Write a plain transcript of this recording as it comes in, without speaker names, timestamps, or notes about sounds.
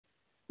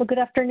Well, good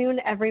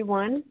afternoon,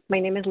 everyone. My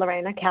name is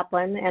Lorena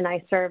Kaplan, and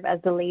I serve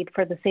as the lead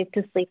for the Safe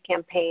to Sleep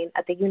campaign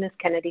at the Eunice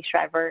Kennedy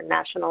Shriver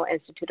National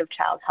Institute of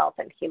Child Health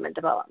and Human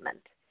Development.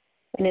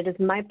 And it is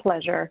my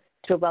pleasure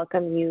to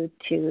welcome you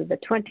to the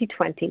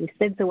 2020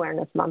 SIDS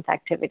Awareness Month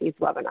Activities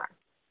webinar.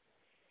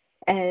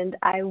 And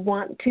I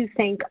want to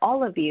thank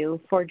all of you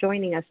for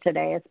joining us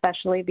today,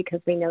 especially because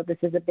we know this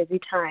is a busy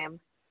time.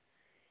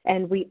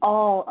 And we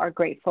all are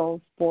grateful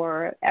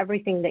for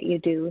everything that you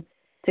do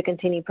to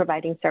continue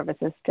providing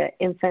services to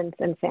infants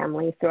and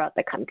families throughout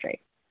the country.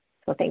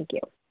 So thank you.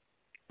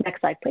 Next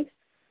slide, please.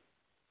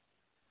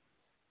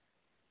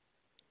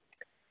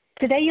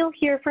 Today you'll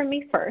hear from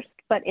me first,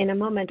 but in a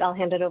moment I'll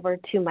hand it over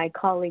to my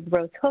colleague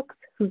Rose Hooks,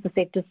 who's the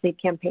Safe to Sleep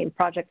campaign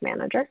project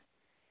manager.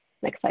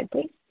 Next slide,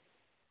 please.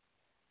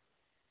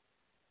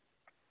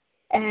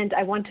 And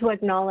I want to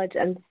acknowledge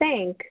and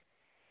thank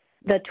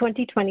the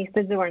 2020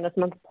 SIDS Awareness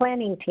Month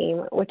planning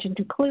team, which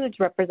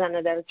includes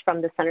representatives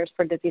from the Centers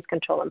for Disease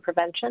Control and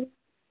Prevention,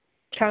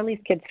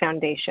 Charlie's Kids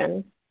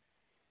Foundation,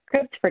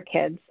 Cribs for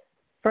Kids,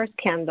 First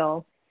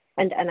Candle,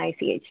 and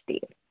NICHD.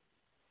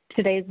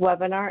 Today's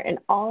webinar and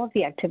all of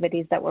the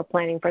activities that we're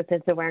planning for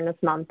SIDS Awareness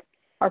Month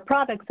are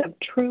products of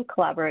true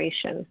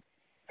collaboration.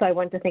 So I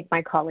want to thank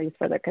my colleagues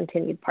for their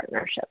continued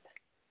partnership.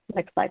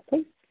 Next slide,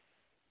 please.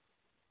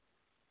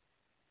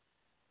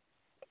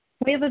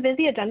 We have a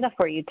busy agenda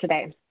for you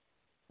today.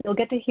 You'll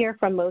get to hear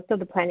from most of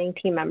the planning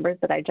team members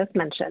that I just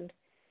mentioned,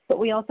 but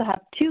we also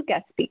have 2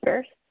 guest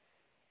speakers,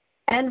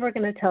 and we're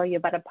going to tell you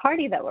about a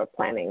party that we're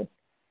planning,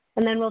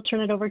 and then we'll turn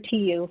it over to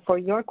you for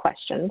your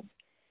questions,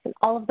 and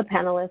all of the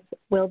panelists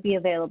will be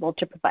available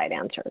to provide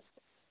answers.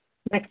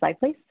 Next slide,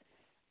 please.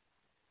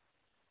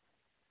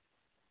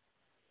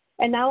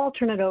 And now I'll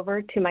turn it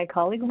over to my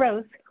colleague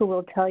Rose, who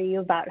will tell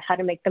you about how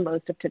to make the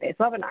most of today's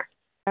webinar.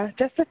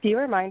 Just a few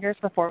reminders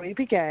before we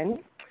begin.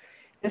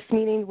 This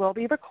meeting will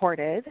be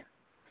recorded.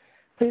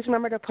 Please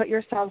remember to put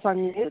yourselves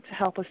on mute to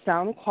help with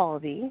sound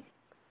quality.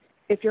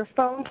 If your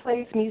phone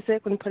plays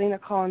music when putting a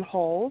call on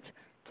hold,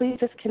 please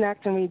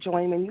disconnect and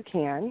rejoin when you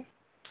can.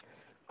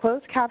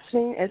 Closed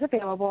captioning is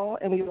available,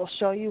 and we will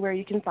show you where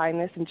you can find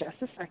this in just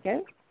a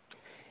second.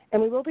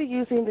 And we will be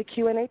using the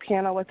Q&A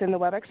panel within the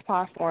WebEx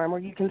platform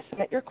where you can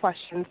submit your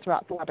questions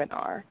throughout the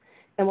webinar.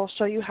 And we'll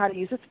show you how to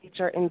use this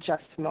feature in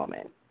just a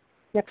moment.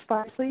 Next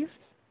slide, please.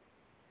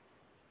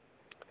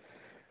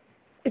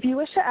 If you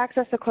wish to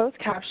access the closed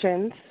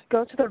captions,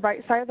 go to the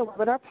right side of the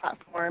webinar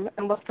platform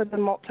and look for the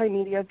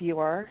multimedia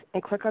viewer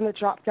and click on the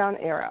drop-down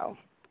arrow.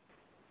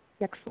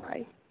 Next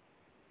slide.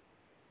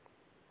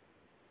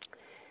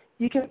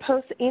 You can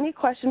post any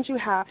questions you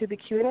have to the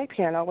Q&A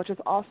panel, which is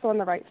also on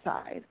the right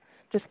side.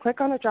 Just click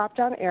on the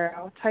drop-down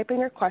arrow, type in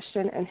your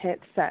question, and hit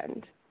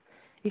send.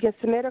 You can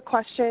submit a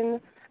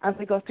question as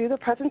we go through the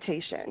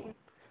presentation.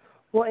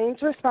 We'll aim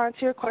to respond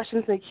to your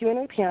questions in the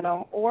Q&A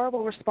panel, or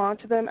we'll respond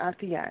to them at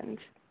the end.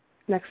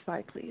 Next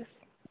slide, please.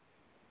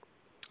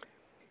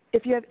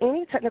 If you have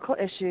any technical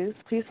issues,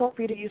 please feel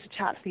free to use the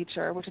chat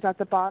feature, which is at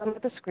the bottom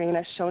of the screen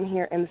as shown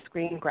here in the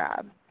screen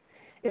grab.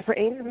 If for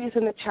any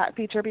reason the chat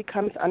feature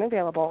becomes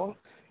unavailable,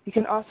 you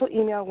can also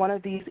email one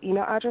of these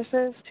email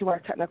addresses to our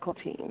technical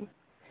team.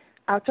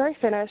 After I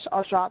finish,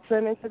 I'll drop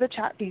them into the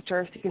chat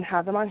feature so you can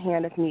have them on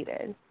hand if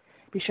needed.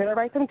 Be sure to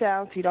write them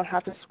down so you don't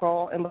have to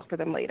scroll and look for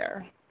them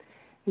later.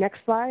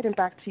 Next slide, and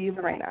back to you,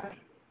 Lorena.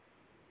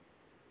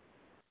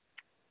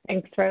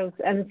 Thanks, Rose.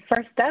 And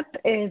first up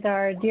is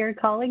our dear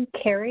colleague,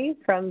 Carrie,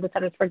 from the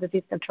Centers for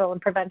Disease Control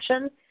and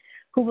Prevention,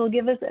 who will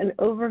give us an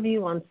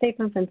overview on safe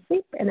infant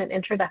sleep and an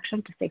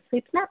introduction to Safe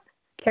Sleep Snap.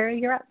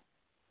 Carrie, you're up.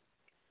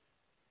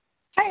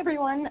 Hi,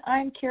 everyone.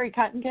 I'm Carrie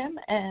Cottingham,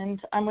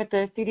 and I'm with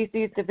the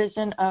CDC's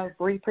Division of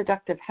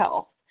Reproductive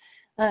Health.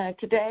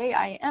 Today,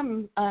 I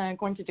am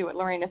going to do what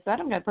Lorena said.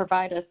 I'm going to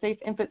provide a safe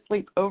infant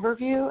sleep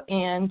overview,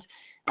 and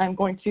I'm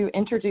going to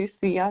introduce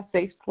the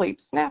Safe Sleep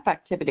Snap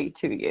activity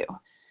to you.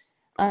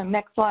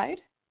 Next slide.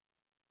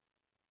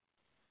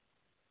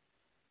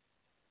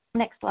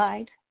 Next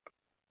slide.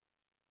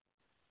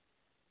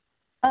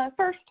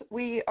 First,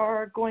 we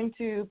are going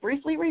to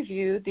briefly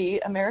review the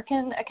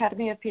American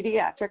Academy of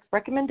Pediatrics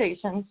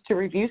recommendations to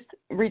reduce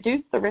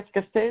the risk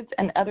of SIDS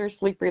and other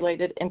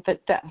sleep-related infant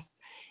deaths.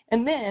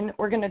 And then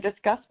we're going to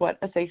discuss what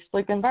a safe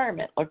sleep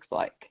environment looks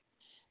like.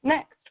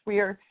 Next, we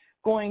are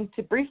going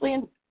to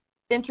briefly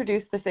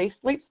introduce the Safe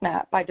Sleep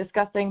Snap by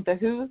discussing the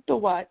who, the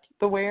what,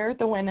 the where,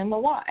 the when, and the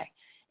why.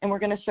 And we're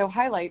going to show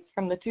highlights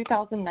from the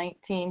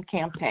 2019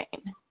 campaign.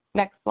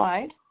 Next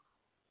slide.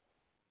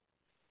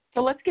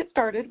 So let's get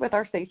started with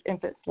our Safe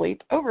Infant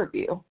Sleep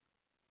overview.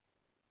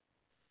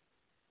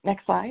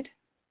 Next slide.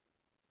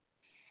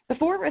 The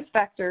 4 risk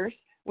factors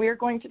we are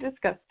going to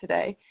discuss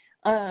today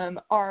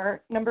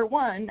are, number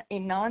 1, a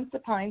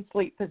non-supine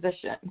sleep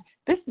position.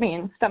 This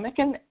means stomach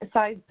and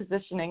side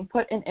positioning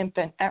put an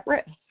infant at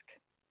risk.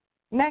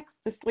 Next,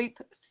 the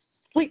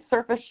sleep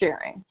surface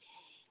sharing.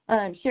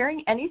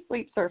 Sharing any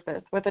sleep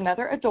surface with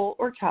another adult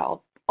or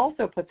child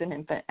also puts an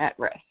infant at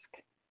risk.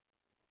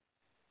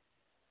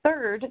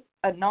 Third,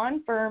 a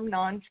non-firm,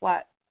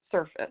 non-flat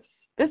surface.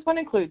 This one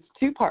includes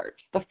two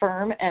parts, the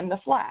firm and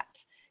the flat.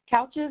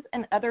 Couches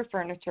and other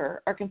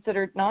furniture are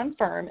considered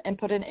non-firm and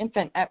put an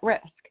infant at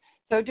risk.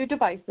 So do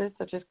devices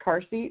such as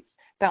car seats,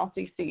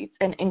 bouncy seats,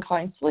 and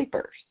inclined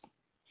sleepers.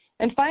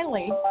 And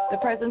finally, the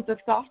presence of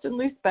soft and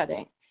loose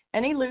bedding.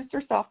 Any loose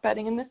or soft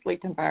bedding in the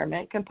sleep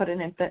environment can put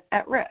an infant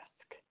at risk.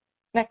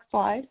 Next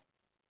slide.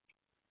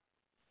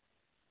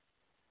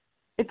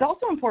 It's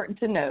also important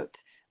to note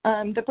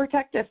the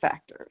protective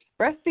factors.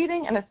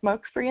 Breastfeeding in a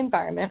smoke-free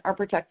environment are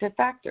protective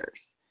factors.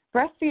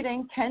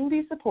 Breastfeeding can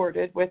be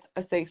supported with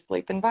a safe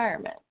sleep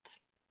environment.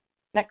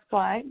 Next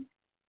slide.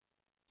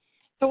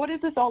 So what does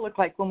this all look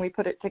like when we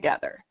put it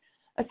together?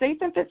 A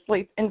safe infant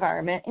sleep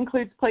environment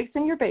includes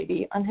placing your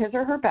baby on his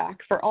or her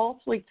back for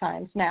all sleep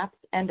times, naps,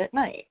 and at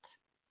night.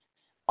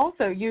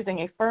 Also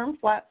using a firm,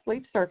 flat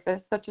sleep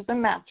surface, such as a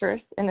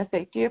mattress in a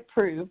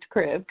safety-approved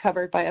crib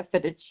covered by a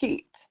fitted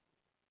sheet.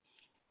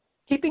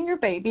 Keeping your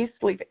baby's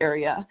sleep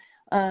area,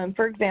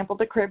 for example,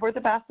 the crib or the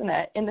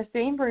bassinet, in the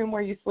same room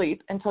where you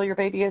sleep until your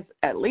baby is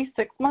at least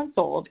 6 months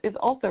old is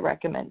also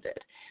recommended,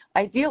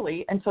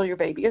 ideally until your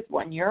baby is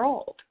 1 year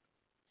old.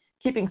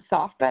 Keeping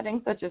soft bedding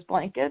such as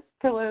blankets,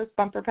 pillows,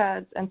 bumper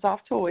pads, and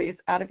soft toys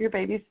out of your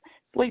baby's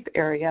sleep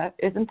area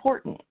is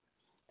important.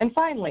 And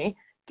finally,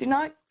 do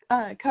not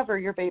cover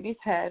your baby's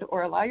head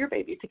or allow your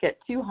baby to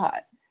get too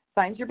hot.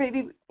 Signs your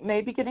baby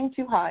may be getting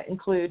too hot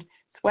include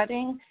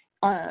sweating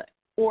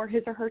or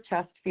his or her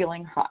chest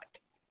feeling hot.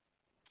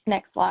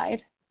 Next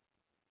slide.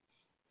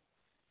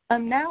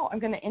 Now I'm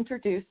going to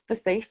introduce the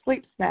Safe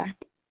Sleep Snap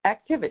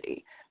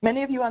activity.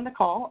 Many of you on the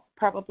call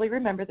probably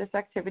remember this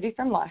activity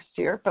from last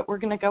year, but we're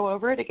going to go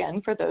over it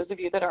again for those of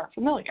you that aren't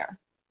familiar.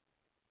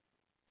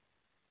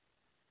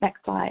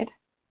 Next slide.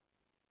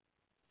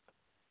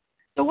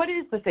 So what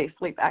is the Safe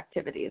Sleep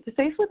activity? The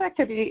Safe Sleep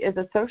activity is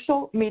a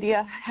social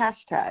media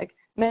hashtag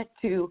meant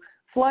to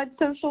flood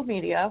social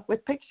media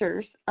with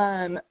pictures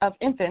of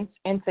infants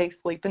in safe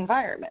sleep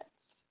environments.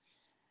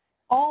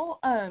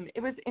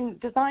 It was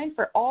designed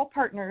for all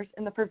partners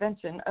in the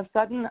prevention of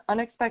sudden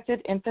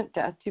unexpected infant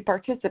death to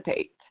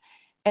participate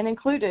and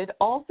included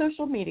all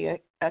social media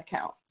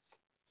accounts.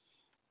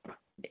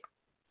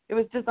 It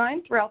was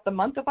designed throughout the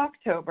month of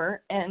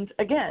October, and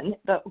again,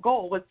 the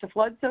goal was to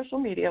flood social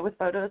media with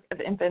photos of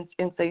infants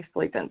in safe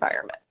sleep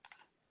environments.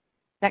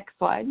 Next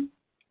slide.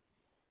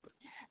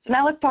 So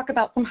now let's talk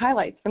about some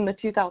highlights from the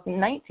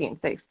 2019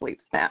 Safe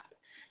Sleep Snap.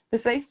 The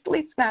Safe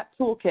Sleep Snap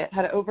Toolkit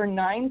had over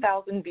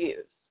 9,000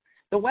 views.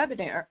 The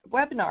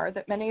webinar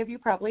that many of you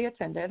probably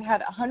attended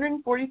had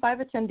 145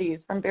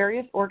 attendees from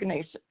various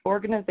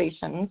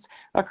organizations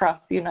across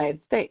the United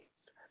States.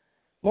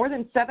 More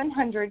than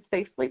 700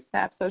 Safe Sleep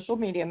Snap social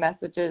media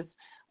messages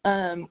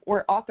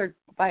were authored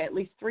by at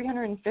least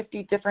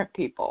 350 different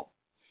people,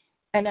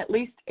 and at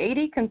least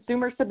 80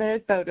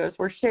 consumer-submitted photos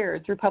were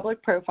shared through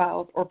public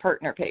profiles or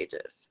partner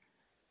pages.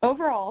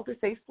 Overall, the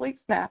Safe Sleep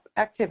Snap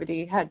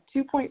activity had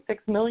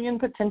 2.6 million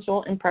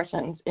potential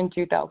impressions in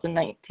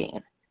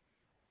 2019.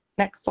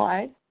 Next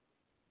slide.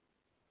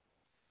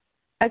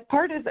 As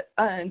part of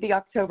the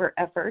October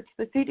efforts,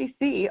 the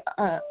CDC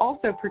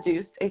also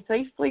produced a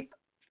Safe Sleep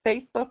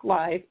Facebook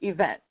Live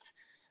event.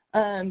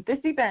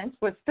 This event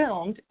was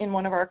filmed in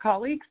one of our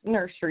colleagues'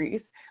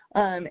 nurseries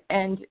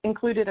and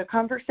included a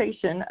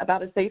conversation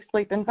about a safe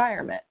sleep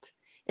environment.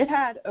 It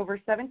had over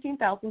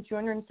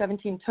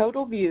 17,217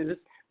 total views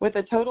with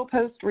a total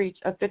post reach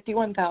of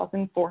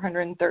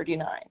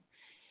 51,439.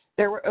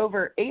 There were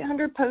over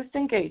 800 post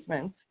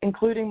engagements,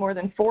 including more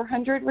than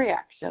 400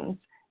 reactions,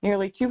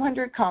 nearly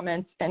 200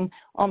 comments, and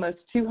almost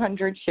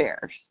 200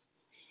 shares.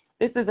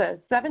 This is a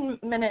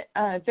 7-minute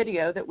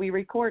video that we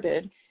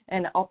recorded,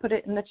 and I'll put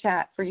it in the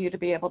chat for you to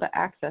be able to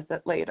access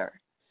it later.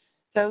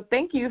 So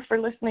thank you for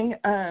listening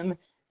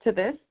to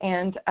this,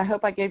 and I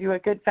hope I gave you a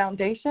good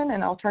foundation,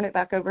 and I'll turn it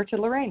back over to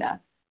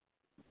Lorena.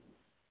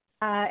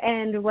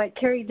 And what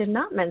Carrie did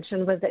not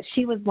mention was that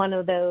she was one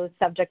of those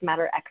subject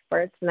matter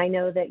experts, and I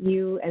know that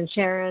you and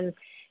Sharon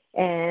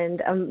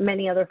and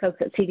many other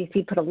folks at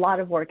CDC put a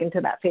lot of work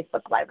into that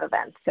Facebook Live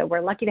event. So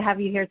we're lucky to have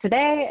you here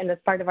today and as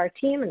part of our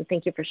team, and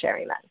thank you for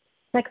sharing that.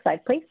 Next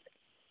slide, please.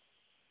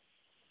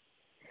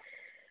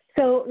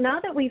 So now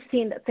that we've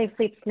seen that Safe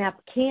Sleep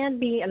Snap can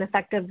be an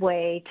effective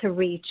way to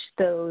reach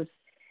those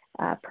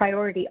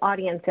priority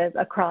audiences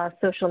across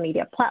social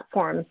media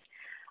platforms,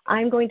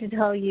 I'm going to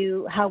tell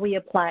you how we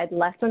applied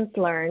lessons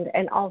learned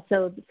and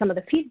also some of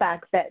the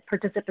feedback that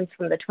participants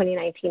from the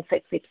 2019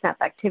 Safe Sleep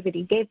Snap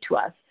activity gave to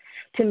us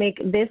to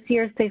make this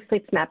year's Safe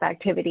Sleep Snap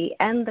activity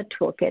and the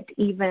toolkit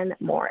even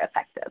more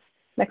effective.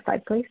 Next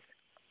slide, please.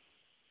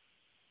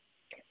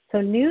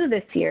 So new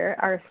this year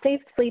are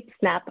Safe Sleep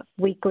Snap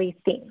weekly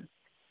themes.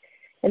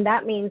 And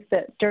that means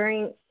that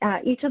during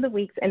each of the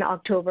weeks in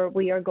October,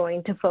 we are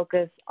going to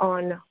focus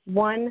on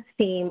one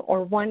theme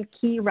or one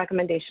key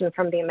recommendation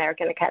from the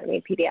American Academy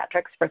of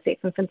Pediatrics for Safe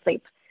Infant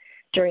Sleep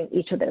during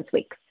each of those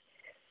weeks.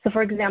 So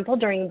for example,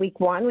 during week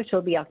 1, which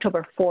will be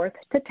October 4th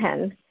to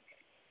 10,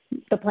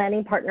 the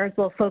planning partners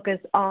will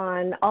focus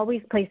on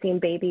always placing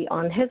baby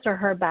on his or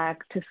her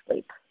back to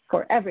sleep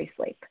for every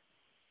sleep.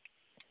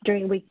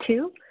 During week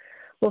 2,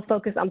 we'll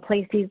focus on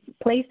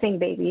placing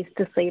babies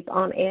to sleep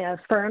on a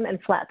firm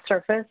and flat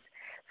surface,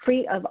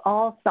 free of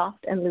all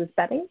soft and loose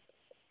bedding.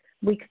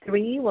 Week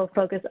 3, we'll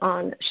focus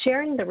on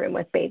sharing the room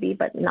with baby,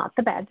 but not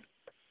the bed.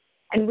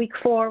 And week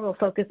 4, we'll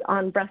focus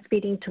on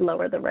breastfeeding to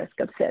lower the risk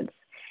of SIDS.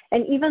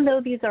 And even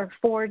though these are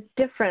 4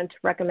 different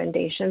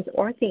recommendations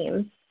or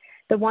themes,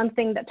 the one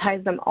thing that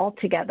ties them all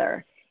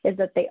together is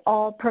that they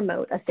all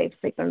promote a safe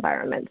sleep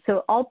environment.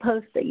 So all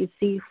posts that you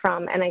see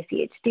from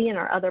NICHD and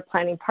our other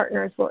planning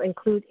partners will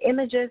include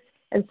images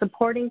and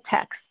supporting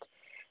text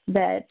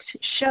that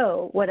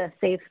show what a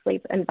safe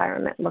sleep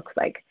environment looks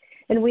like.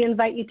 And we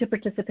invite you to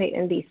participate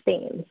in these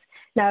themes.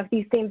 Now, if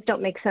these themes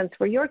don't make sense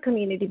for your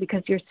community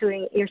because you're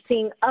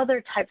seeing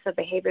other types of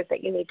behaviors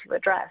that you need to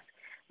address,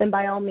 then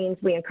by all means,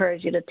 we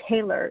encourage you to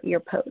tailor your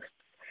posts.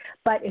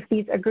 But if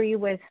these agree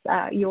with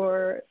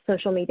your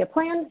social media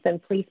plans, then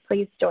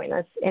please join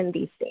us in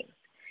these themes.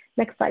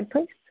 Next slide,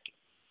 please.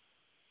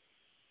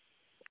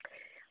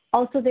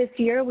 Also this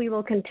year, we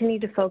will continue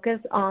to focus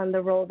on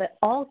the role that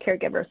all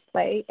caregivers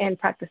play in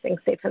practicing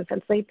safe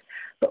infant sleep,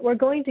 but we're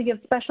going to give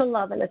special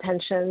love and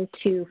attention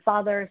to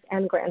fathers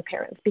and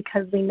grandparents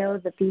because we know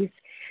that these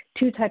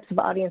 2 types of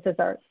audiences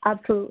are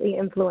absolutely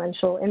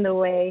influential in the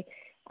way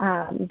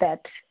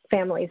that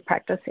families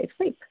practice safe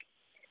sleep.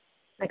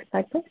 Next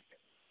slide, please.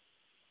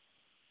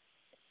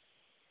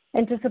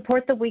 And to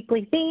support the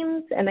weekly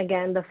themes, and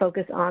again, the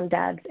focus on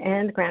dads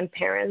and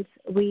grandparents,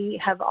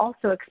 we have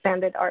also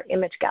expanded our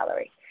image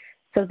gallery.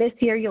 So this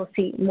year, you'll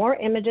see more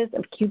images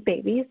of cute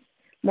babies,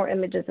 more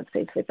images of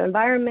safe sleep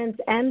environments,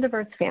 and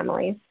diverse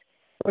families.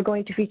 We're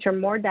going to feature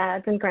more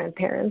dads and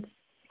grandparents.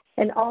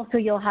 And also,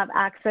 you'll have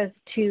access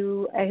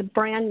to a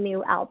brand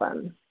new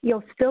album.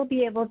 You'll still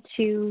be able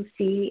to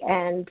see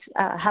and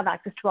have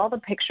access to all the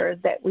pictures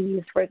that we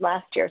used for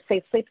last year's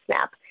Safe Sleep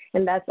Snap,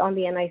 and that's on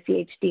the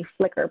NICHD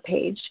Flickr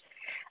page.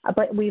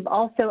 But we've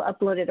also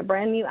uploaded a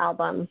brand new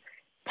album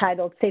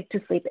titled Safe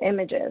to Sleep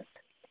Images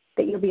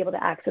that you'll be able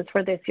to access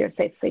for this year's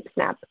Safe Sleep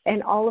Snap.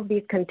 And all of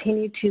these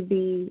continue to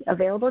be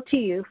available to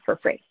you for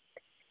free.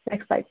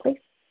 Next slide, please.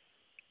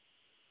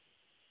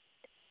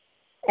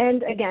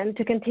 And again,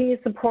 to continue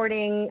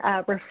supporting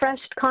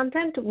refreshed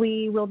content,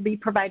 we will be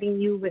providing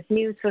you with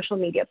new social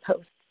media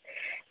posts.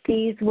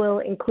 These will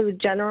include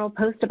general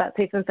posts about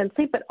safe infant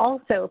sleep, but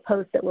also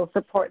posts that will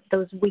support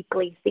those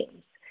weekly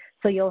themes.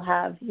 So you'll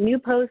have new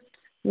posts,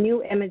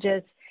 new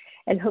images,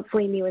 and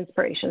hopefully new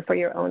inspiration for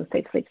your own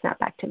Safe Sleep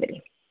Snap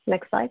activity.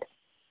 Next slide.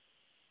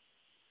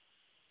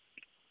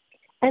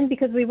 And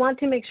because we want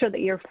to make sure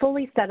that you're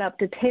fully set up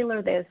to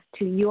tailor this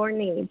to your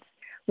needs,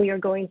 we are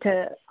going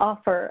to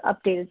offer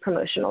updated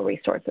promotional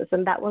resources,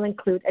 and that will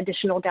include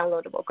additional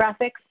downloadable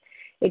graphics,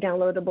 a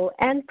downloadable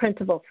and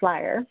printable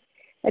flyer,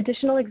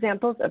 additional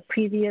examples of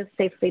previous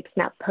Safe Sleep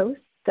Snap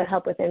posts to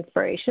help with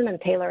inspiration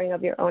and tailoring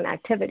of your own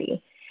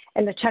activity,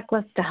 and a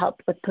checklist to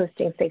help with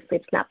posting Safe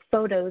Sleep Snap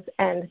photos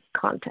and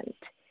content.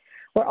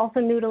 We're also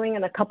noodling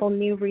in a couple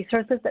new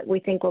resources that we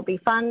think will be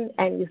fun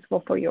and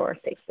useful for your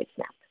Safe Sleep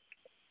Snap.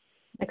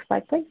 Next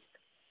slide, please.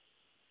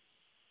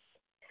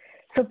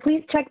 So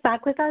please check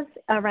back with us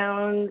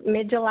around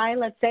mid-July,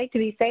 let's say, to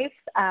be safe.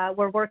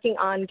 We're working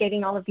on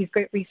getting all of these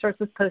great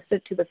resources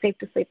posted to the Safe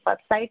to Sleep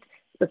website,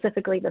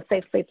 specifically the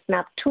Safe Sleep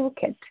Snap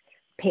Toolkit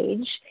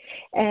page.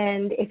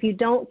 And if you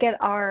don't get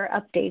our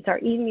updates, our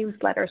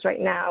e-newsletters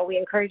right now, we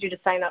encourage you to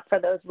sign up for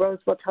those. Rose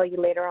will tell you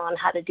later on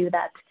how to do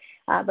that.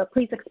 But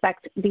please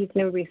expect these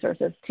new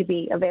resources to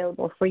be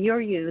available for your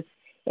use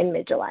in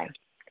mid-July.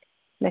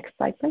 Next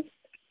slide, please.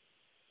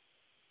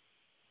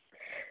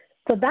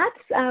 So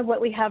that's what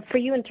we have for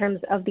you in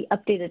terms of the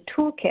updated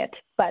toolkit.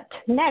 But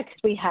next,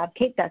 we have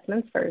Kate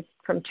Desmond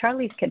from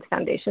Charlie's Kids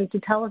Foundation to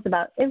tell us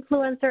about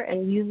influencer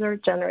and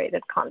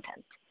user-generated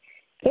content.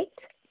 Kate?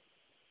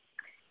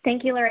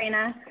 Thank you,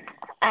 Lorena.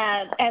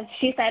 As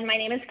she said, my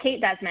name is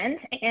Kate Desmond,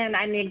 and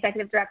I'm the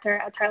Executive Director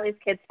at Charlie's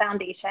Kids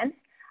Foundation.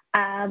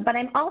 But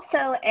I'm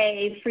also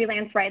a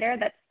freelance writer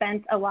that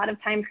spent a lot of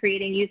time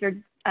creating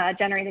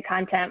user-generated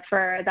content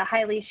for the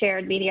highly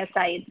shared media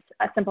sites,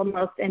 Simple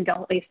Most and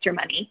Don't Waste Your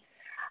Money.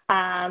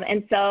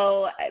 And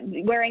so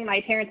wearing my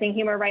parenting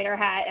humor writer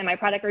hat and my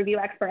product review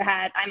expert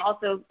hat, I'm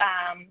also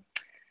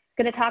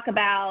going to talk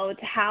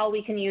about how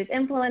we can use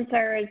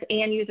influencers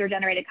and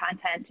user-generated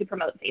content to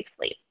promote safe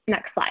sleep.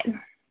 Next slide.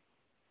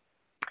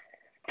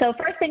 So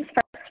first things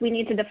first, we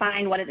need to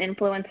define what an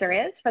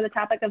influencer is for the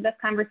topic of this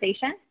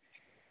conversation.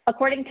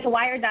 According to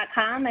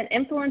Wired.com, an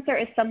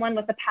influencer is someone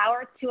with the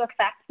power to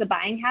affect the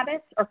buying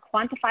habits or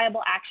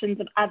quantifiable actions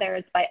of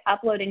others by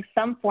uploading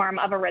some form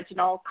of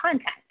original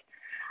content.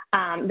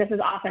 This is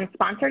often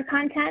sponsored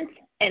content,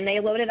 and they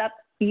load it up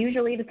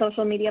usually to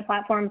social media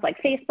platforms like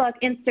Facebook,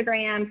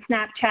 Instagram,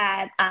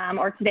 Snapchat,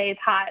 or today's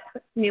hot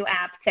new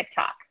app,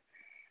 TikTok.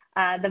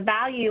 The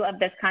value of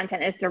this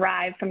content is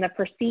derived from the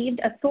perceived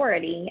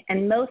authority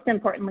and, most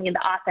importantly,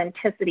 the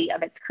authenticity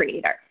of its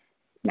creator.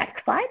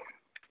 Next slide.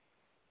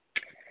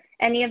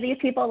 Any of these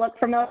people look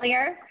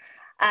familiar?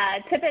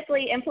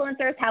 Typically,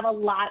 influencers have a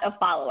lot of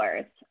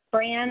followers.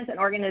 Brands and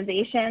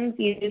organizations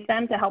use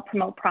them to help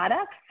promote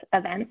products,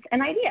 events,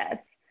 and ideas.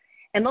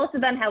 And most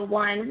of them have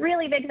one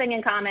really big thing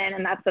in common,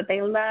 and that's that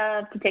they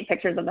love to take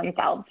pictures of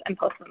themselves and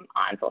post them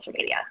on social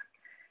media.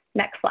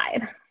 Next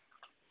slide.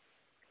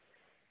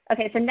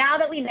 Okay, so now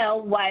that we know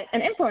what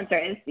an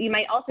influencer is, you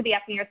might also be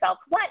asking yourself,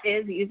 what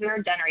is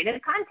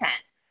user-generated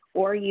content,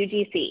 or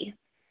UGC?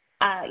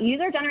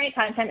 User-generated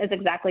content is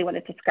exactly what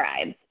it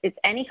describes. It's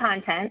any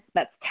content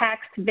that's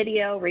text,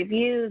 video,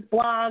 reviews,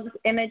 blogs,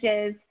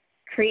 images,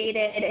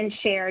 created and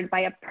shared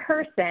by a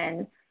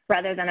person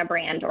rather than a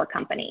brand or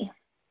company.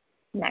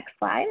 Next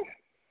slide.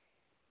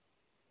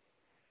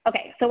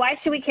 Okay, so why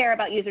should we care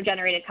about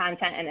user-generated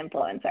content and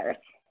influencers?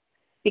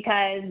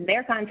 Because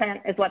their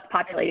content is what's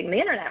populating the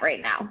internet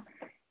right now.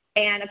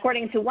 And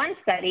according to one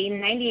study,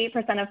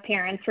 98% of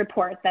parents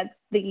report that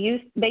they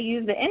use the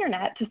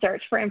internet to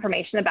search for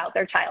information about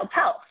their child's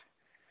health.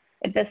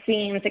 If this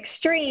seems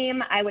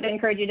extreme, I would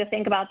encourage you to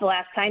think about the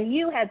last time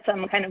you had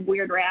some kind of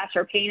weird rash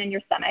or pain in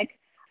your stomach,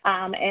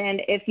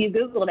 and if you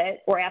Googled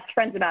it or asked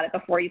friends about it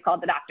before you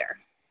called the doctor.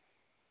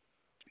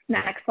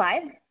 Next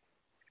slide.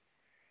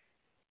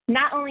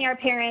 Not only are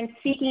parents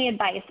seeking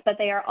advice, but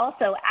they are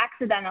also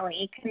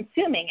accidentally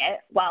consuming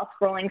it while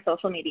scrolling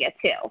social media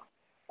too.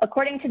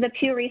 According to the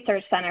Pew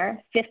Research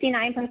Center,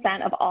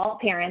 59% of all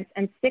parents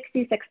and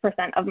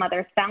 66% of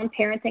mothers found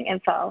parenting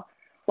info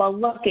while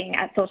looking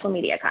at social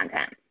media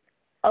content.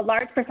 A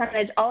large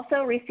percentage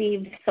also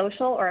received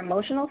social or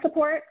emotional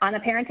support on a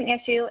parenting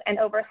issue, and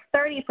over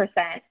 30%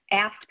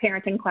 asked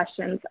parenting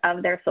questions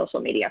of their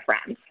social media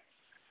friends.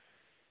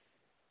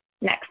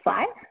 Next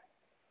slide.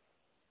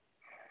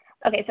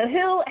 Okay, so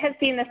who has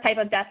seen this type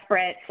of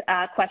desperate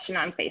question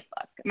on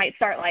Facebook? It might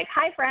start like,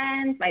 hi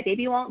friends, my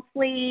baby won't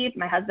sleep,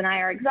 my husband and I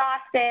are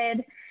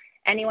exhausted.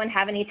 Anyone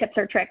have any tips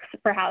or tricks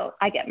for how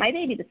I get my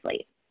baby to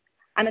sleep?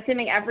 I'm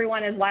assuming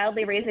everyone is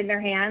wildly raising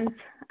their hands.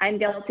 I'm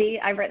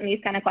guilty, I've written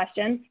these kind of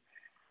questions.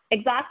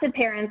 Exhausted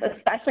parents,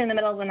 especially in the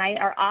middle of the night,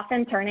 are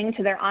often turning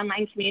to their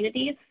online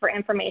communities for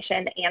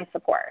information and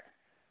support.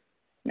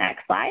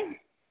 Next slide.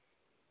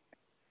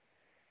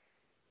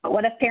 But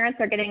what if parents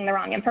are getting the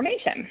wrong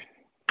information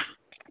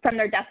from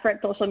their desperate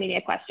social media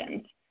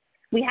questions?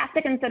 We have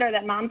to consider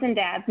that moms and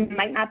dads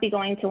might not be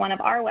going to one of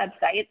our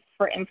websites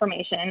for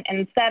information and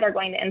instead are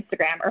going to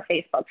Instagram or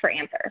Facebook for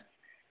answers.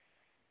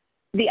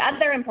 The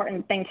other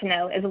important thing to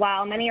note is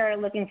while many are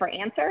looking for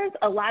answers,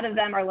 a lot of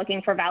them are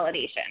looking for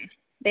validation.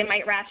 They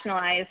might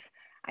rationalize,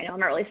 I know I'm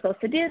not really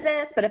supposed to do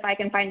this, but if I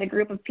can find a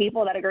group of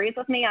people that agrees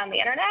with me on the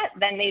internet,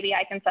 then maybe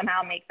I can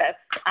somehow make this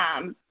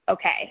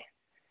okay.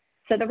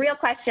 So the real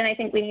question I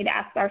think we need to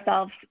ask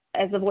ourselves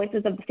as the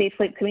voices of the safe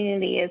sleep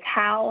community is,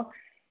 how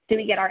do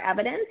we get our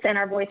evidence and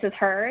our voices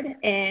heard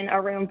in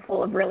a room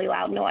full of really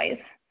loud noise?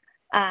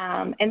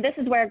 And this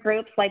is where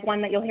groups like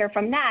one that you'll hear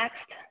from next,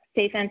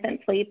 Safe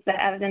Infant Sleep,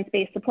 the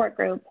evidence-based support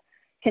group,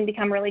 can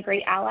become really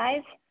great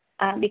allies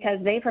because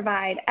they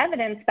provide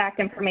evidence-backed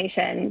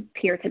information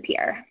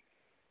peer-to-peer.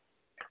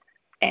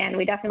 And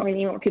we definitely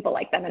need more people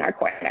like them in our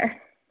corner.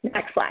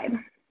 Next slide.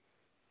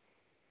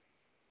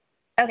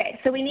 Okay,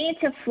 so we need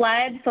to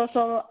flood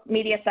social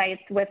media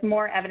sites with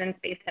more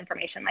evidence-based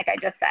information, like I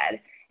just said.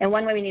 And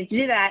one way we need to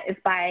do that is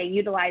by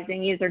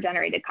utilizing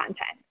user-generated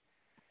content.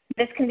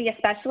 This can be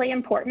especially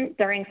important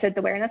during SIDS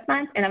Awareness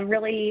Month, and a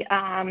really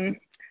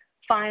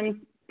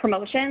fun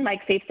promotion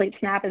like Safe Sleep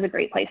Snap is a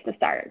great place to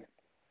start.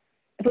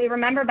 If we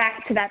remember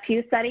back to that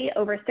Pew study,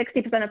 over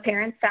 60% of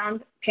parents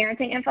found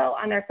parenting info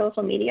on their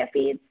social media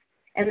feeds.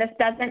 And this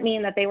doesn't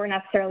mean that they were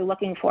necessarily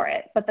looking for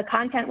it, but the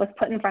content was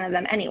put in front of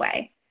them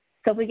anyway.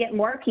 So if we get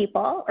more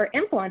people or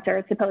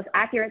influencers to post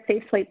accurate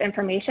safe sleep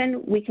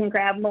information, we can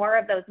grab more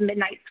of those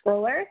midnight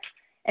scrollers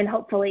and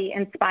hopefully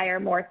inspire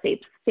more safe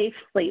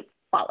sleep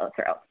follow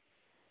through.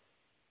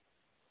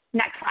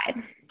 Next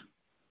slide.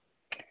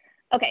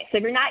 Okay, so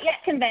if you're not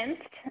yet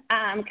convinced,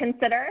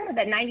 consider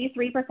that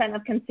 93%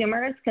 of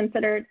consumers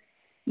considered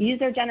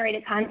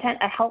user-generated content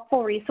a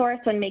helpful resource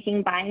when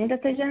making buying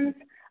decisions,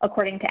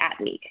 according to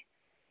Adweek.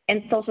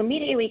 And Social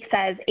Media Week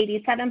says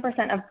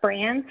 87% of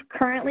brands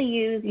currently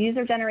use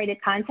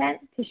user-generated content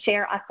to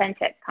share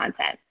authentic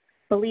content,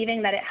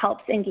 believing that it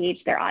helps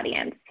engage their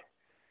audience.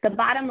 The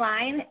bottom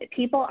line,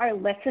 people are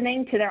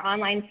listening to their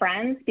online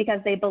friends because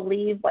they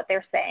believe what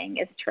they're saying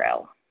is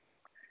true.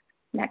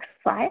 Next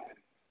slide.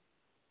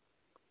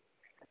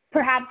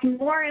 Perhaps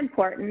more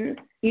important,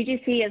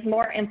 UGC is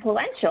more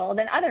influential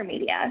than other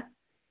media.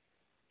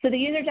 So the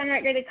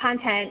user-generated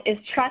content is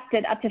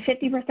trusted up to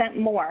 50%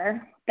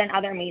 more than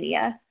other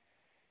media.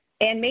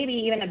 And maybe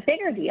even a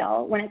bigger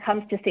deal when it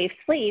comes to safe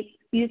sleep,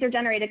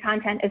 user-generated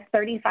content is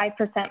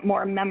 35%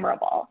 more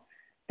memorable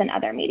than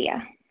other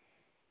media.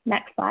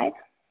 Next slide.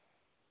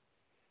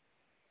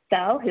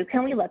 So who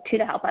can we look to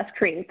help us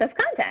create this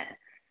content?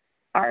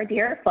 Our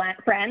dear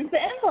friends, the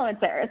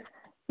influencers.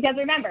 Because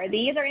remember,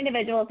 these are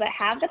individuals that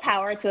have the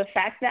power to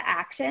affect the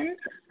actions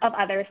of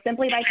others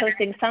simply by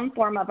posting some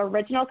form of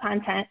original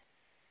content,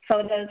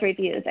 photos,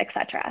 reviews,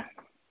 etc.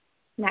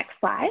 Next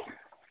slide.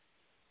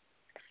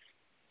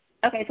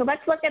 Okay, so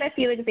let's look at a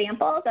few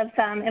examples of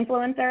some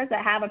influencers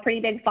that have a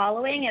pretty big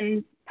following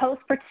and post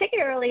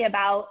particularly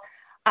about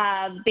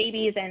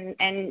babies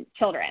and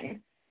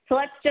children. So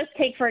let's just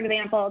take, for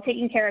example,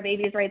 taking care of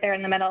babies right there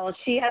in the middle.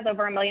 She has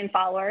over 1 million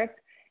followers.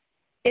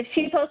 If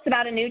she posts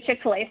about a new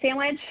Chick-fil-A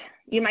sandwich,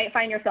 you might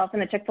find yourself in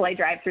the Chick-fil-A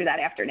drive-thru that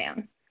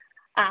afternoon.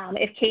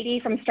 If Katie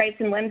from Stripes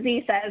and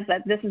Whimsy says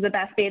that this is the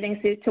best bathing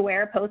suit to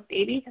wear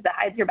post-baby because it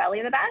hides your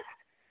belly the best,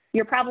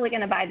 you're probably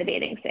going to buy the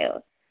bathing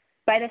suit.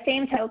 By the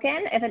same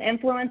token, if an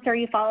influencer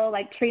you follow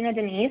like Trina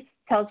Denise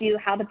tells you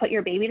how to put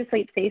your baby to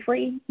sleep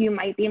safely, you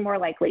might be more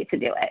likely to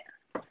do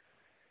it.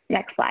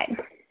 Next slide.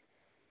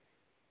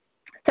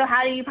 So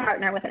how do you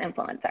partner with an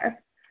influencer?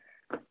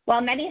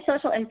 While many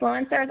social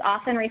influencers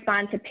often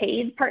respond to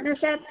paid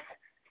partnerships,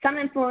 some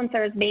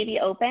influencers may be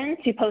open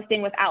to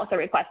posting without the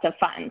request of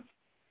funds.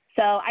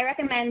 So I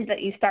recommend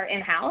that you start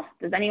in-house.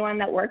 Does anyone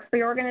that works for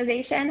your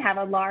organization have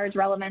a large,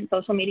 relevant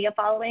social media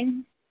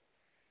following?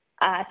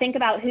 Think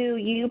about who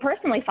you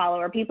personally follow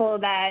or people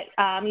that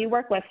you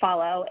work with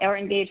follow or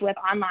engage with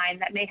online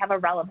that may have a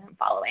relevant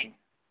following.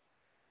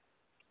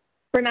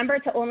 Remember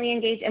to only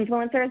engage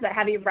influencers that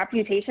have a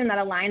reputation that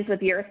aligns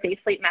with your Safe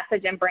Sleep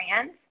message and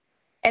brand.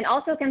 And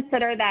also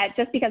consider that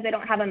just because they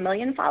don't have 1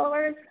 million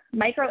followers,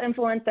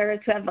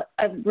 micro-influencers who have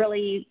a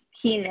really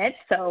key niche,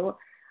 so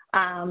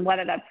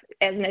whether that's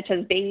as niche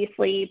as baby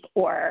sleep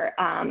or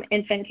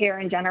infant care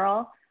in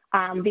general,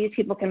 these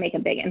people can make a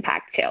big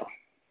impact too.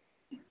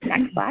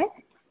 Next slide.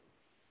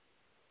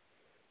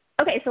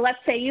 Okay, so let's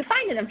say you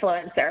find an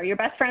influencer, your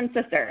best friend's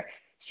sister.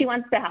 She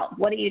wants to help.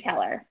 What do you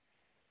tell her?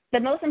 The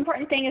most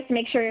important thing is to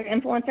make sure your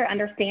influencer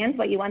understands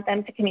what you want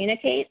them to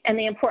communicate and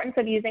the importance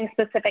of using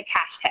specific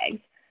hashtags.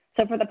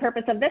 So for the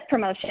purpose of this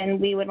promotion,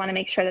 we would want to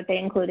make sure that they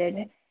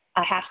included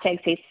a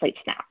hashtag Safe Sleep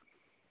Snap.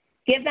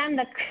 Give them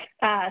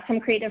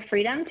some creative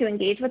freedom to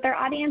engage with their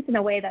audience in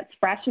a way that's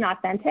fresh and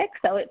authentic.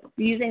 So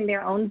using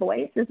their own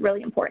voice is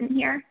really important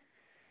here.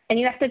 And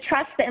you have to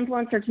trust the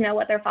influencer to know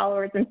what their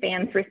followers and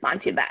fans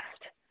respond to best.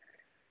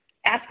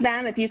 Ask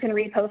them if you can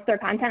repost their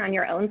content on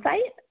your own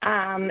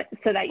site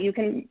so that you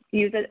can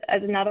use it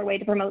as another way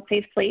to promote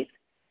safe sleep.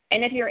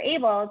 And if you're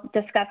able,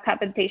 discuss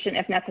compensation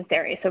if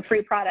necessary. So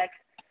free products,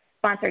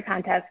 sponsored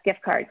contests,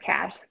 gift cards,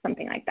 cash,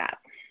 something like that.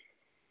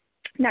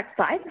 Next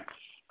slide.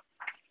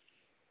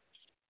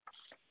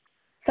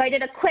 So I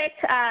did a quick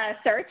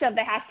search of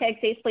the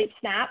hashtag Safe Sleep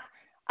Snap,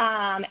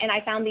 and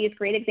I found these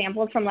great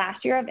examples from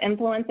last year of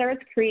influencers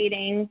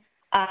creating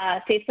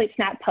Safe Sleep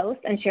Snap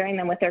posts and sharing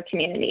them with their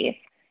communities.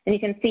 And you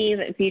can see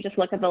that if you just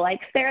look at the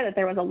likes there, that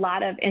there was a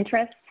lot of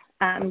interest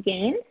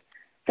gained.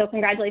 So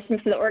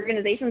congratulations to the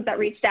organizations that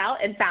reached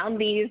out and found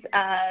these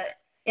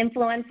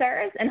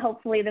influencers, and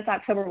hopefully this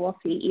October we'll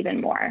see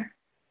even more.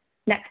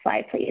 Next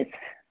slide, please.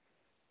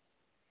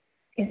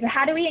 Okay, so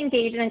how do we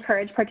engage and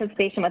encourage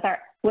participation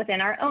within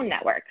our own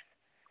networks?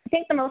 I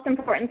think the most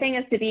important thing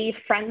is to be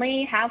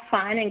friendly, have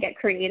fun, and get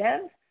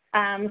creative.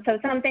 So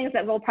some things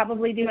that we'll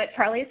probably do at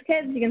Charlie's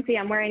Kids, you can see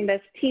I'm wearing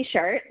this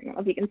t-shirt, I don't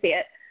know if you can see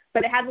it,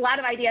 but it has a lot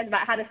of ideas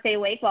about how to stay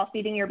awake while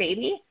feeding your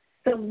baby.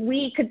 So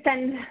we could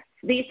send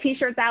these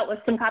t-shirts out with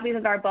some copies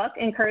of our book,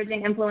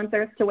 encouraging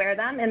influencers to wear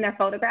them in their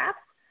photographs,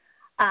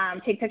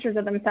 take pictures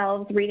of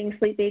themselves reading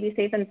Sleep Baby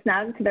Safe and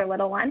Snug to their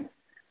little one.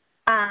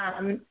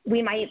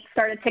 We might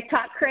start a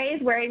TikTok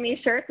craze wearing these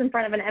shirts in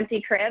front of an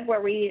empty crib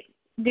where we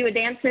do a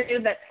dance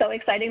move that's so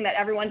exciting that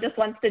everyone just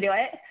wants to do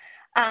it.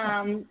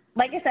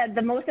 Like I said,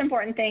 the most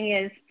important thing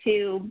is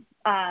to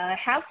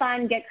have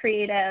fun, get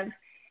creative,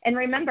 and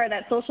remember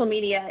that social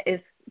media is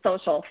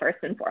social first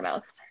and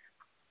foremost.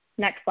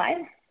 Next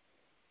slide.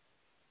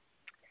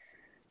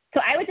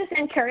 So I would just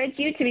encourage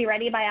you to be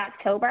ready by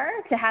October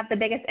to have the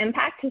biggest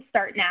impact, to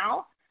start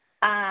now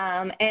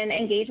and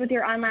engage with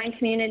your online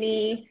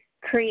community,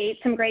 create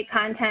some great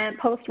content,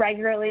 post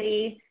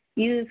regularly,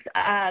 use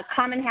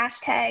common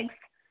hashtags.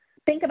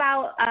 Think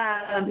about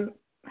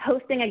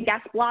hosting a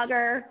guest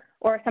blogger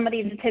or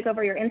somebody to take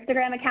over your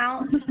Instagram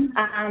account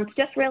to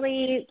just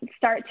really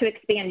start to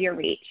expand your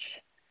reach.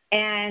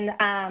 And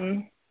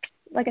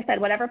like I said,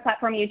 whatever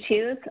platform you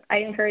choose, I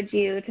encourage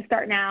you to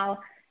start now,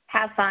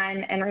 have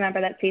fun, and remember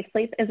that safe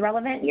sleep is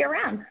relevant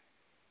year-round.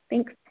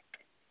 Thanks.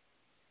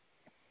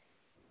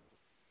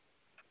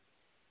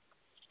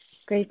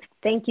 Great.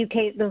 Thank you,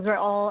 Kate. Those are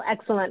all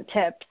excellent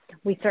tips.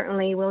 We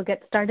certainly will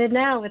get started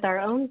now with our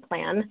own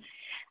plan.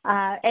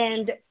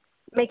 And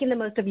making the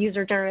most of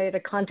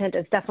user-generated content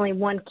is definitely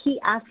one key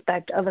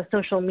aspect of a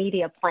social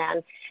media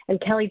plan. And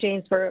Kelly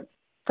James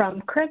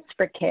from Cribs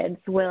for Kids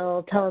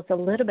will tell us a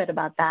little bit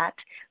about that.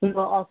 We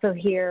will also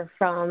hear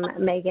from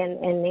Megan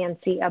and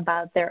Nancy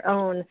about their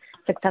own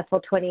successful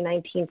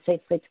 2019 Safe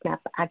Sleep Snap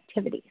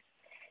activities.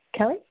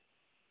 Kelly?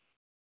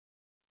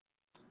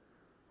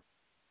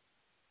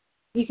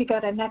 You could go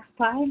to next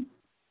slide.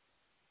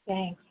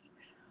 Thanks.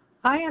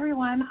 Hi,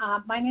 everyone.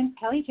 My name is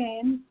Kelly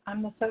James.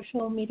 I'm the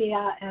social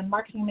media and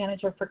marketing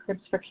manager for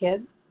Cribs for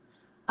Kids.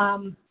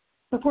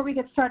 Before we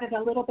get started,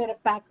 a little bit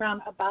of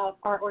background about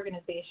our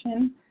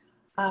organization.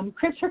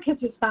 Cribs for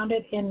Kids was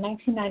founded in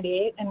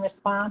 1998 in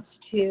response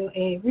to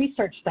a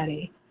research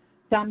study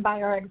done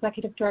by our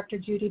executive director,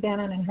 Judy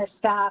Bannon, and her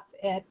staff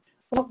at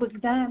what was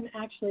then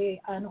actually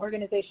an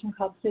organization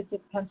called SIDS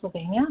of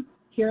Pennsylvania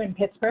here in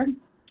Pittsburgh.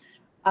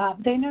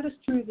 They noticed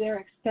through their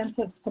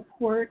extensive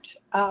support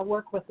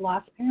work with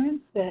lost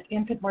parents that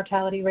infant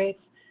mortality rates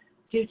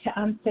due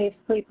to unsafe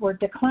sleep were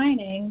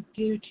declining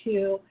due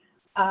to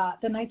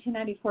the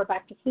 1994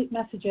 back to sleep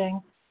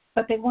messaging,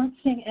 but they weren't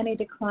seeing any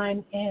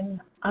decline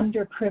in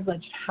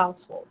underprivileged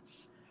households.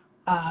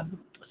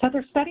 So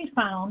their study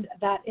found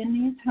that in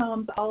these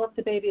homes, all of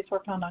the babies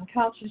were found on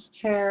couches,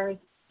 chairs,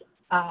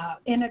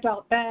 in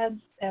adult beds,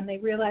 and they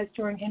realized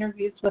during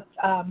interviews with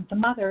the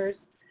mothers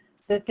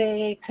that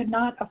they could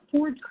not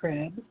afford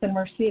cribs and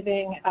were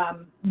receiving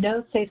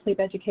no safe sleep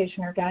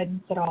education or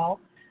guidance at all.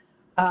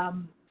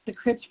 The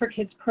Cribs for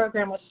Kids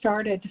program was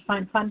started to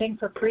find funding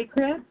for free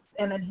cribs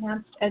and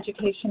enhanced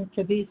education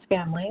for these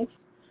families.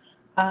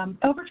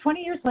 Over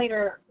 20 years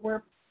later,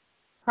 we're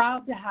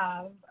proud to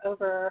have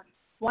over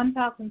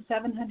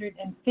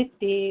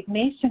 1,750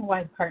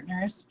 nationwide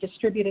partners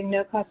distributing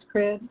no-cost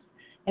cribs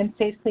and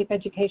safe sleep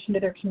education to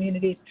their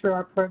communities through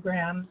our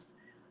programs.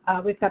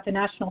 We've got the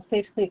National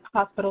Safe Sleep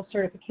Hospital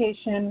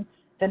Certification,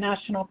 the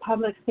National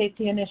Public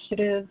Safety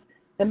Initiative,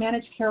 the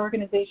Managed Care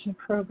Organization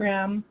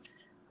Program.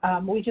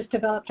 We just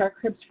developed our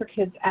Cribs for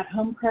Kids at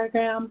Home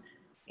program,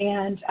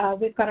 and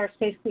we've got our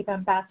Safe Sleep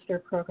Ambassador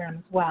program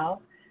as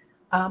well.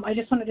 I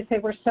just wanted to say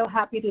we're so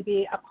happy to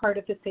be a part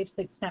of the Safe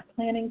Sleep SNAP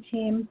planning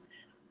team.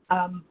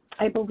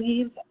 I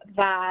believe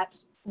that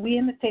we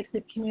in the Safe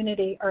Sleep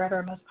community are at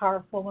our most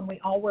powerful when we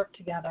all work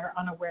together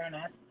on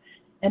awareness,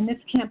 and this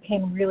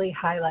campaign really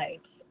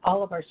highlights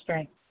all of our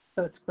strengths,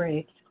 so it's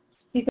great.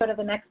 Can you go to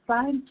the next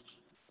slide?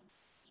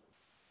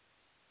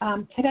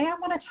 Today I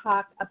want to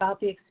talk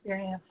about the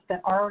experience that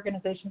our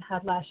organization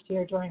had last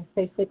year during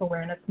Safe Sleep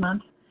Awareness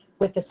Month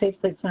with the Safe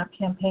Sleep SNAP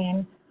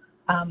campaign,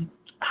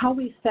 how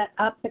we set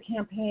up the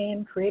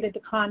campaign, created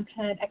the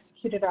content,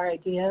 executed our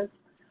ideas.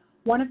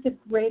 One of the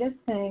greatest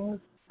things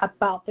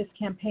about this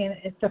campaign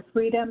is the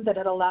freedom that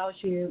it allows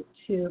you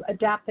to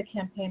adapt the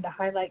campaign to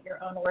highlight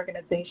your own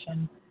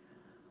organization.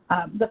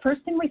 The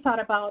first thing we thought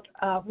about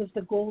was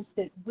the goals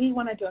that we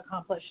wanted to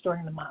accomplish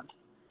during the month.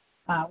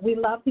 We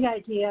love the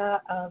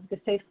idea of the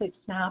Safe Sleep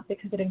SNAP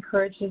because it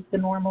encourages the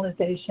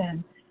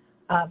normalization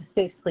of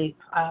safe sleep.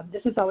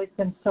 This has always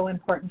been so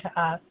important to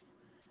us.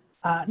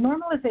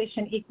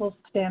 Normalization equals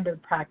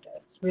standard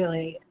practice,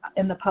 really,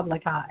 in the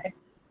public eye.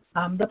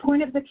 The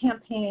point of the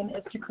campaign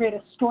is to create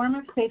a storm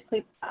of safe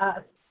sleep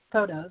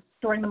photos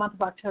during the month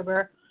of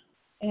October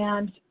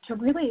and to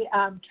really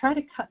try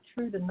to cut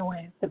through the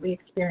noise that we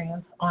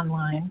experience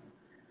online.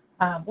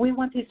 We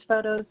want these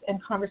photos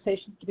and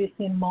conversations to be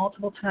seen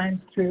multiple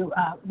times through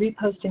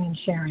reposting and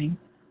sharing.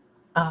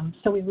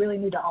 So we really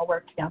need to all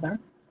work together.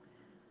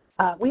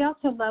 We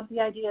also love the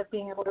idea of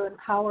being able to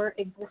empower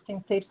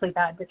existing safe sleep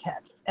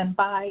advocates. And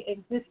by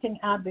existing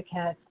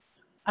advocates,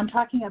 I'm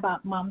talking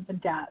about moms and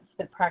dads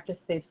that practice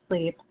safe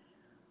sleep.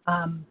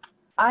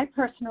 I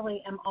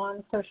personally am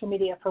on social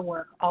media for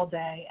work all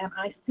day, and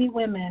I see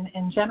women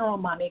in general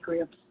mommy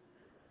groups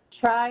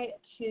try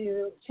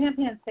to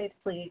champion safe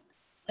sleep,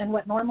 and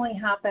what normally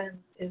happens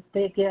is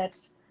they get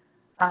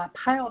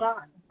piled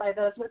on by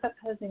those with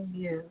opposing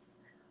views.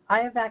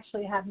 I have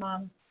actually had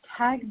moms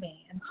tag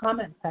me in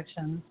comment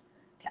sections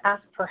to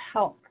ask for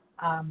help.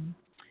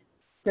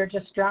 They're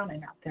just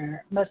drowning out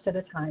there most of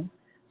the time.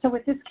 So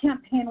with this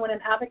campaign, when an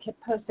advocate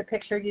posts a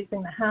picture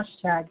using the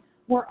hashtag,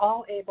 we're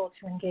all able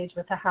to engage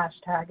with the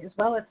hashtag as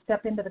well as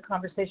step into the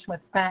conversation with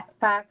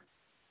facts,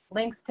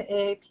 links to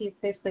AAP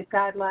Safe Sleep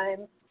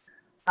guidelines.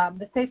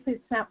 The Safe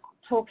Sleep SNAP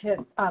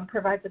Toolkit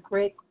provides a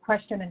great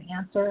question and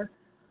answer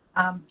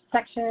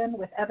section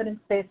with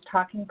evidence-based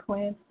talking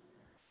points.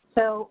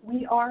 So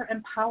we are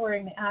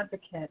empowering the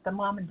advocate, the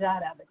mom and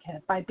dad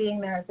advocate, by being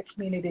there as a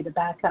community to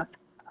back up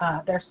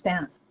their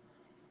stance.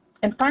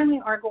 And finally,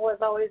 our goal as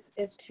always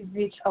is to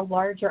reach a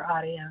larger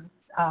audience.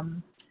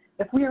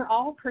 If we are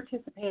all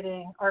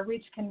participating, our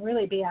reach can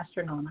really be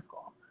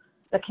astronomical.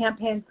 The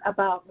campaign's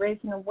about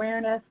raising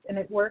awareness, and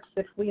it works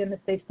if we in the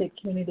Safe Sleep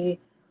community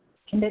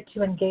commit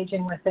to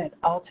engaging with it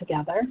all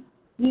together.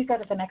 Can you go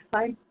to the next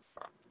slide?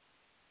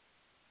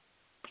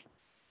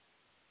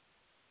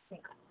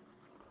 Thanks.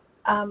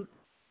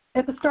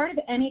 At the start of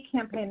any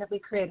campaign that we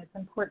create, it's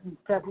important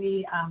that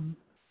we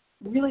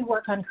really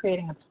work on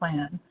creating a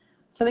plan.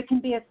 So it can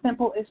be as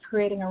simple as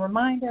creating a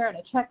reminder and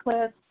a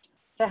checklist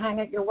to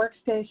hang at your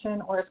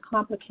workstation, or as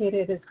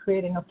complicated as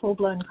creating a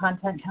full-blown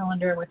content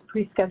calendar with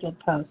pre-scheduled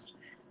posts.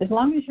 As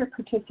long as you're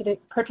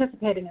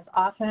participating as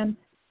often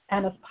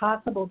and as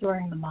possible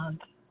during the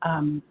month,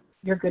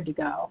 you're good to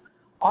go.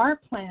 Our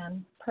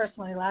plan,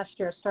 personally, last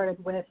year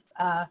started with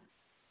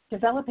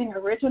developing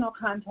original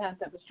content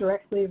that was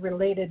directly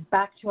related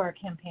back to our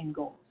campaign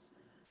goals.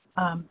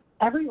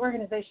 Every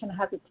organization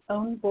has its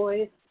own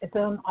voice, its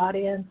own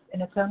audience,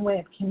 and its own way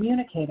of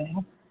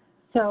communicating.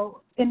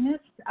 So in the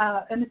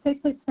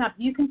Safe Sleep SNAP,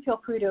 you can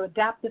feel free to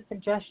adapt the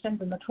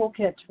suggestions in the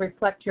toolkit to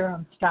reflect your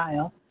own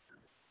style.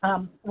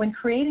 When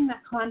creating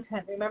that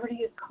content, remember to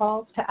use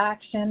calls to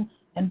action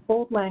and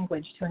bold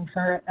language to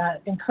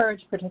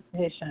encourage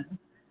participation.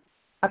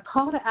 A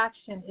call to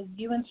action is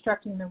you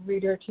instructing the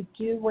reader to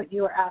do what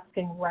you are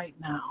asking right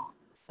now.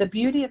 The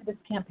beauty of this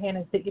campaign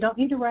is that you don't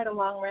need to write a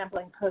long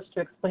rambling post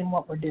to explain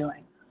what we're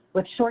doing.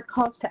 With short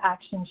calls to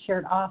action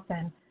shared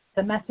often,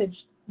 the message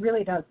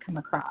really does come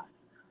across.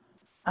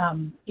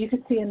 You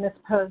could see in this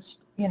post,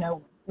 you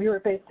know, we were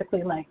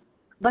basically like,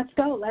 let's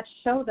go, let's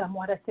show them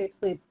what a safe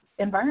sleep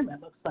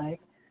environment looks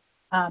like.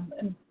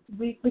 And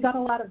we got a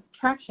lot of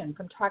traction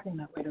from talking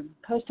that way. To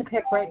post a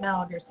pic right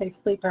now of your safe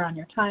sleeper on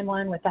your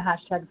timeline with the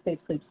hashtag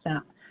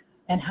SafeSleepSnap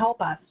and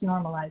help us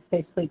normalize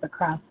safe sleep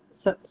across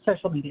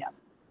social media.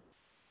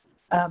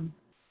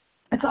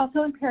 It's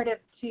also imperative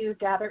to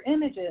gather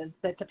images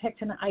that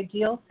depict an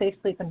ideal safe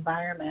sleep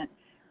environment.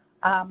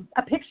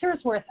 A picture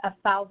is worth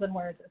 1,000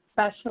 words,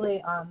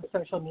 especially on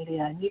social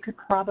media, and you could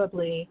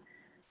probably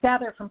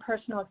gather from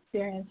personal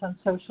experience on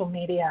social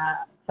media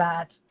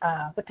that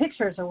the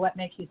pictures are what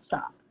make you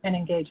stop and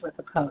engage with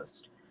the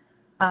post.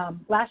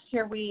 Last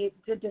year we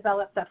did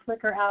develop the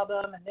Flickr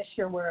album, and this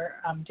year we're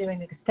doing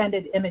the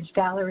extended image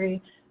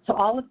gallery. So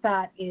all of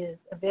that is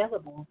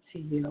available to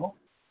you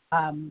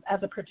as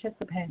a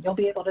participant. You'll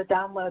be able to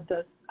download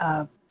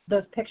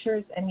those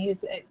pictures and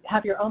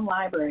have your own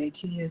library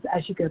to use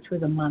as you go through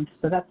the month.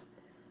 So that's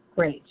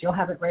great. You'll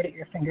have it right at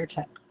your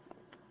fingertips.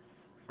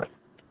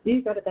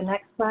 You go to the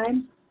next slide.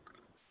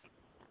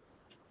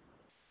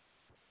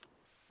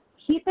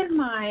 Keep in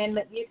mind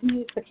that you can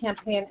use the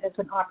campaign as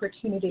an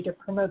opportunity to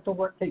promote the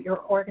work that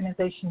your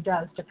organization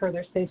does to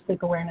further safe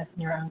sleep awareness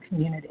in your own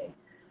community.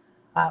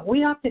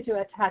 We opted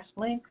to attach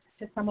links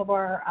to some of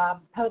our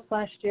posts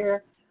last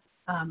year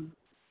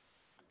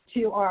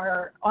to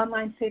our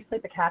online Safe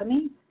Sleep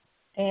Academy,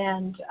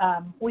 and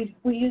we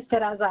used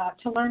it as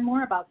to learn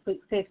more about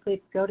Safe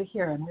Sleep, go to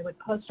here, and we would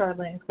post our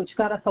link, which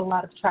got us a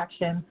lot of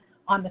traction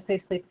on the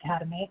Safe Sleep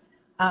Academy.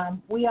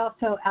 We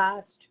also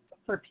asked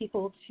for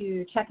people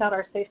to check out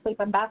our Safe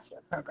Sleep Ambassador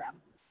program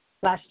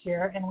last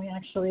year, and we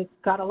actually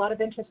got a lot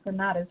of interest in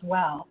that as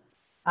well.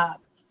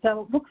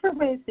 So look for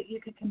ways that you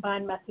could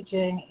combine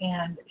messaging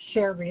and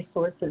share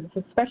resources,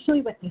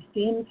 especially with the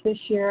themes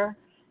this year.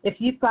 If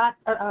you've got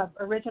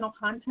original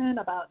content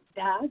about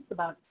dads,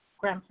 about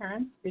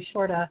grandparents, be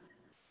sure to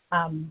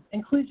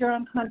include your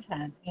own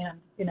content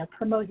and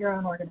promote your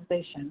own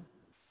organization.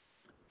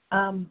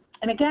 And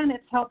again,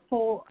 it's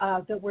helpful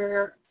that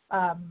we're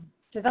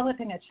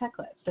developing a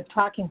checklist of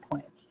talking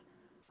points.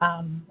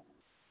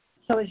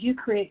 So as you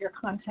create your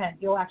content,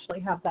 you'll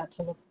actually have that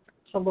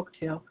to look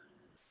to.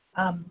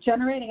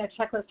 Generating a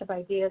checklist of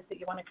ideas that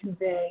you want to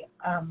convey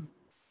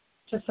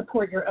to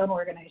support your own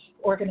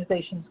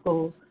organization's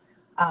goals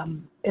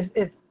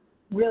is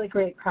really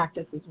great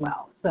practice as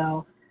well.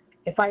 So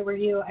if I were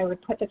you, I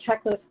would put the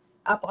checklist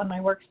up on my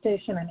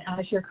workstation, and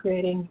as you're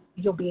creating,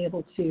 you'll be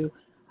able to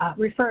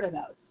refer to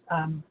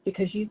those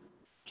because you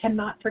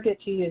cannot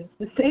forget to use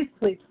the Safe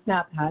Sleep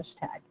Snap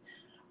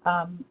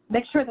hashtag.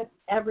 Make sure that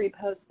every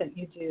post that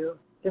you do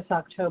this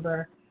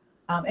October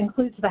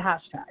includes the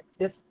hashtag.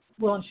 This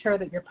will ensure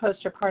that your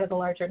posts are part of the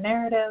larger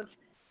narrative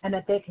and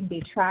that they can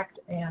be tracked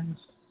and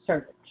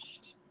searched.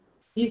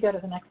 You go to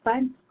the next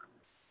slide.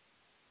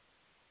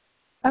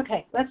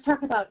 Okay, let's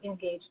talk about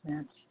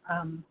engagement.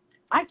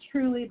 I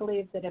truly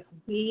believe that if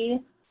we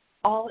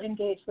all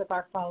engage with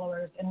our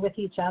followers and with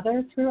each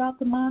other throughout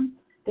the month,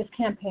 this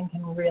campaign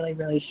can really,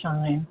 really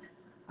shine.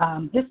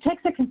 This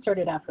takes a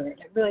concerted effort.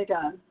 It really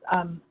does.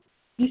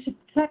 You should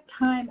set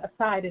time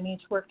aside in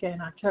each workday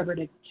in October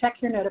to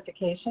check your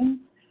notifications,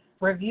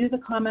 review the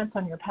comments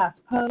on your past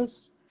posts,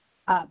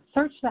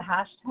 search the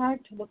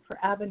hashtag to look for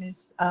avenues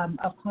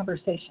of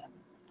conversation.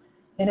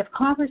 And if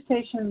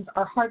conversations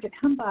are hard to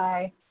come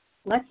by,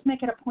 let's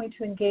make it a point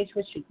to engage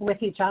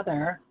with each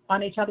other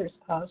on each other's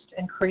posts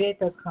and create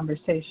those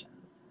conversations.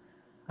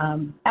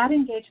 Add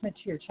engagement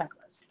to your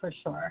checklist for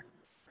sure.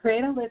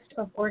 Create a list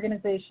of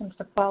organizations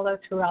to follow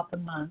throughout the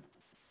month.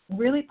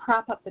 Really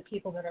prop up the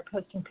people that are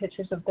posting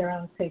pictures of their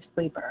own safe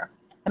sleeper.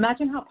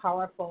 Imagine how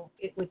powerful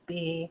it would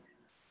be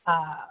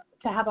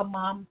to have a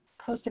mom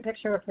post a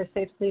picture of her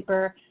safe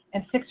sleeper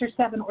and 6 or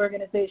 7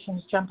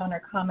 organizations jump on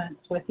her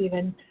comments with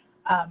even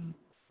hand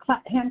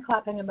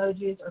clapping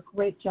emojis or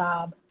great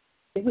job.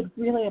 It would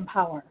really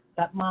empower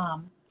that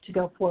mom to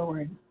go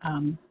forward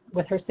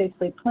with her safe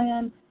sleep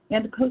plan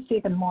and to post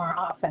even more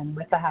often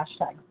with the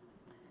hashtag.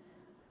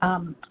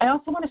 I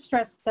also want to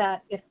stress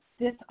that if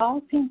this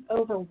all seems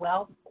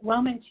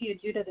overwhelming to you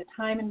due to the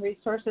time and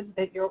resources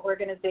that your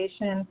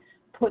organization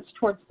puts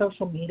towards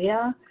social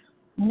media,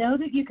 know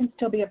that you can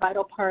still be a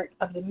vital part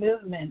of the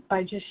movement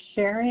by just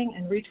sharing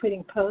and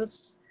retweeting posts,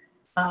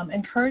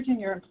 encouraging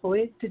your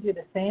employees to do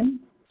the same.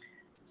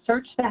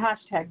 Search the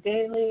hashtag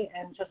daily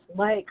and just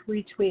like,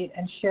 retweet,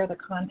 and share the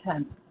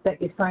content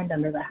that you find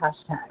under the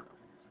hashtag.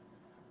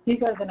 You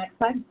go to the next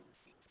slide.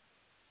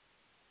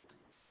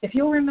 If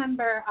you'll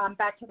remember,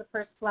 back to the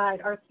first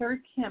slide, our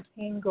third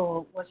campaign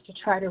goal was to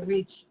try to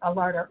reach a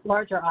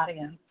larger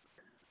audience.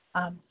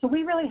 So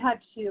we really had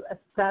to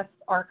assess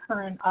our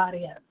current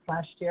audience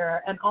last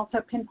year and also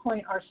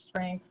pinpoint our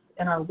strengths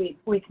and our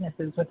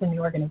weaknesses within the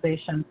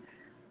organization.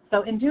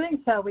 So in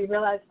doing so, we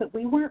realized that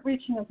we weren't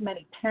reaching as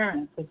many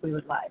parents as we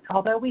would like.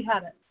 Although we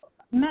had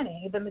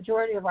many, the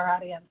majority of our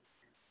audience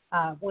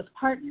was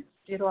partners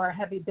due to our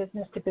heavy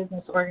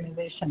business-to-business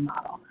organization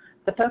model.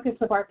 The focus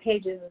of our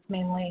pages is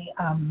mainly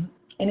an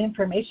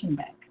information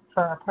bank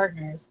for our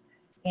partners,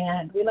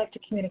 and we like to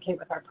communicate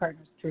with our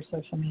partners through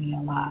social media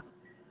a lot.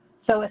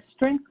 So a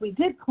strength we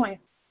did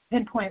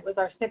pinpoint was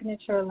our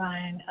signature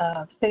line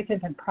of safe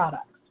infant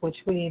products, which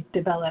we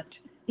developed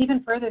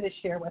even further this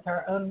year with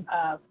our own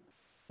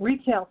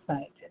retail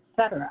site, et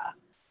cetera.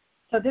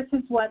 So this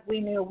is what we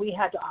knew we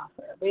had to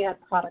offer. We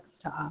had products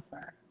to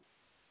offer.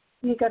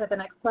 Can you go to the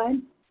next slide?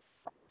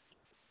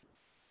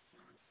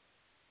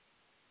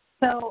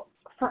 So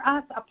for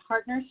us, a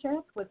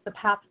partnership was the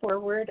path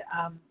forward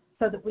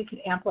so that we could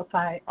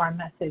amplify our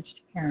message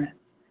to parents.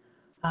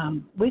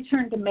 We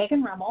turned to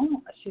Megan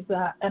Rummel. She's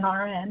an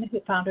RN who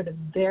founded a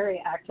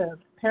very active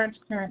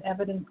parent-to-parent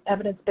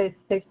evidence-based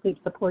safe sleep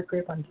support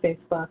group on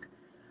Facebook.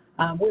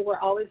 We were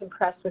always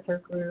impressed with her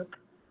group.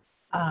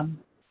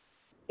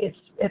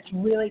 It's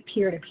really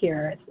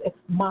peer-to-peer. It's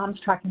moms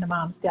talking to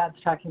moms, dads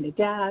talking to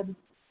dads,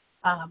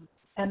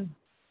 and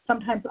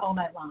sometimes all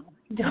night long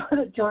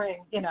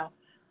during,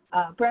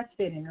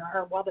 breastfeeding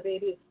or while the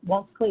babies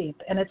won't sleep.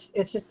 And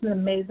it's just an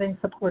amazing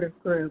supportive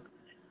group.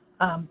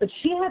 But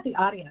she had the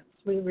audience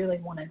we really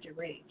wanted to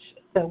reach.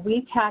 So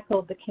we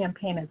tackled the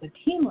campaign as a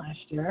team last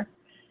year,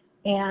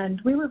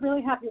 and we were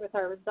really happy with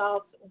our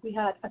results. We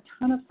had a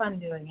ton of fun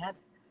doing it.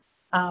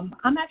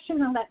 I'm actually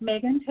going to let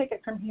Megan take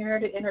it from here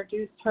to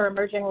introduce her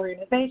emerging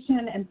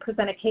organization and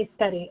present a case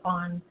study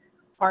on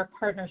our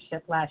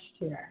partnership last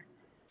year.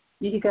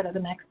 You can go to the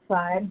next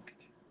slide.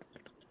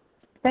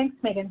 Thanks,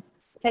 Megan.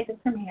 Take it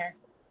from here.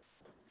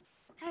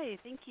 Hi,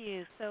 thank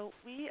you. So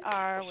we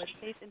are with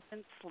Safe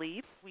Infant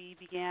Sleep. We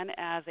began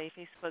as a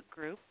Facebook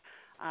group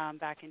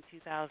back in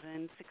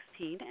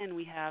 2016, and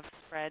we have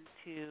spread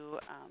to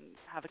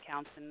have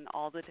accounts in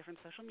all the different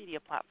social media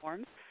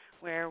platforms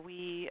where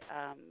we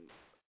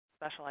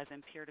specialize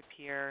in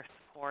peer-to-peer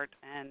support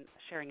and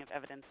sharing of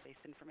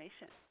evidence-based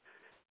information.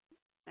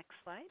 Next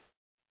slide.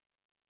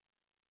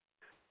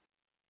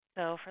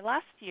 So for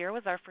last year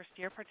was our first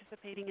year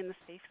participating in the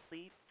Safe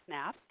Sleep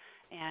SNAP,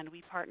 and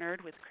we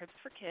partnered with Cribs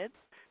for Kids,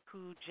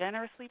 who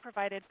generously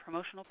provided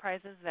promotional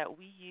prizes that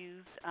we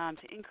used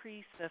to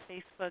increase the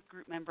Facebook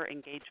group member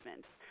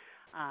engagement.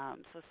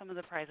 So some of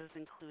the prizes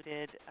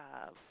included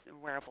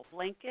wearable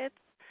blankets,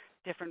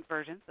 different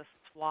versions, the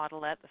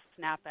Swaddlette, the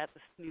Snapette, the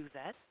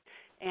Snoozette,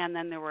 and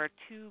then there were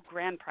 2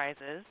 grand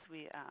prizes.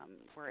 We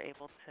were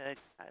able to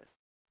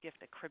gift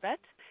a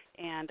cribette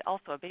and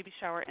also a baby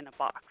shower in a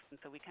box. And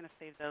so we kind of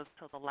saved those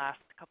till the last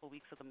couple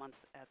weeks of the month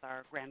as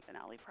our grand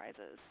finale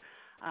prizes.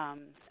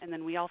 And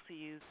then we also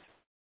used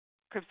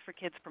Cribs for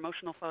Kids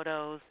promotional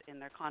photos in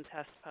their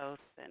contest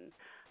posts,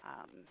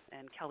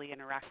 and Kelly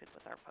interacted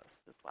with our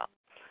posts as well.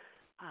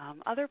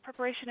 Other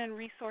preparation and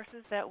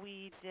resources that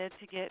we did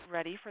to get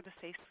ready for the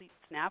Safe Sleep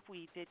SNAP,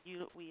 we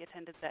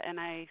attended the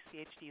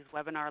NICHD's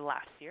webinar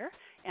last year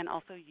and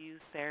also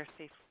used their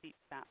Safe Sleep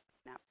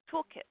SNAP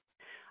toolkit.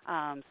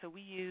 So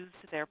we used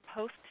their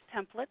post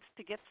templates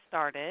to get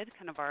started,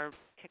 kind of our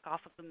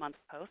kickoff of the month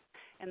post,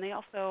 and they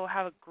also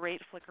have a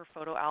great Flickr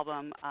photo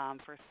album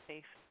for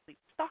Safe Sleep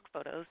stock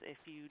photos if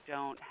you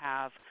don't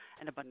have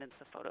an abundance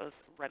of photos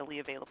readily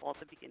available at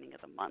the beginning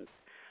of the month.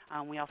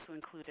 We also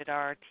included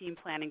our team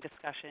planning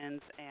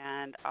discussions,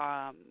 and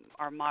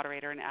our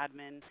moderator and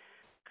admins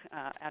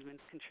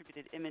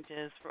contributed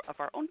images of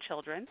our own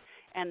children,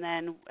 and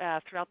then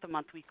throughout the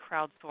month we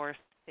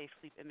crowdsourced Safe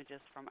Sleep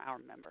images from our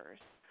members.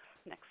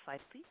 Next slide,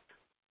 please.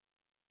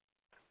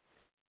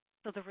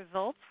 So the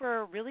results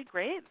were really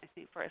great, I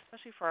think,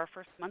 especially for our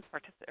first time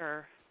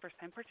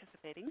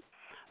participating.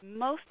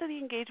 Most of the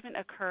engagement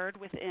occurred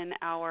within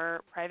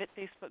our private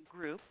Facebook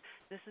group.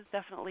 This is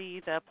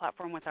definitely the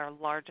platform with our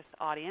largest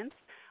audience.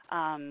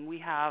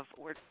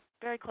 We're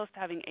very close to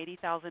having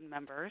 80,000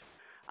 members,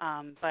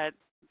 but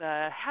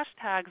the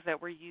hashtags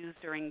that were used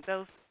during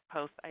those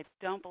posts I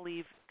don't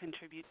believe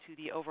contribute to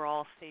the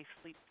overall Safe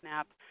Sleep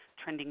SNAP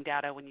trending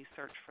data when you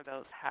search for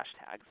those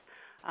hashtags.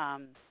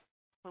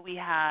 But we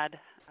had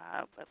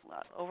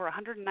over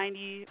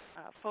 190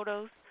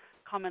 photos,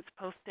 comments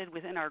posted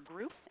within our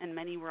group, and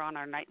many were on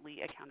our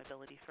nightly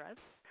accountability threads.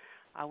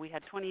 We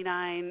had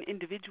 29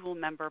 individual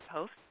member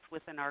posts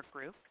within our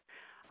group.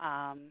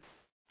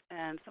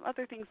 And some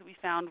other things that we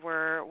found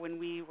were when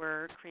we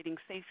were creating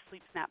Safe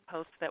Sleep SNAP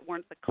posts that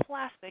weren't the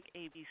classic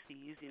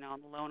ABCs,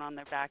 alone on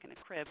their back in a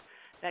crib,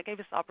 that gave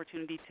us the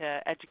opportunity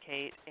to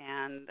educate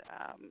and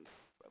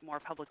more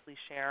publicly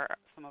share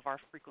some of our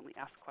frequently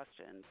asked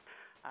questions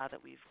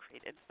that we've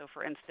created. So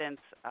for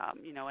instance, a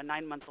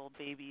 9-month-old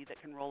baby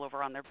that can roll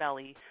over on their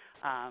belly,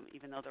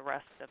 even though the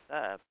rest of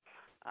the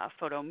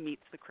photo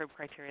meets the crib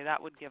criteria,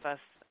 that would give us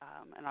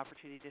an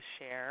opportunity to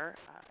share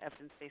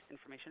evidence-based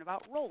information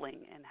about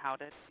rolling and how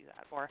to do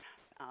that, or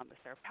if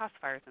there are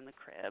pacifiers in the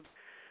crib.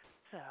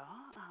 So,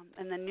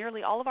 and then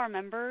nearly all of our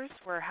members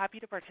were happy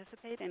to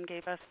participate and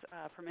gave us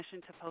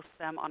permission to post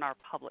them on our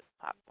public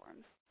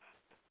platforms.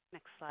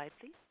 Next slide,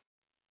 please.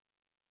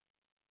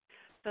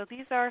 So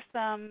these are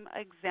some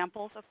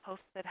examples of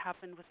posts that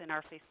happened within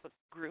our Facebook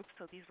group.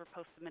 So these were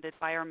posts submitted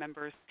by our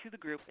members to the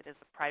group. It is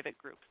a private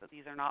group, so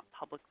these are not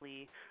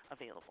publicly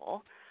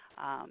available.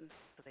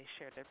 So they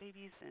shared their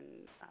babies in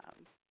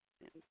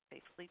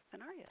safe sleep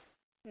scenarios.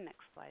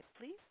 Next slide,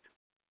 please.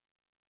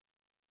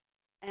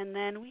 And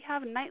then we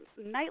have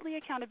nightly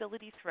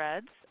accountability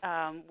threads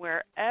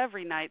where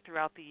every night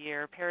throughout the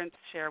year, parents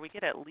share. We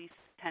get at least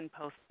 10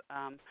 posts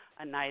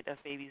a night of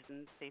babies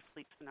in safe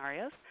sleep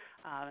scenarios.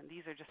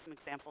 These are just some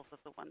examples of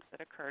the ones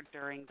that occurred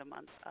during the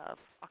month of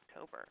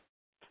October.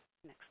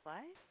 Next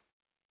slide.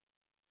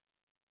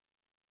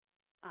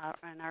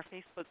 In our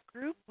Facebook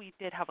group, we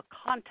did have a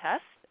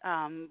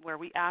contest where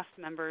we asked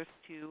members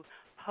to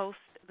post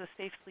the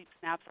safe sleep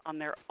snaps on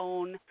their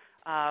own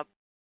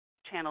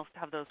channels to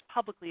have those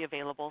publicly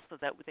available so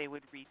that they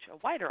would reach a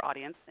wider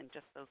audience than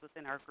just those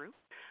within our group.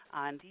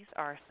 And these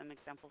are some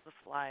examples of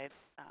slides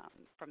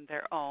from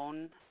their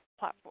own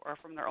platform or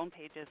from their own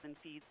pages and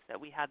feeds that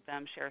we had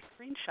them share a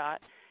screenshot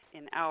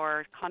in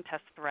our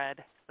contest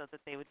thread so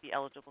that they would be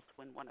eligible to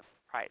win one of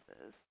the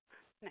prizes.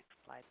 Next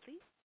slide,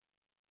 please.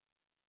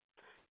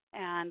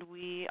 And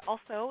we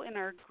also, in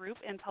our group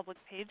and public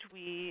page,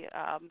 we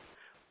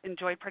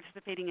enjoyed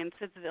participating in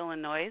SIDS of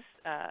Illinois,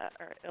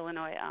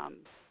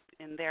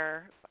 in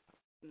their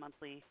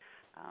monthly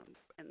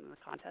in the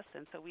contest.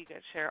 And so we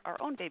could share our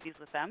own babies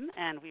with them,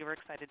 and we were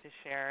excited to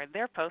share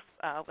their posts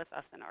with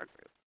us in our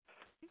group.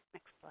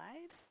 Next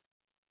slide.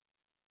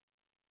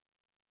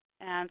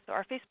 And so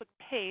our Facebook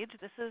page,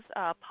 this is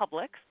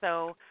public,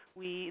 so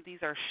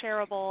these are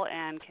shareable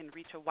and can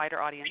reach a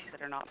wider audience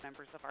that are not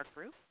members of our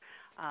group.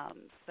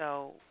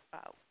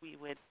 We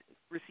would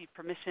receive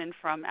permission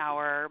from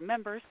our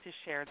members to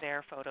share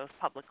their photos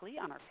publicly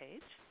on our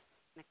page.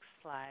 Next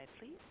slide,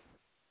 please.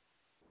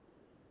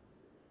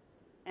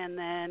 And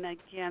then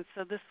again,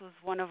 so this was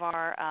one of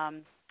our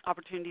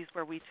opportunities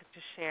where we took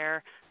to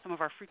share some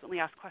of our frequently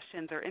asked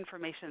questions or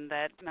information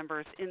that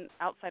members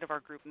outside of our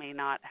group may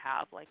not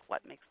have, like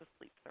what makes a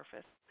sleep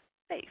surface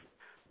safe?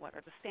 What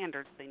are the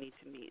standards they need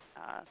to meet?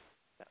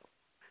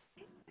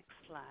 Next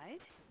slide.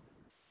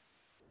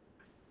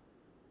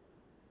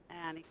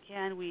 And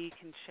again, we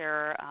can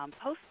share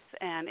posts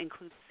and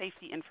include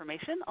safety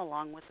information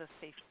along with the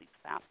Safe Sleep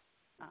Snap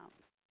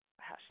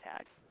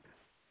hashtag.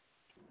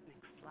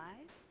 Next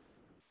slide.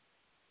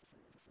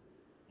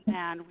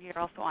 And we are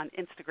also on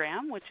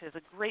Instagram, which is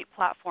a great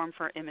platform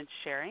for image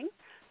sharing.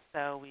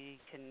 So we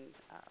can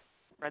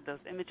spread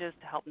those images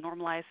to help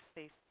normalize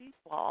safe sleep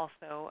while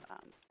also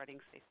spreading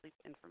safe sleep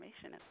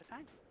information at the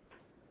time.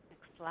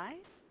 Next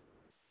slide.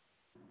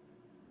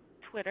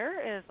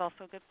 Twitter is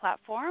also a good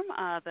platform.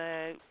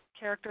 The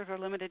characters are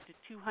limited to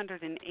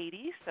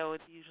 280, so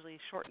it's usually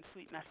short and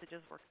sweet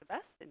messages work the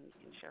best, and you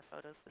can share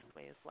photos this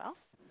way as well.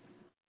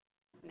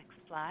 Next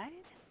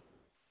slide.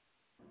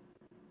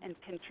 And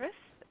Pinterest.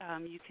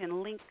 You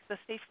can link the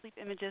safe sleep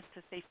images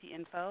to safety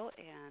info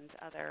and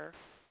other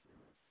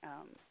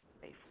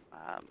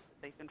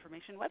safe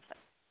information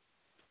websites.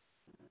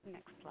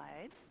 Next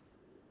slide.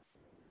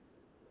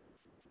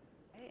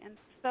 Okay, and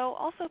so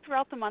also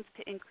throughout the month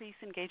to increase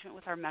engagement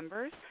with our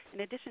members,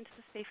 in addition to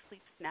the Safe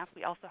Sleep Snap,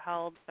 we also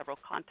held several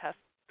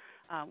contests,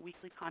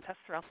 weekly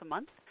contests throughout the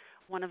month.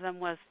 One of them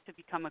was to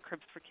become a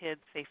Cribs for Kids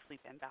Safe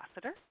Sleep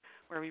Ambassador,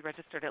 where we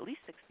registered at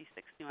least 66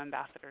 new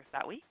ambassadors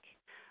that week.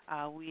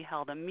 We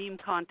held a meme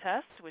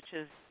contest, which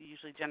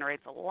usually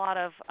generates a lot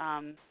of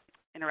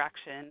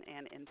interaction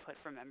and input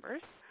from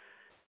members.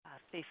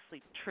 Safe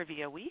Sleep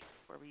Trivia Week,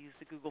 where we used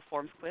the Google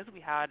Forms quiz.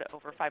 We had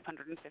over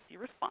 550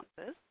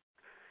 responses.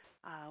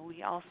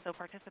 We also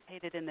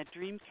participated in the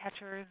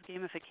Dreamcatchers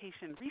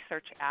gamification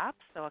research app.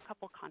 So a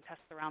couple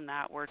contests around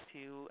that were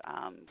to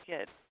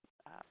get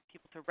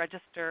people to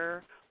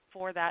register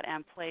for that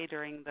and play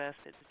during the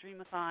SIDS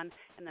Dreamathon,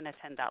 and then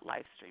attend that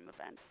live stream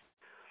event.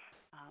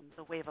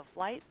 The Wave of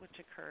Light, which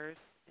occurs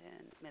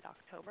in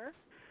mid-October.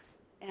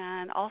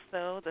 And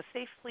also the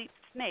Safe Sleep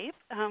Snape,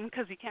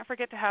 because you can't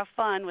forget to have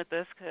fun with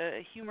this.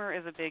 Humor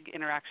is a big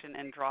interaction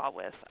and draw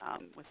with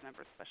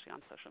members, especially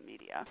on social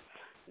media.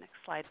 Next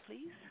slide,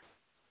 please.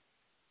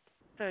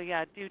 So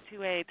yeah, due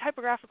to a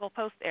typographical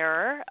post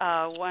error,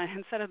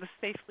 instead of the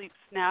Safe Sleep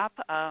Snap,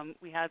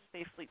 we had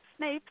Safe Sleep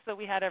Snape. So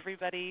we had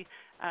everybody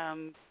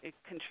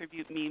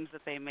contribute memes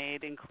that they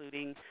made,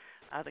 including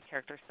the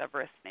character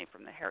Severus Snape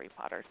from the Harry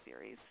Potter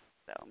series.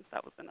 So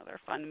that was another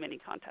fun mini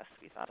contest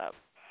we thought of.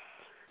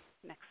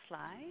 Next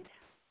slide.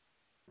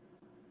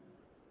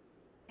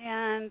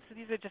 And so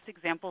these are just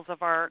examples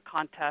of our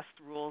contest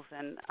rules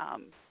and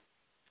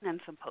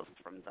some posts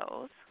from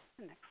those.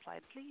 Next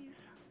slide, please.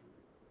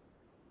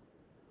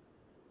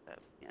 So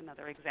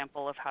another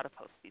example of how to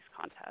post these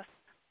contests.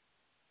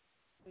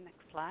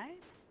 Next slide.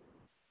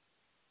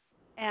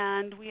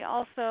 And we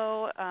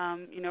also,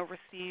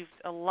 received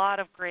a lot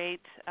of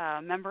great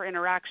member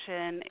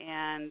interaction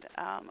and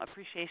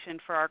appreciation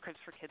for our Cribs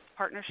for Kids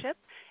partnership.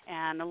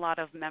 And a lot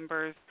of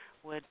members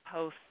would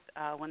post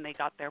when they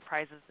got their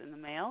prizes in the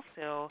mail.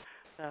 So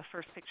the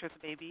first picture of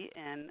the baby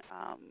in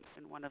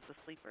one of the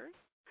sleepers.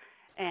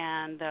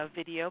 and a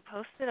video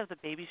posted of the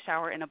baby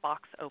shower in a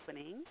box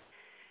opening,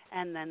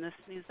 and then the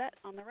snoozette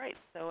on the right.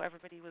 So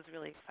everybody was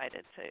really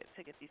excited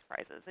to get these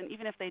prizes. And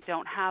even if they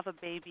don't have a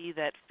baby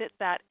that fit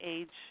that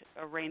age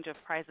range of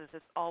prizes,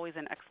 it's always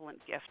an excellent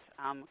gift,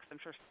 because I'm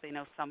sure they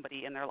know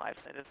somebody in their lives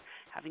that is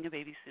having a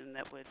baby soon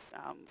that would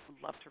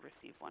love to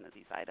receive one of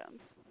these items.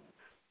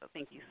 So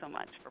thank you so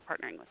much for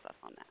partnering with us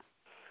on that.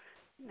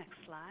 Next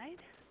slide.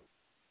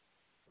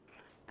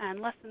 And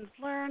lessons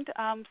learned.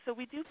 So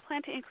we do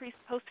plan to increase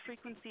post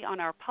frequency on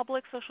our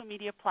public social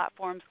media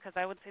platforms, because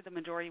I would say the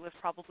majority was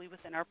probably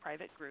within our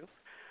private group.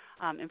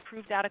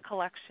 Improve data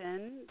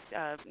collection,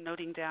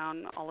 noting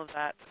down all of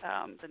that,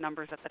 the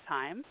numbers at the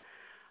time.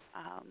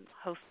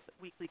 Host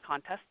weekly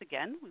contests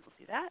again, we will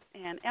do that.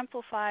 And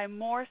amplify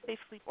more safe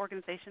sleep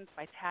organizations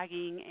by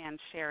tagging and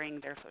sharing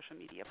their social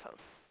media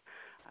posts.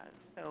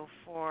 So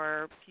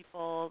for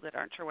people that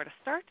aren't sure where to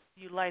start,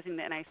 utilizing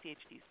the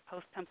NICHD's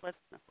post templates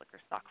and the Flickr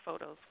stock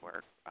photos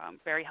were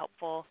very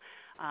helpful.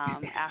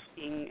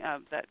 Asking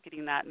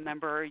getting that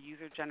member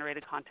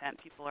user-generated content,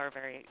 people are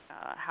very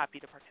happy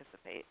to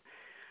participate.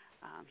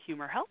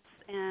 Humor helps,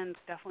 and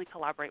definitely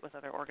collaborate with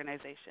other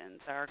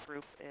organizations. Our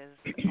group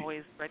is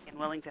always ready and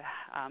willing to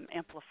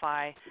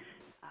amplify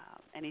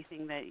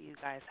anything that you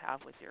guys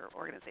have with your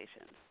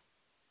organization.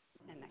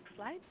 And next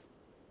slide.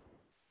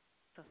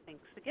 So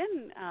thanks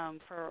again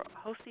for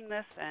hosting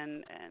this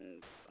and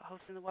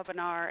hosting the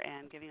webinar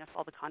and giving us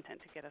all the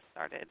content to get us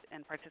started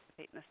and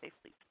participate in the Safe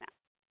Sleep Snap.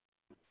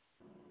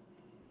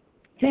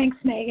 Thanks,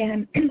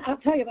 Megan. I'll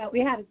tell you about, we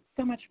had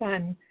so much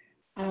fun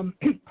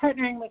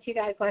partnering with you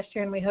guys last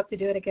year, and we hope to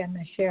do it again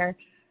this year.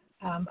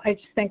 I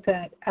just think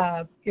that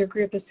your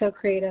group is so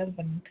creative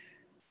and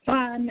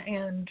fun,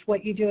 and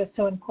what you do is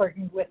so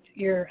important with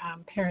your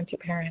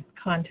parent-to-parent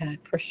content,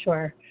 for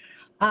sure.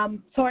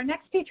 So our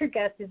next featured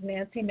guest is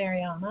Nancy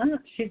Mariama.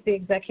 She's the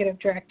Executive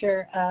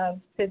Director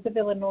of SIDS of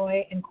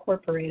Illinois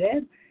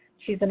Incorporated.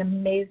 She's an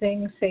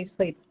amazing safe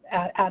sleep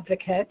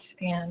advocate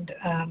and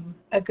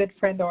a good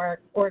friend to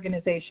our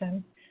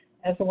organization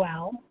as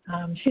well.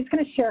 She's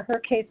going to share her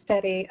case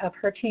study of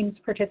her team's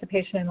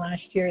participation in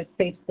last year's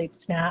Safe Sleep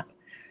Snap.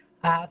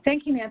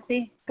 Thank you,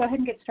 Nancy. Go ahead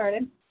and get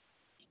started.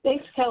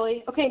 Thanks,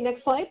 Kelly. Okay,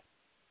 next slide.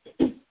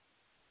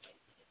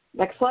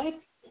 Next slide.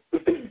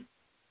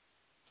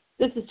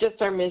 This is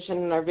just our mission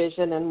and our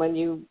vision, and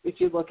if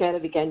you look at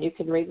it again, you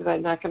can read it.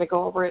 I'm not going to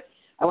go over it.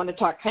 I want to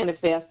talk kind of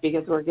fast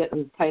because we're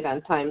getting tight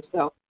on time.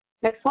 So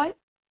next slide.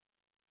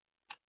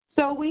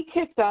 So we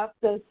kicked off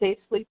the Safe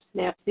Sleep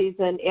Snap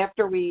season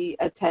after we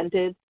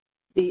attended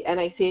the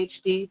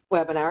NICHD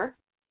webinar,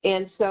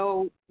 and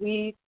so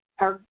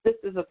this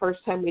is the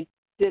first time we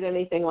did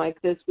anything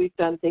like this. We've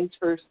done things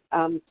for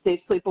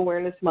Safe Sleep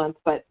Awareness Month,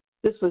 but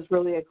this was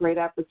really a great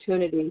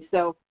opportunity.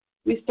 So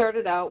we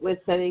started out with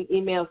sending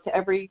emails to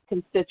every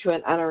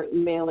constituent on our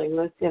mailing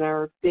list in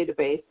our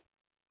database.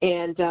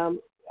 And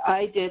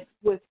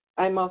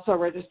I'm also a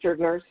registered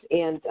nurse,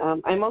 and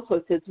I'm also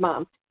a SIDS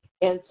mom.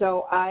 And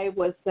so I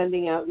was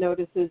sending out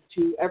notices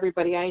to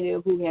everybody I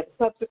knew who had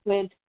a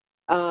subsequent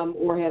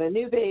or had a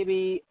new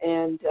baby,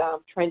 and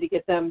trying to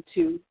get them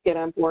to get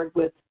on board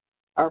with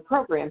our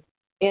program.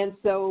 And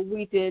so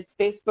we did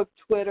Facebook,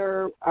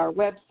 Twitter, our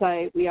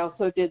website. We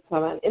also did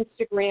some on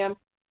Instagram.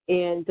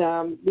 And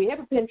we have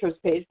a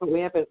Pinterest page, but we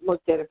haven't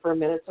looked at it for a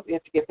minute, so we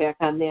have to get back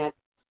on that.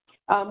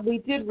 We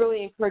did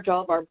really encourage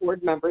all of our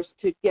board members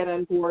to get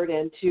on board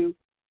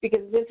because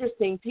it's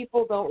interesting,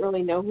 people don't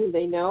really know who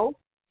they know.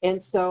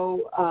 And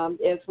so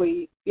as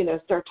we,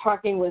 start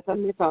talking with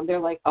them, they're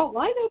like, oh,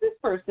 well, I know this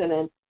person.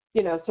 And,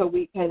 so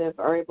we kind of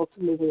are able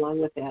to move along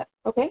with that.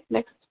 Okay,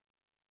 next.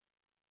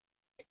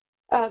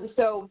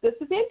 So this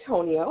is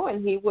Antonio,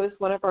 and he was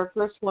one of our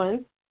first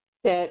ones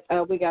that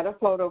we got a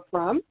photo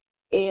from.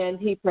 And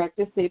he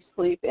practiced safe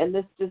sleep, and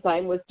this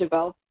design was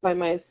developed by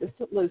my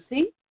assistant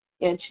Lucy,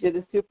 and she did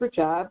a super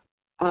job.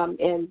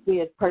 And we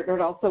had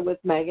partnered also with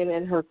Megan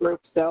and her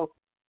group, so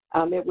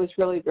it was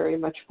really very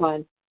much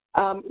fun.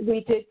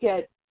 We did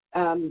get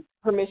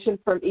permission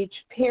from each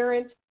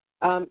parent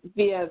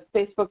via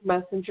Facebook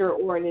Messenger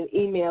or in an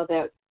email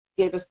that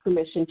gave us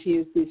permission to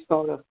use these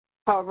photos.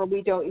 However,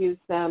 we don't use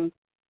them.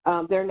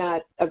 They're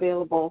not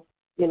available,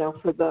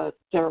 for the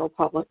general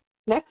public.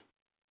 Next.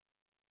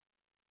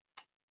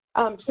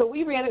 So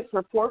we ran it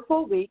for 4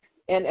 full weeks,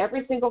 and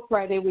every single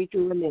Friday we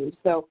drew a name.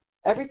 So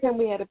every time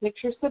we had a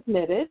picture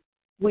submitted,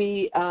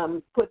 we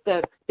put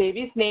the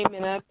baby's name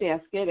in a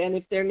basket, and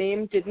if their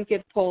name didn't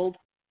get pulled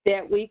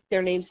that week,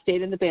 their name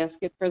stayed in the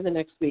basket for the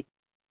next week.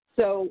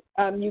 So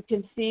you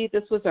can see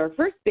this was our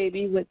first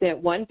baby with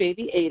that one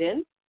baby,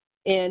 Aiden,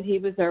 and he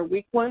was our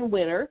week 1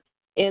 winner.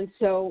 And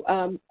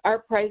so our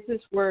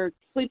prizes were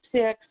sleep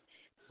sacks,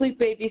 Sleep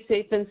Baby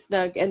Safe and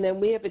Snug, and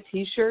then we have a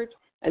T-shirt,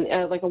 and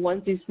like a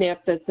onesie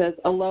snap that says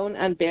alone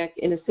on back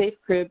in a safe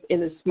crib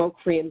in a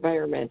smoke-free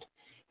environment.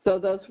 So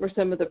those were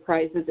some of the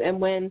prizes. And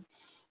when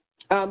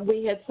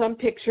we had some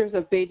pictures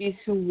of babies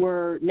who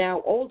were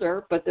now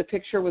older, but the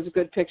picture was a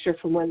good picture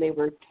from when they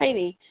were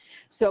tiny.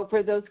 So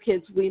for those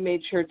kids, we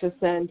made sure to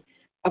send,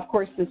 of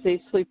course, the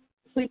Safe Sleep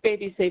Sleep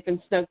Baby Safe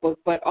and Snug book,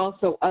 but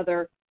also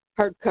other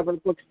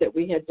hardcover books that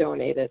we had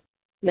donated.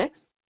 Next.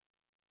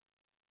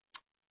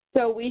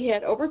 So we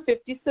had over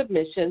 50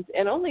 submissions,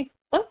 and only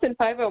less than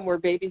 5 of them were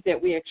babies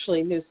that we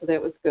actually knew, so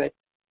that was good.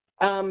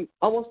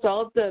 Almost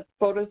all of the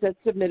photos that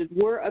submitted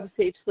were of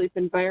safe sleep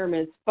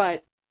environments,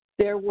 but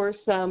there were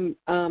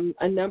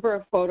a number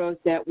of photos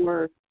that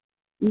were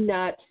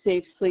not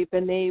safe sleep,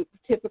 and they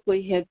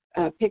typically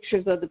had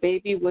pictures of the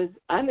baby was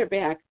on their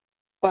back,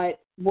 but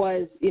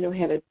was,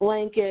 had a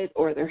blanket,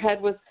 or their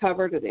head was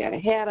covered, or they had a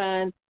hat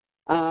on,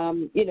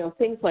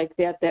 things like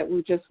that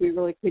we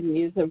really couldn't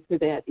use them for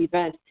that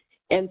event.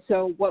 And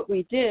so what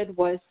we did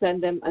was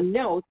send them a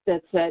note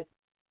that said,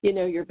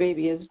 your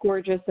baby is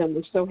gorgeous and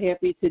we're so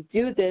happy to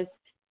do this.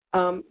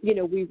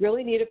 We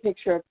really need a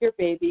picture of your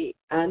baby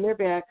on their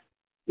back,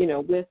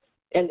 with,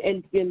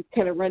 and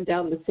kind of run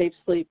down the safe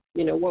sleep,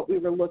 what we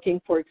were looking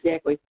for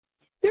exactly.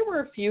 There were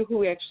a few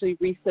who actually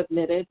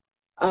resubmitted,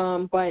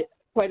 but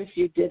quite a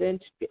few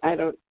didn't.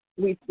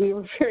 We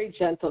were very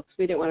gentle because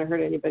we didn't want to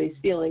hurt anybody's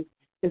feelings,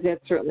 because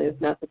that certainly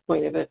is not the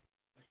point of it.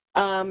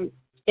 And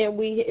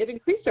it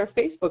increased our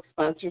Facebook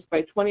sponsors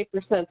by 20%,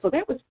 so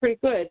that was pretty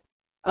good.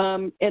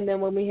 And then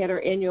when we had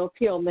our annual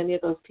appeal, many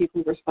of those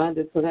people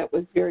responded, so that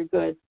was very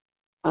good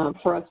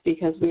for us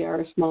because we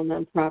are a small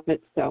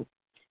nonprofit. So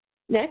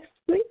next,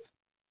 please.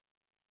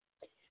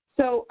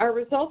 So our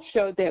results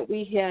showed that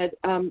we had,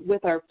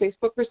 with our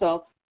Facebook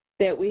results,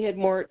 that we had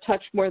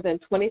touched more than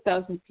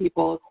 20,000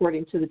 people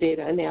according to the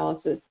data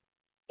analysis.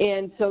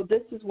 And so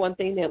this is one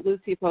thing that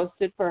Lucy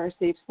posted for our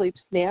Safe Sleep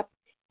Snap,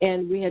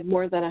 and we had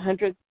more than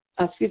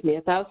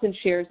 1,000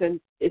 shares,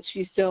 and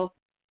she still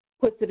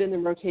puts it in the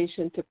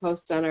rotation to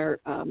post on our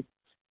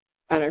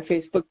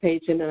Facebook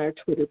page and on our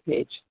Twitter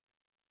page.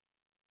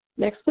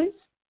 Next, please.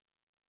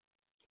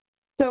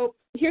 So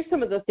here's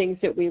some of the things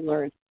that we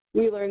learned.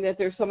 We learned that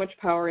there's so much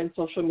power in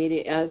social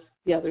media, as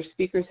the other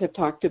speakers have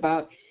talked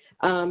about.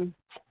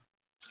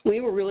 We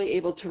were really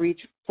able to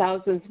reach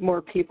thousands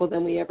more people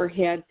than we ever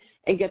had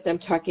and get them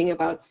talking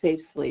about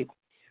safe sleep.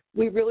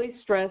 We really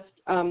stressed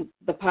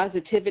the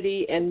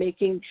positivity and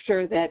making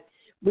sure that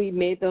we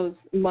made those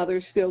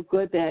mothers feel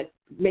good, that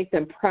make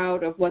them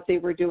proud of what they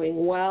were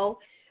doing well,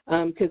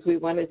 because we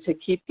wanted to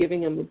keep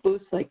giving them a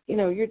boost, like,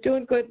 you're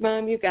doing good,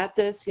 Mom, you got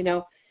this,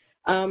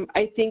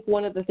 I think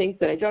one of the things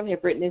that I don't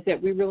have written is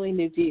that we really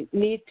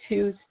need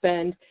to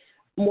spend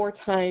more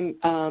time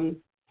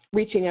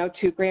reaching out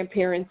to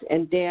grandparents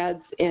and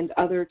dads and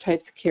other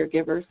types of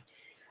caregivers.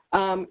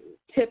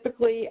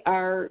 Typically,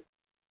 our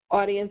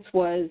audience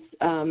was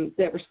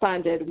that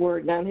responded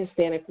were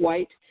non-Hispanic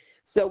white,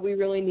 so we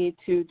really need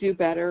to do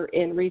better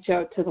and reach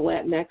out to the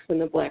Latinx and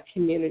the Black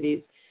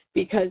communities,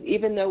 because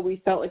even though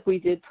we felt like we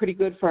did pretty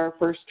good for our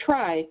first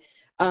try,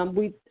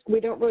 we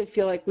don't really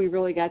feel like we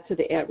really got to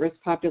the at-risk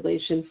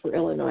population for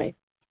Illinois.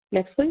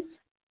 Next, please.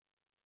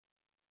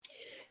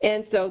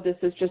 And so this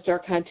is just our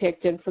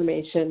contact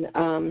information.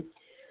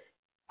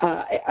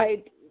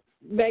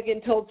 Megan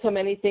told so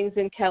many things,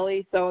 and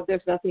Kelly, so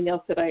there's nothing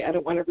else that I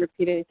don't want to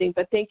repeat anything,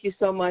 but thank you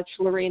so much,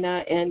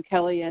 Lorena and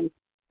Kelly and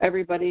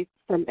everybody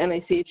from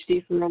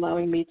NICHD for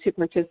allowing me to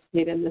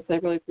participate in this. I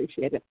really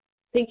appreciate it.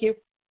 Thank you.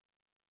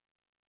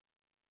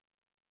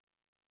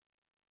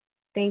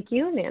 Thank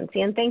you,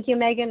 Nancy, and thank you,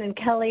 Megan and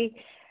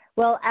Kelly.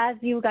 Well, as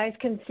you guys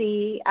can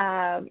see,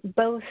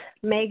 both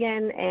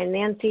Megan and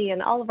Nancy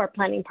and all of our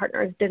planning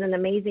partners did an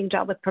amazing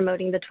job with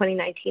promoting the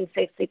 2019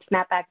 Safe Sleep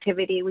SNAP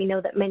activity. We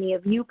know that many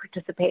of you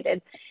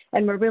participated,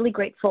 and we're really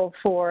grateful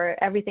for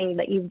everything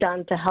that you've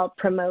done to help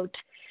promote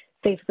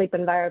safe sleep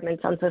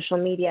environments on social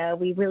media.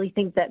 We really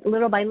think that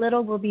little by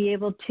little we'll be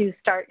able to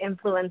start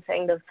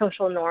influencing those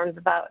social norms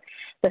about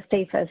the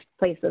safest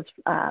places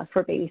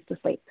for babies to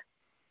sleep.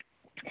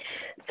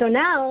 So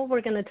now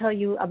we're going to tell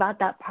you about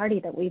that party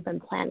that we've been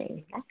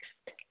planning. Next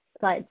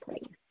slide,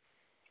 please.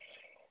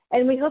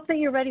 And we hope that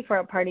you're ready for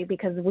a party,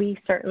 because we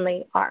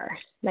certainly are.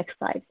 Next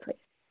slide, please.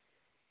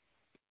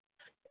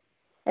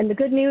 And the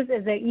good news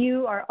is that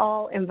you are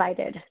all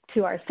invited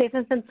to our Safe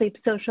Infant Sleep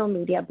social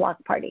media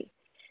block party.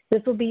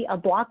 This will be a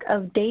block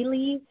of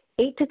daily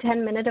 8 to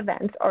 10-minute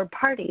events, or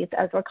parties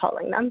as we're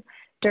calling them,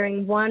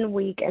 during 1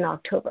 week in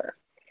October.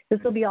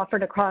 This will be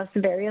offered across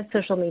various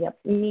social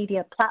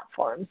media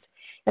platforms.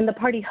 And the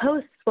party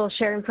hosts will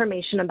share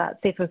information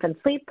about safe infant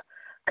sleep,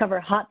 cover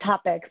hot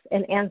topics,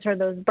 and answer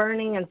those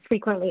burning and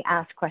frequently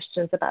asked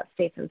questions about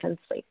safe infant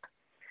sleep.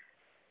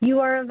 You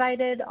are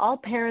invited, all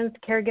parents,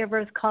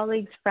 caregivers,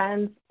 colleagues,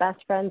 friends,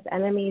 best friends,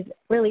 enemies,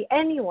 really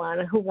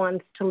anyone who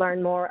wants to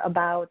learn more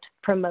about,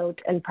 promote,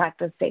 and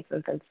practice safe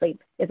infant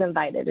sleep is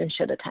invited and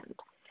should attend.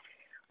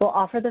 We'll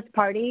offer this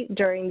party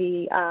during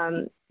the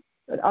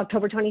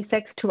October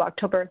 26th to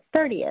October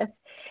 30th,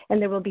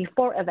 and there will be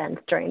 4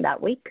 events during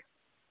that week.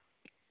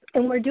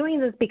 And we're doing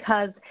this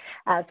because,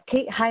 as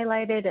Kate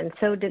highlighted, and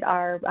so did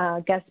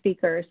our guest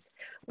speakers,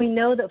 we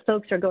know that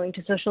folks are going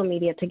to social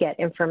media to get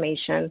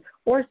information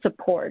or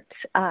support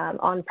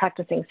on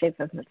practicing safe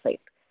infant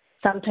sleep.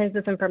 Sometimes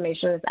this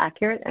information is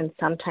accurate and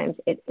sometimes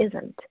it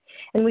isn't.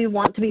 And we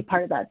want to be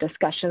part of that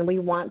discussion. We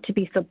want to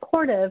be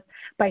supportive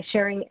by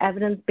sharing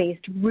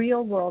evidence-based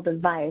real-world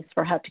advice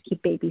for how to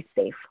keep babies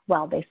safe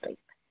while they sleep.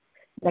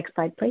 Next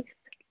slide, please.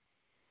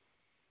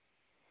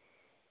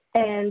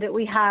 And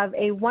we have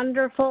a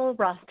wonderful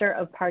roster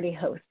of party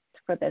hosts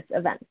for this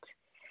event.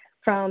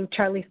 From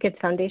Charlie's Kids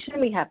Foundation,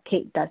 we have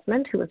Kate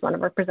Desmond, who is one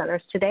of our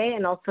presenters today,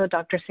 and also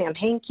Dr. Sam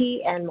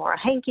Hankey and Maura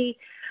Hankey,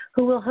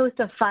 who will host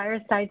a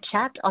fireside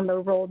chat on the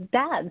role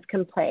dads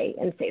can play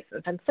in safe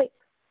infant sleep.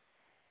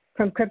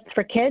 From Cribs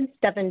for Kids,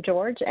 Devin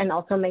George and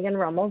also Megan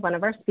Rommel, one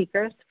of our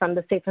speakers from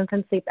the Safe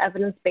Infant Sleep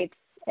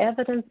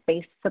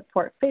Evidence-Based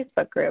Support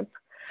Facebook group,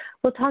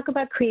 we'll talk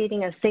about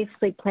creating a safe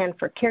sleep plan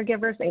for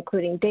caregivers,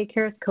 including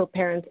daycares,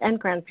 co-parents, and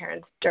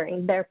grandparents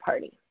during their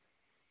party.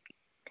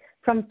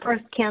 From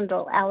First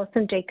Candle,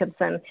 Allison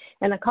Jacobson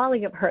and a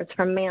colleague of hers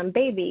from Man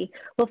Baby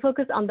will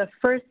focus on the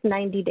first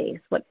 90 days,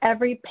 what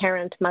every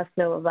parent must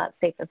know about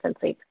safe infant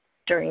sleep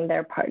during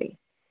their party.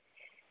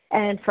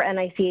 And for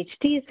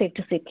NICHD's Safe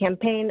to Sleep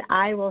campaign,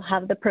 I will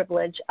have the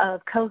privilege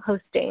of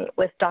co-hosting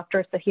with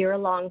Dr.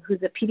 Sahira Long,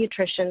 who's a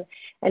pediatrician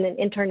and an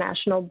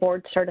international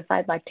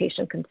board-certified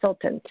lactation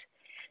consultant,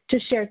 to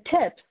share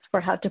tips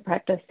for how to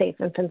practice safe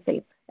infant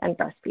sleep and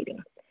breastfeeding.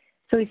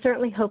 So we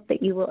certainly hope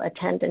that you will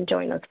attend and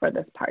join us for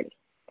this party.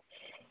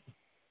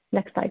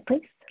 Next slide,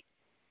 please.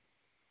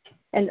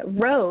 And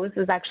Rose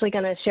is actually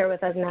going to share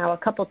with us now a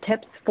couple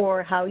tips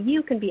for how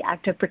you can be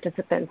active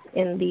participants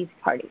in these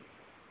parties.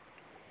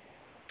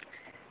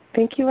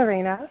 Thank you,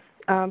 Lorena.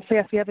 So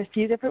yes, we have a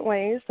few different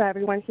ways that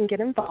everyone can get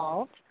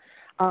involved.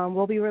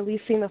 We'll be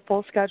releasing the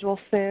full schedule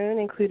soon,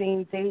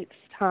 including dates,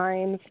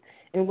 times,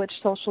 and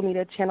which social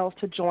media channels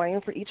to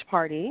join for each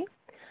party.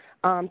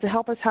 To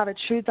help us have a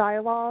true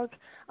dialogue,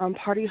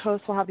 party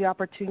hosts will have the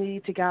opportunity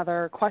to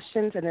gather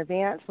questions in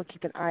advance, so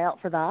keep an eye out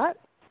for that.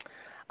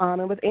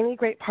 And with any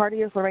great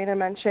party, as Lorena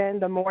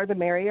mentioned, the more the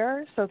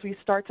merrier. So as we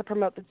start to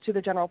promote this to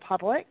the general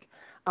public,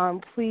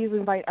 please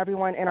invite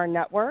everyone in our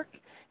network,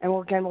 and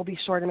we'll be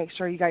sure to make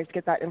sure you guys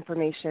get that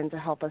information to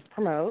help us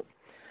promote.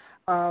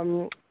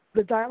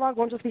 The dialogue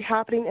won't just be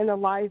happening in the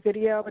live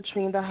video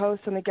between the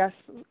host and the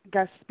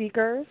guest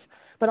speakers,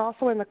 but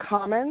also in the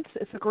comments.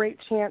 It's a great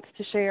chance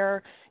to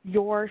share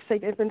your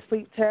safe infant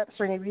sleep tips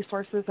or any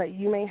resources that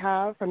you may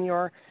have from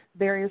your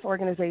various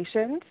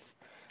organizations.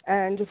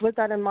 And just with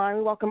that in mind,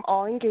 we welcome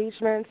all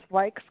engagements,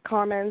 likes,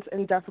 comments,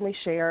 and definitely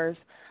shares.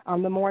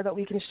 The more that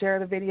we can share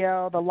the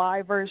video, the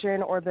live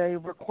version or the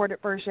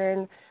recorded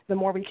version, the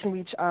more we can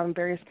reach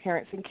various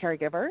parents and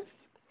caregivers.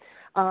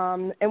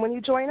 And when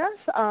you join us,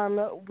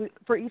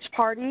 for each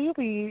party,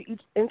 we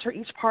enter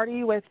each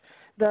party with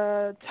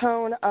the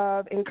tone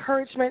of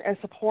encouragement and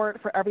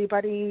support for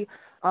everybody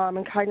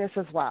and kindness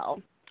as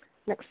well.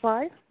 Next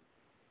slide.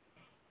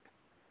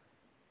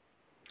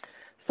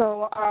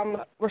 So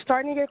we're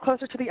starting to get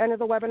closer to the end of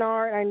the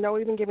webinar, and I know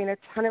we've been giving a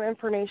ton of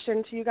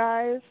information to you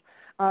guys,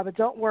 but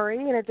don't worry.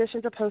 In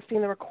addition to posting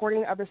the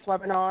recording of this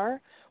webinar,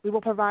 we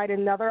will provide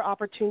another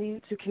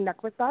opportunity to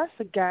connect with us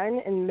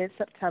again in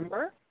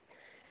mid-September.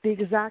 The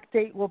exact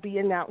date will be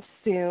announced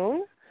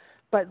soon,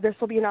 but this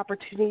will be an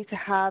opportunity to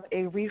have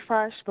a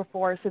refresh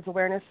before SIDS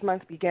Awareness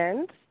Month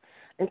begins,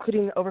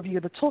 including an overview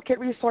of the toolkit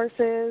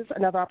resources,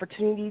 another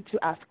opportunity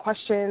to ask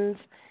questions,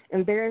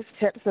 and various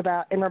tips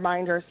about and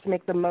reminders to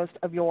make the most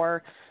of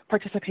your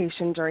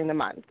participation during the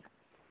month.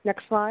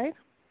 Next slide.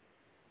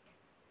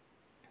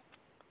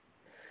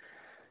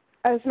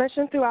 As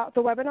mentioned throughout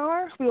the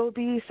webinar, we will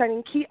be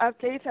sending key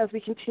updates as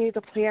we continue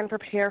to plan and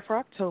prepare for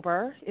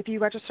October. If you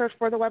registered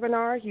for the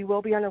webinar, you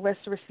will be on a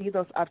list to receive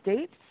those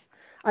updates.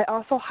 I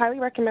also highly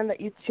recommend that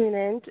you tune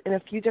in a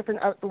few different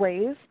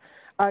ways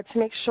to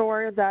make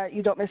sure that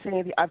you don't miss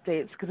any of the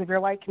updates, because if you're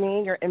like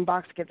me, your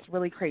inbox gets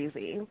really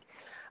crazy.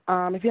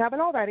 If you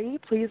haven't already,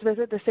 please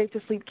visit the Safe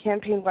to Sleep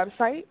campaign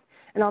website,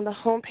 and on the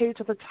home page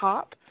at the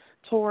top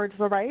towards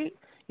the right,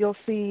 you'll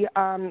see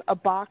a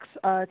box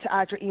to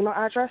add your email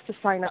address to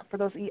sign up for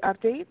those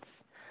e-updates.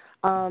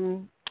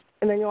 And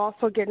then you'll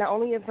also get not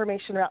only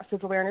information about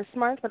SIDS Awareness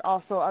Month, but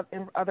also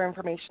other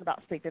information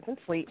about safe infant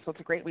sleep, so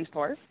it's a great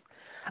resource.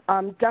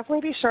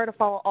 Definitely be sure to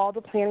follow all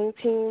the planning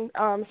team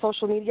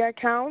social media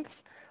accounts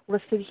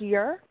listed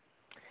here.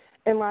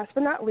 And last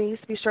but not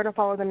least, be sure to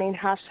follow the main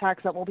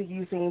hashtags that we'll be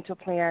using to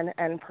plan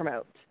and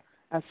promote,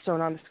 as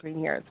shown on the screen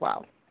here as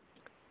well.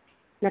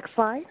 Next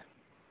slide.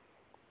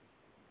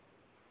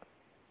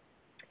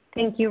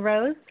 Thank you,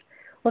 Rose.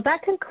 Well,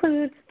 that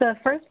concludes the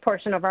first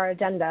portion of our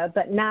agenda,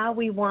 but now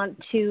we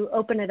want to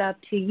open it up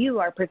to you,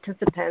 our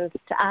participants,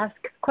 to ask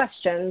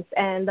questions,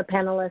 and the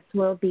panelists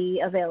will be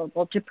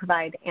available to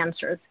provide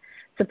answers.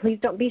 So please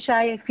don't be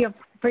shy. Feel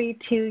free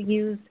to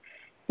use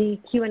the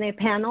Q&A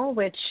panel,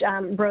 which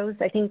Rose,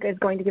 I think, is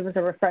going to give us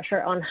a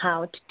refresher on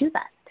how to do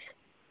that.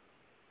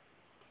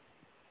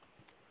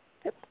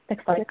 Yep.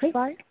 Next slide, please.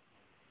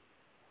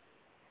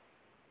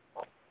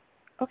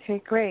 Okay,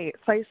 great.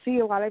 So I see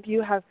a lot of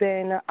you have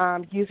been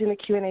using the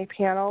Q&A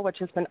panel, which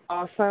has been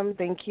awesome.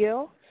 Thank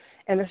you.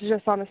 And this is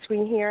just on the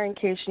screen here in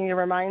case you need a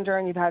reminder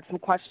and you've had some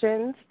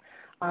questions.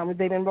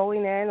 They've been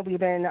rolling in. We've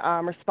been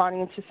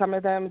responding to some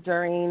of them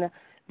during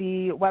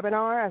the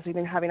webinar as we've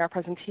been having our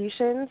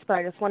presentations, but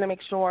I just want to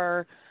make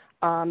sure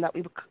that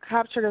we've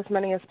captured as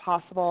many as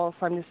possible,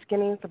 so I'm just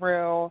skimming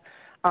through.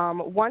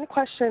 One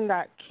question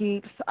that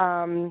keeps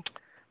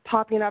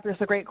popping up is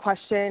a great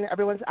question.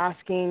 Everyone's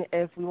asking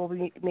if we will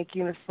be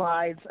making the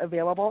slides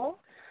available.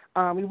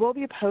 We will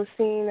be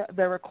posting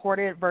the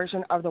recorded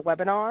version of the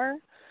webinar,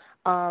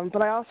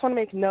 but I also want to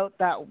make note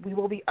that we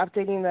will be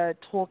updating the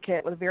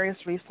toolkit with various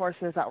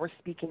resources that we're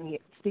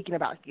speaking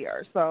about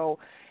here. So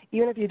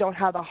even if you don't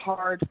have the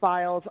hard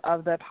files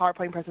of the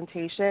PowerPoint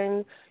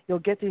presentation, you'll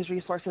get these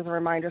resources and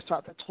reminders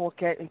throughout the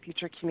toolkit and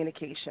future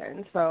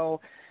communication. So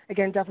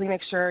again, definitely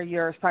make sure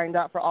you're signed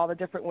up for all the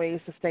different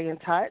ways to stay in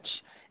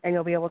touch, and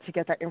you'll be able to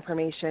get that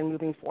information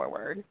moving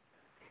forward.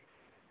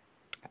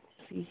 Let's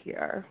see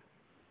here.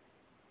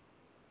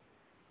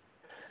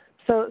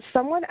 So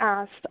someone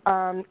asked,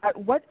 at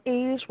what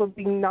age would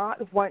we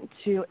not want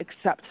to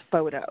accept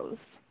photos?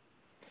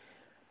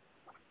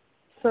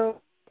 So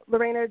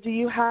Lorena, do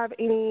you have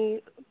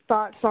any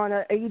thoughts on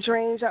an age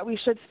range that we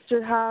should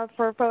have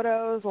for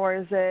photos, or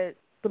is it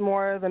the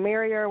more the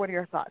merrier? What are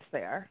your thoughts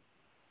there?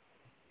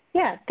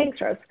 Yeah, thanks,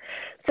 Rose.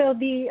 So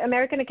the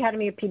American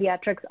Academy of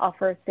Pediatrics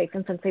offers safe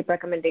infant sleep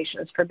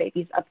recommendations for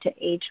babies up to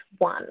age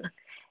 1.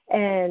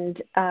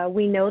 And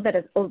we know that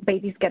as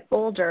babies get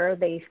older,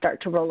 they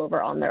start to roll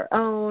over on their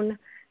own.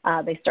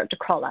 They start to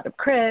crawl out of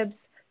cribs.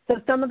 So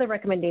some of the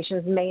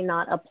recommendations may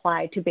not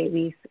apply to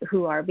babies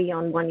who are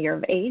beyond 1 year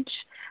of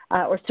age,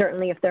 or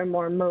certainly if they're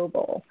more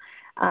mobile.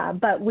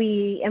 But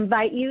we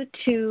invite you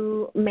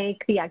to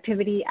make the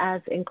activity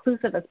as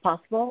inclusive as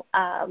possible.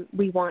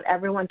 We want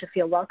everyone to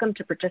feel welcome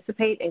to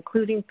participate,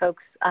 including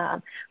folks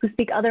who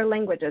speak other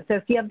languages. So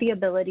if you have the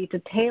ability to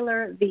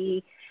tailor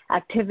the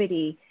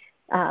activity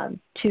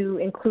to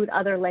include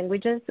other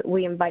languages,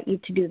 we invite you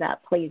to do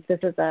that, please. This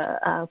is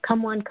a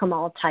come one, come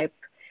all type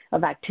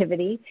of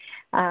activity.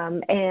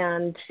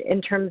 And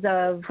in terms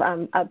of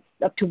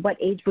up to what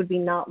age would we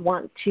not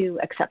want to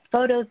accept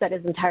photos, that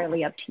is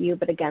entirely up to you.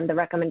 But again, the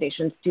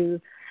recommendations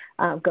do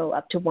go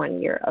up to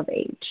 1 year of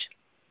age.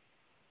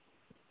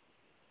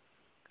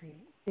 Great.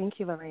 Thank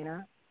you,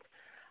 Lorena.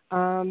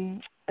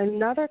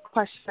 Another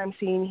question I'm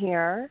seeing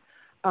here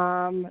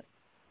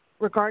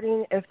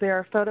regarding if there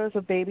are photos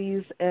of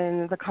babies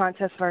in the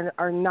contest that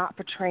are not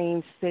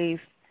portraying safe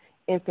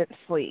infant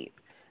sleep.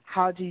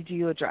 How do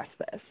you address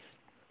this?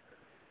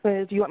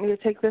 So do you want me to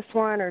take this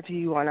one, or do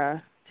you want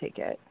to take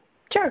it?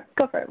 Sure,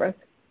 go for it, Rose.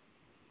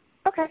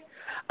 Okay.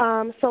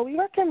 So we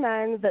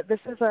recommend that this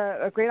is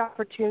a great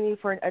opportunity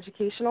for an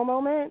educational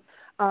moment.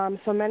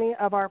 So many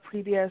of our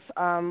previous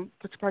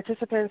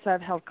participants that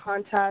have held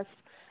contests,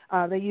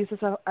 they use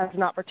this as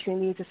an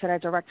opportunity to send a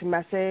direct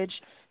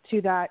message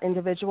to that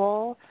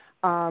individual,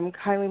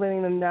 kindly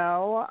letting them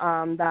know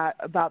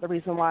about the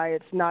reason why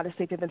it's not a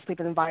safe infant sleep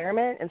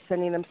environment, and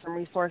sending them some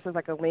resources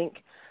like a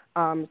link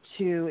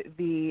to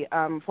the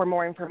for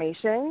more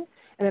information,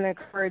 and then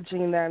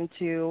encouraging them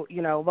to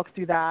look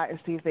through that and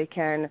see if they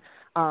can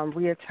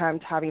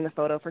reattempt having the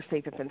photo for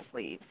safe infant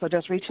sleep. So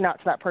just reaching out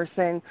to that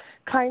person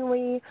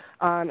kindly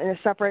in a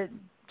separate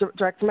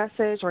direct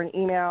message or an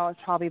email is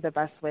probably the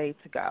best way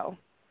to go.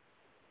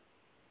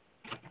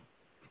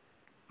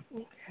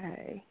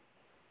 Okay.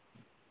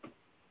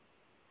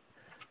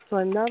 So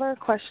another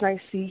question I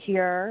see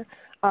here,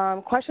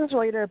 questions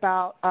related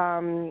about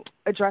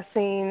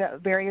addressing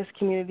various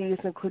communities,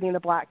 including the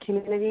Black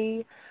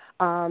community.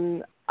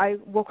 I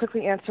will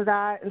quickly answer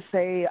that and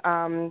say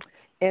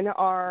in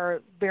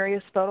our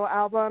various photo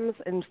albums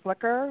in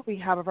Flickr, we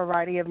have a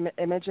variety of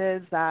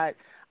images that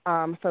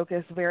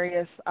focus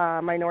various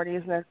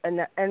minorities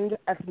and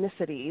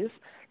ethnicities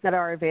that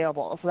are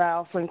available. So that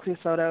also includes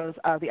photos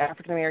of the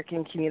African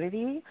American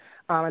community,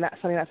 and that's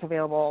something that's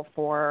available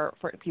for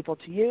people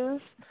to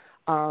use.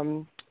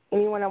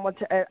 Anyone want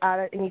to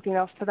add anything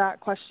else to that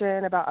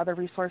question about other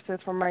resources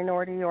for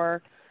minority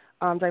or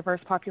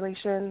diverse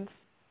populations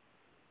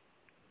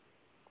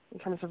in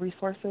terms of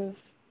resources?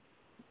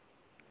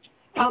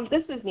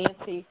 This is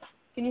Nancy.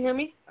 Can you hear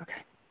me?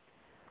 Okay.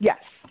 Yes,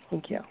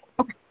 thank you.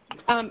 Okay.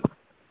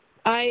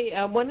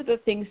 One of the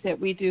things that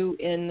we do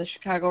in the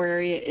Chicago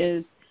area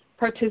is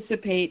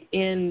participate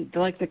in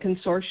the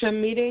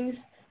consortium meetings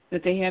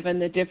that they have in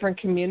the different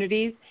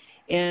communities.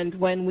 And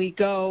when we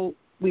go,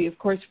 we of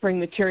course bring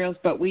materials,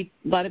 but a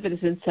lot of it is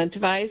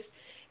incentivized.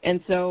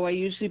 And so I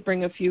usually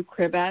bring a few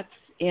cribettes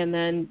and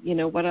then,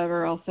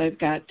 whatever else I've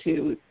got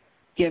to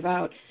give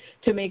out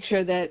to make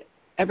sure that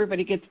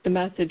everybody gets the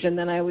message. And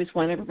then I always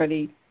want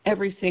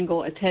every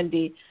single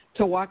attendee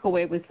to walk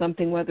away with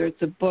something, whether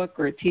it's a book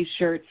or a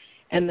T-shirt,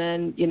 and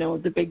then,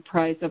 the big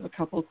prize of a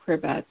couple of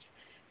cribettes.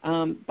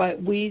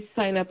 But we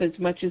sign up as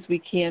much as we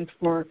can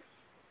for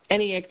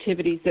any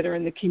activities that are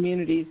in the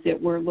communities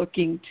that we're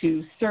looking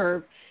to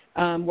serve,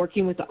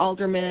 working with the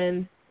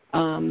aldermen,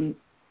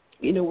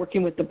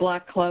 working with the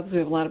Black clubs. We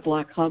have a lot of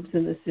Black clubs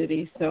in the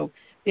city. So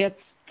that's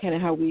kind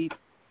of how we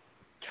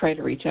try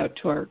to reach out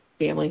to our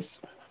families.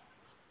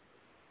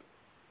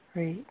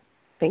 Great.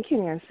 Thank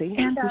you, Nancy.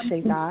 And,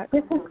 appreciate that.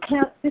 This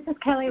is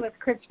Kelly with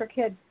Cribs for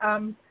Kids.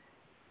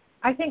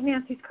 I think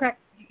Nancy's correct.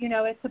 You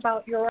know, it's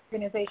about your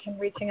organization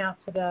reaching out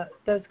to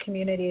those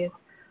communities.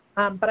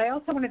 But I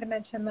also wanted to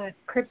mention that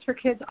Cribs for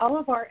Kids, all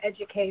of our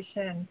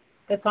education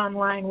that's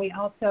online, we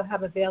also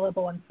have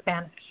available in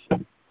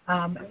Spanish.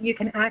 You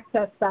can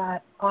access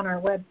that on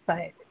our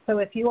website. So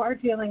if you are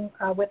dealing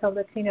with a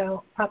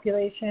Latino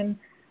population,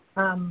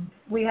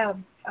 we have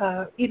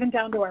even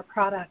down to our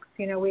products.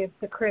 You know, we have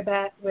the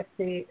Cribette with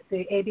the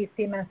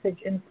ABC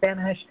message in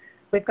Spanish.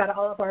 We've got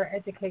all of our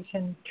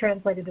education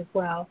translated as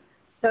well.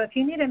 So if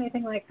you need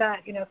anything like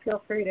that, you know,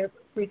 feel free to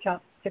reach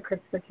out to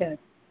Cribs for Kids.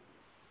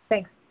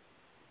 Thanks.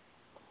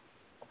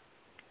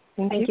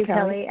 Thank you,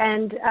 Kelly.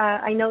 And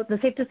I know the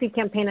Safe to Sleep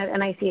campaign at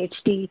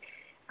NICHD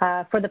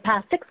for the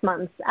past 6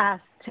 months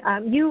asked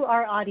you,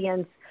 our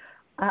audience,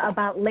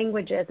 about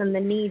languages and the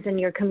needs in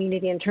your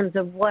community in terms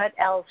of what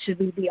else should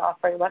we be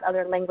offering, what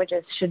other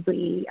languages should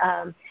we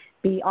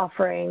be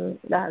offering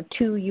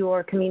to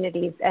your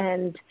communities.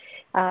 And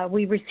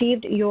we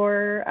received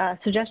your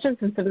suggestions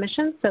and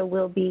submissions, so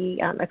we'll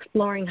be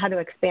exploring how to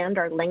expand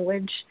our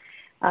language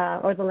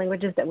or the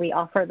languages that we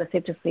offer the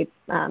Safe to Sleep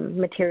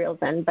materials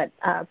in, but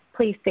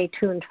please stay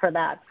tuned for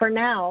that. For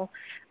now,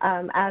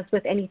 as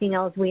with anything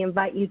else, we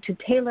invite you to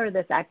tailor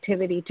this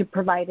activity to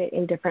provide it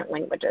in different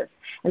languages,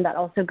 and that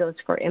also goes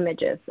for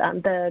images.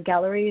 The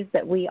galleries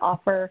that we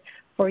offer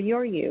for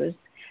your use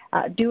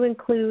do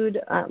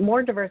include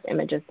more diverse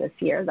images this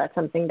year. That's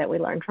something that we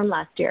learned from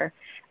last year.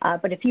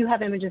 But if you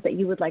have images that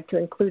you would like to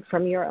include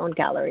from your own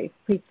gallery,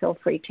 please feel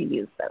free to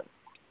use those.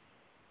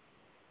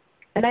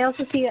 And I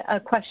also see a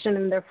question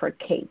in there for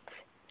Kate.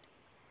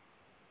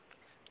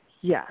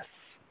 Yes.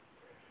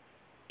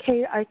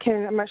 Kate,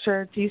 I'm not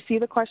sure, do you see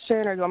the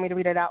question or do you want me to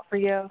read it out for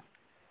you?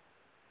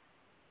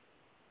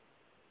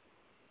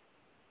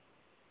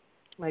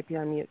 Might be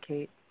on mute,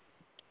 Kate.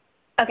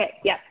 Okay,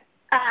 yes.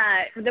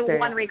 The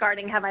one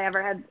regarding, have I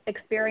ever had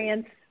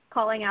experience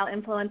calling out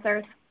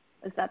influencers?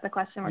 Is that the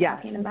question we're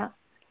talking about?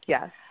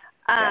 Yes.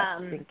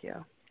 Yes, thank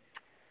you.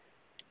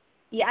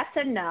 Yes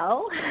and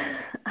no.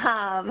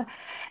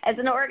 As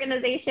an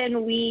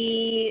organization,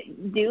 we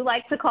do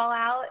like to call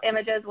out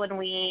images when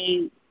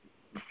we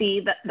see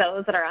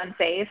those that are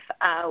unsafe.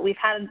 We've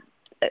had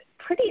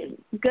pretty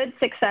good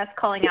success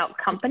calling out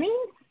companies.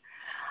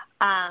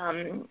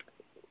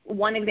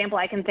 One example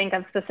I can think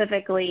of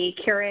specifically,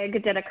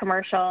 Keurig did a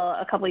commercial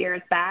a couple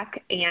years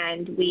back,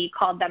 and we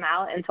called them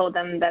out and told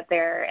them that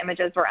their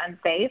images were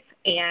unsafe,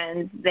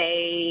 and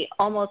they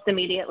almost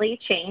immediately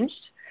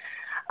changed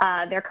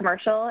their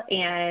commercial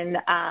and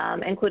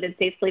included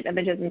safe sleep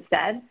images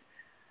instead.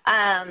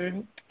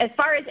 As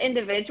far as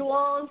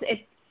individuals,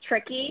 it's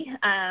tricky,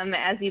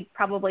 as you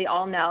probably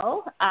all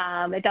know.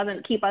 It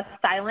doesn't keep us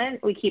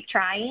silent. We keep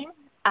trying.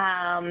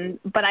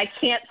 But I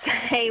can't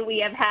say we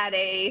have had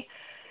a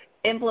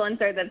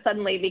influencer that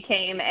suddenly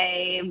became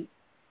a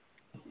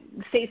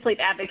safe sleep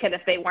advocate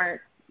if they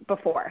weren't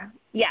before.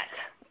 Yet.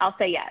 I'll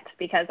say yet,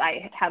 because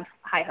I have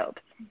high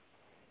hopes.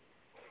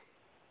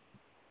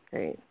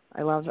 Great.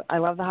 I love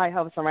the high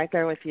hopes. I'm right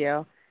there with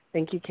you.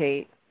 Thank you,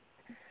 Kate.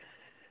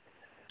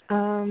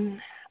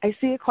 I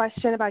see a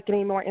question about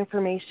getting more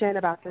information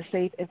about the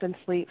Safe Infant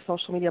Sleep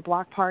social media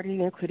block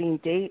party, including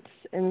dates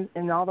and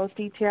all those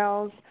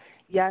details.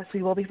 Yes,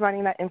 we will be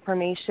providing that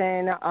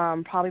information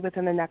probably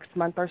within the next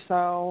month or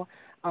so.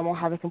 We'll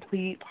have a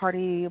complete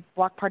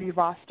block party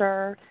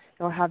roster.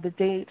 It'll have the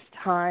dates,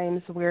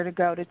 times, where to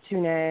go to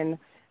tune in,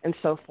 and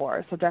so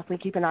forth. So definitely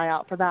keep an eye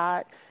out for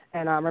that.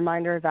 And a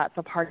reminder that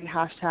the party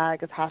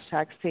hashtag is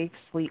hashtag Safe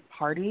Sleep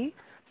Party.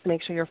 So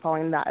make sure you're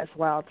following that as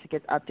well to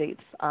get updates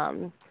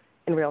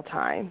in real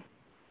time.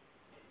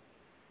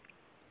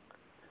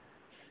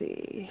 Let's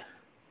see.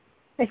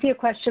 I see a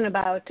question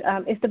about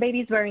if the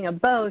baby's wearing a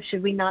bow,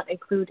 should we not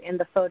include in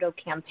the photo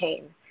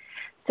campaign?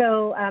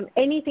 So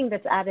anything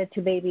that's added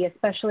to baby,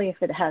 especially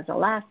if it has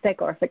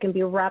elastic or if it can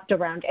be wrapped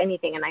around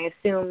anything, and I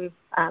assume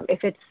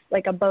if it's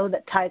like a bow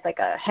that ties like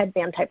a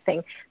headband type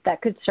thing, that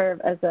could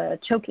serve as a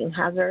choking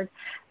hazard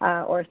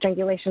or a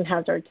strangulation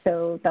hazard,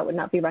 so that would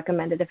not be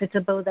recommended. If it's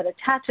a bow that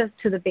attaches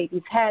to the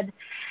baby's head,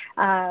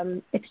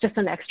 it's just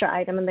an extra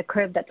item in the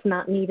crib that's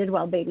not needed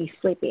while baby's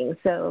sleeping.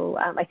 So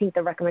I think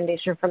the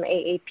recommendation from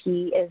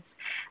AAP is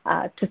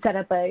to set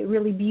up a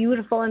really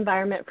beautiful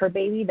environment for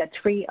baby that's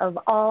free of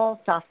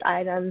all soft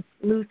items,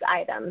 loose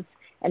items,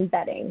 and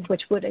bedding,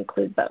 which would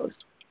include bows.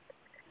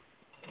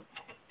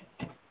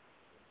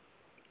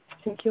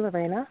 Thank you,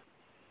 Lorena.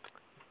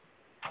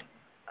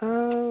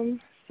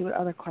 Let's see, what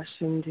other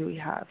question do we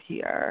have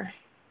here?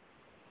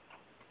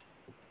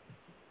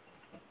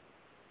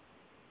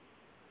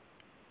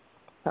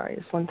 Sorry,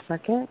 just one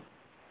second.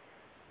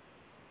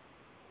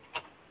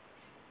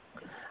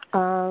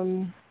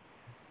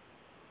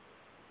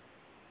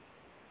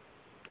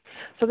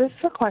 So this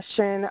is a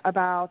question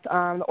about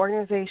the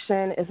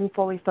organization isn't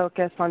fully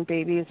focused on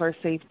babies or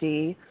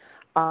safety.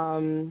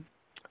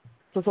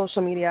 So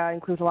social media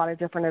includes a lot of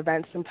different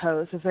events and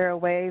posts. Is there a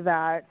way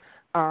that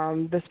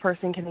This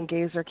person can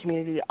engage their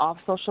community off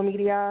social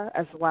media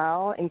as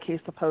well in case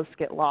the posts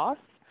get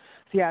lost.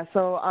 So yeah,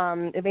 so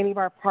if any of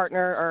our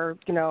partner or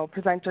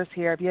presenters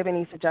here, if you have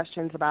any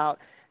suggestions about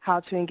how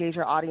to engage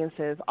your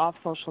audiences off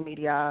social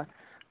media,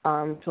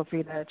 feel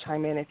free to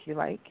chime in if you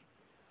like.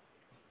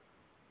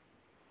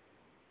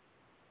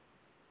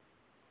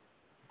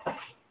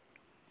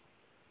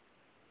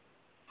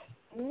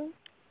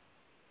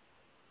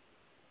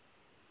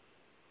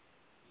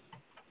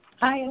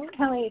 Hi, it's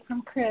Kelly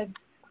from Cribs.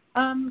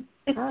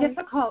 It's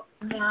difficult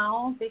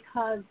now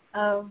because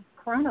of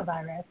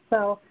coronavirus.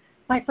 So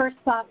my first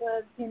thought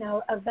was,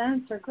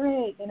 events are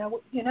great.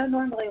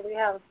 Normally we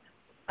have,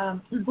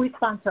 we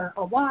sponsor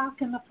a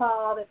walk in the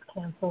fall that's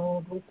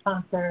canceled. We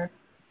sponsor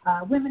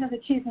Women of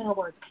Achievement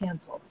Awards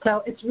canceled.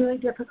 So it's really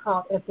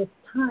difficult at this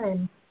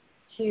time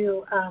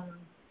to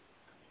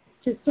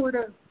sort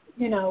of,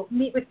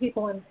 meet with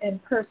people in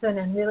person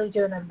and really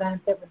do an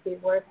event that would be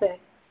worth it.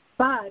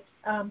 But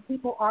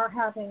people are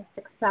having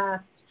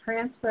success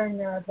transferring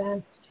their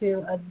events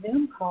to a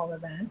Zoom call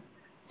event.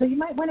 So you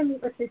might want to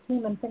meet with your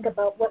team and think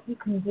about what you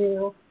can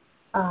do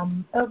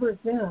over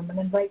Zoom and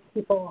invite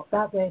people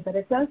that way. But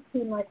it does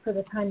seem like for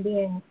the time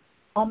being,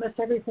 almost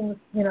everything's,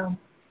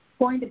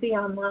 going to be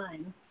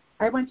online.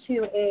 I went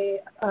to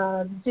a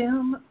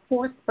Zoom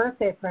 4th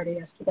birthday party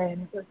yesterday,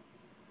 and it was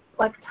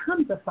like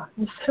tons of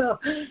fun. So,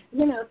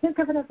 think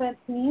of an event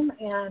theme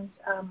and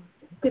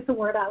get the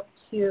word out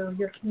to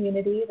your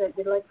community that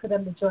you'd like for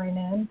them to join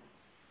in.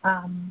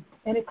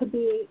 And it could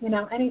be,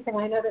 anything.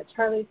 I know that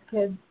Charlie's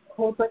Kids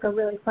holds like a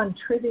really fun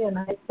trivia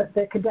night, but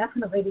that could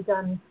definitely be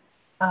done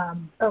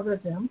over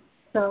Zoom.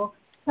 So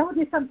that would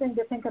be something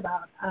to think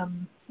about.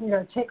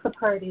 Take the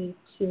party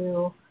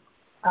to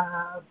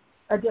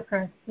a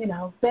different,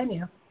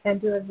 venue and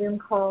do a Zoom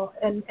call.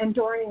 And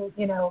during,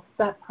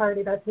 that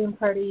party, that Zoom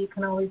party, you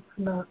can always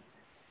promote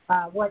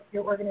what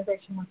your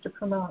organization wants to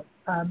promote,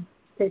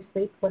 safe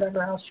sleep,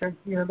 whatever else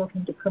you're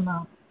looking to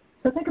promote.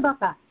 So think about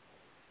that.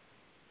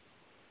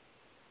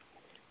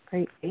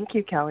 Great. Thank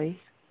you,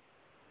 Kelly.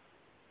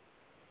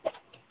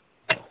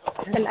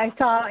 And I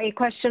saw a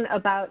question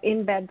about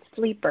in-bed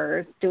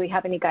sleepers. Do we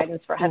have any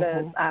guidance for how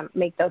to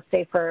make those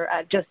safer?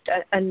 Just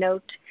a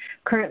note,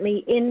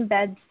 currently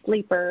in-bed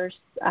sleepers,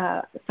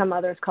 some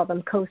others call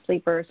them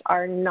co-sleepers,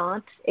 are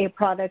not a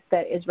product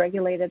that is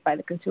regulated by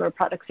the Consumer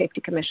Product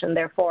Safety Commission.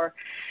 Therefore,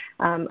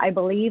 I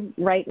believe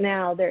right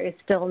now there is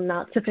still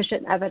not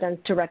sufficient evidence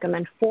to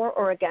recommend for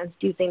or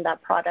against using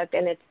that product,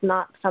 and it's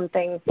not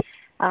something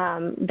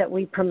that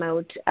we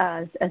promote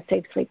as a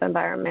safe sleep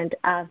environment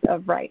as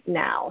of right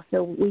now.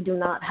 So we do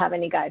not have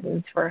any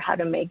guidance for how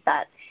to make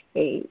that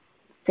a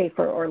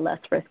safer or less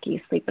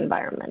risky sleep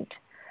environment.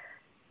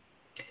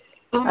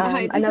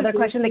 Hi, another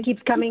question that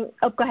keeps coming.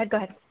 Oh, go ahead.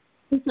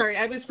 I'm sorry,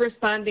 I was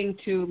responding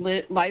to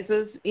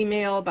Liza's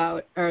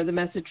email or the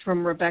message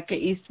from Rebecca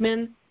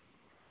Eastman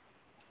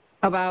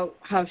about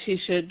how she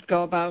should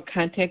go about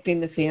contacting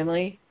the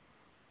family.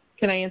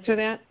 Can I answer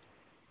that?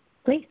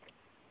 Please.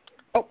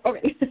 Oh,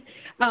 okay.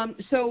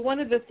 So one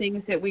of the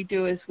things that we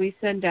do is we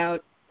send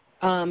out,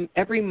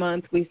 every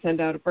month we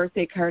send out a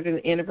birthday card and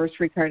an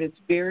anniversary card. It's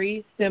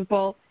very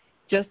simple,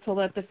 just to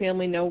let the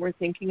family know we're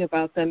thinking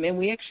about them. And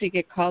we actually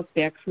get calls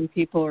back from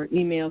people or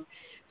emails.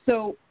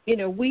 So,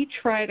 we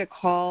try to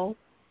call.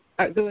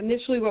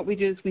 Initially what we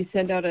do is we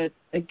send out a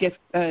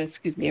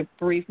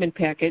bereavement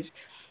package.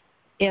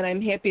 And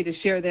I'm happy to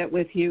share that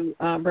with you,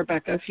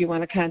 Rebecca, if you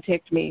want to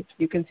contact me.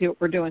 You can see what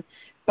we're doing.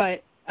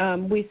 But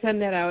we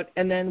send that out,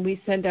 and then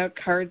we send out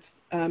cards,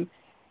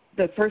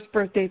 the first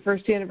birthday,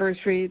 first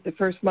anniversary, the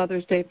first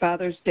Mother's Day,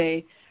 Father's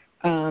Day,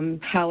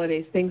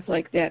 holidays, things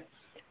like that.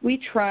 We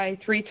try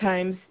 3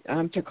 times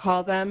to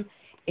call them,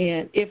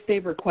 and if they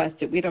request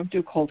it, we don't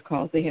do cold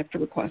calls, they have to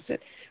request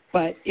it.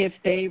 But if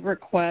they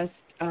request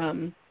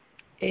to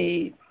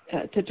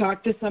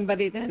talk to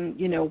somebody, then,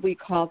 we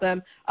call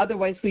them.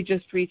 Otherwise, we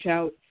just reach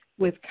out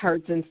with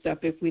cards and stuff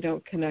if we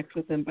don't connect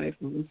with them by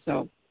phone.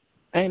 So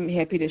I'm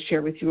happy to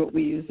share with you what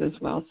we use as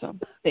well. So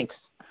thanks.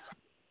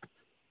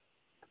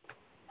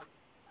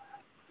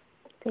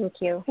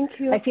 Thank you. Thank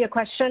you. I see a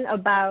question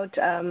about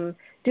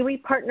do we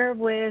partner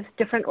with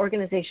different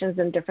organizations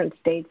in different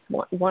states?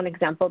 One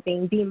example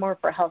being Be More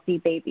for Healthy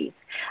Babies.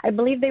 I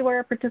believe they were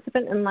a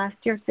participant in last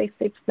year's Safe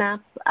Sleep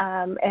Snap,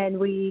 and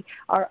we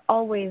are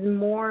always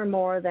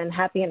more than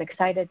happy and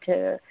excited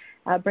to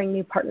bring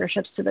new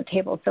partnerships to the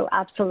table. So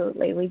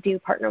absolutely, we do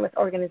partner with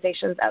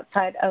organizations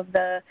outside of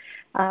the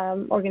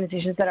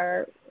organizations that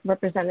are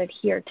represented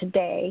here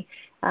today,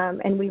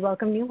 and we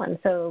welcome new ones.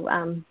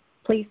 So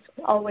please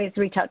always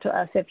reach out to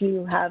us if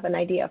you have an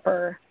idea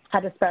for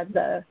how to spread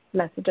the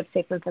message of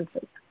safe infant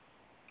sleep.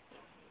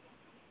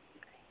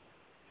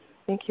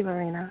 Thank you,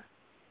 Lorena.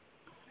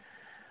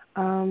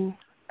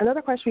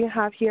 Another question we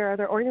have here, are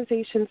there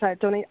organizations that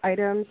donate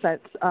items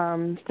that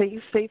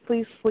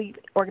safely sleep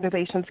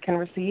organizations can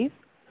receive?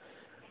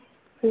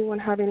 Anyone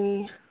have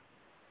any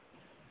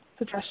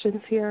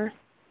suggestions here?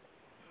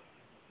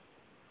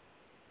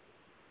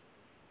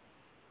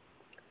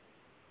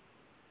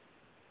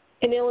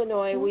 In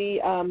Illinois,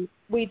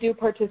 we do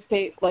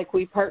participate, like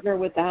we partner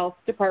with the health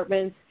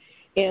departments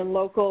and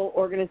local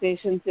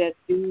organizations that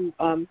do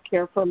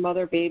care for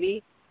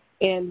mother-baby,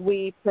 and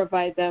we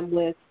provide them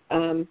with,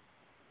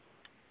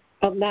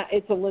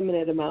 it's a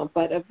limited amount,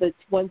 but of the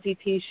onesie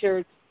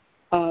T-shirts,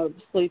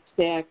 sleep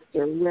sacks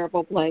or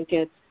wearable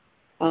blankets,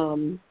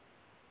 you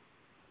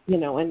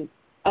know, and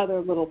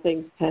other little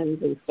things,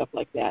 pens and stuff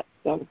like that.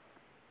 So.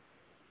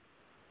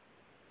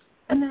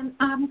 And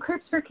then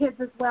Cribs for Kids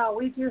as well.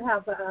 We do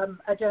have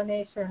a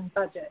donation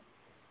budget,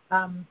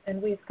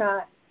 and we've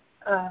got,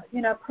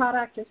 you know,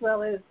 product as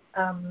well as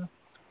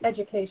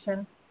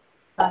education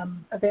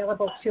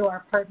available to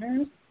our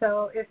partners.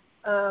 So if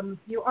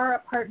you are a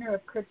partner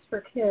of Cribs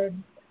for Kids,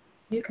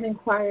 you can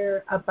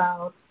inquire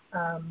about,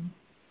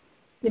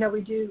 you know,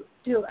 we do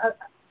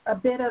a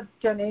bit of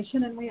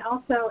donation, and we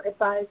also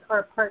advise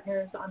our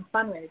partners on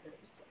fundraisers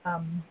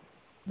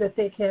that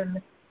they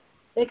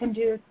can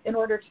do in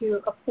order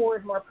to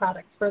afford more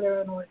products for their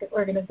own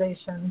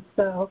organization.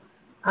 So,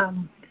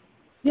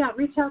 yeah,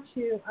 reach out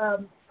to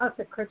us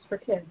at Cribs for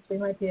Kids. We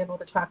might be able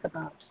to talk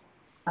about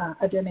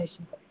a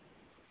donation.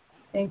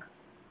 Thanks.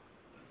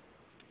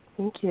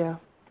 Thank you.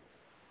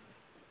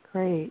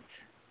 Great.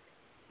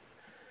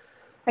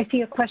 I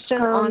see a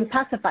question on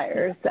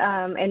pacifiers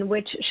and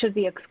which should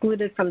be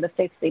excluded from the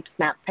Safe Sleep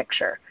SNAP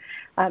picture.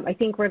 I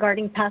think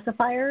regarding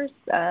pacifiers,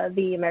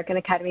 the American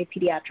Academy of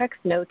Pediatrics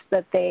notes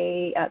that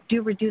they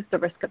do reduce the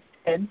risk of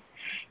SIDS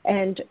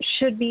and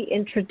should be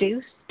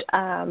introduced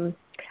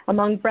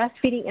among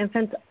breastfeeding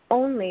infants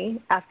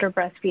only after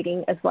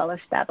breastfeeding is well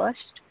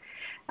established.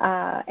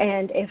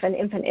 And if an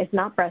infant is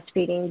not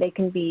breastfeeding, they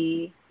can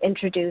be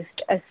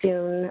introduced as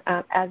soon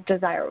as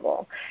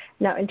desirable.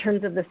 Now, in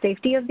terms of the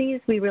safety of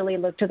these, we really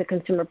look to the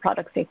Consumer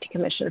Product Safety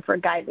Commission for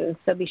guidance,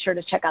 so be sure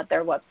to check out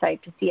their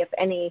website to see if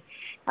any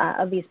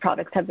of these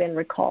products have been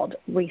recalled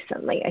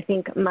recently. I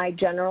think my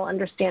general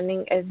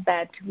understanding is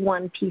that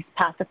one-piece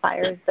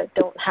pacifiers that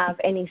don't have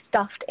any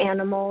stuffed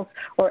animals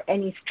or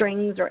any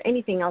strings or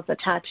anything else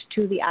attached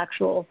to the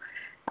actual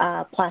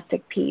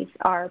plastic piece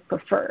are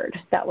preferred.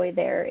 That way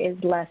there is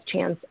less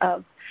chance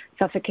of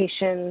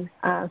suffocation,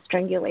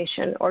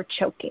 strangulation, or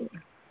choking.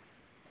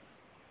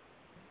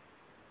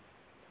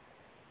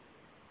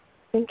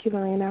 Thank you,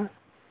 Lorena.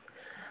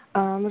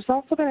 There's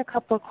also been a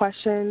couple of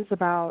questions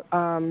about,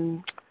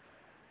 you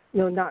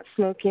know, not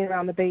smoking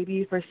around the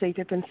baby for safe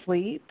infant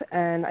sleep,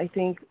 and I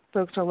think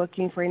folks are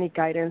looking for any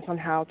guidance on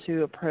how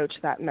to approach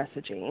that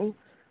messaging.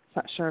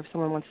 Not sure if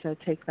someone wants to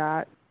take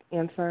that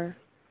answer.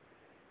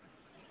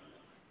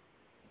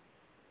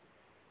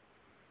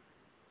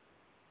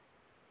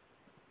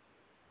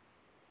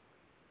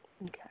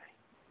 Okay.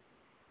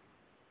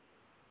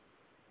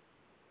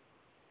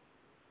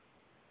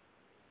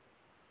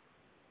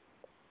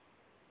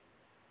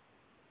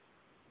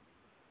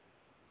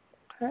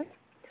 Okay.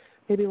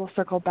 Maybe we'll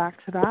circle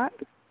back to that.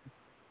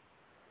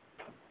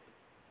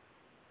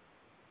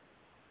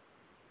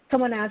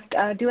 Someone asked,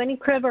 do any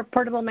crib or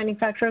portable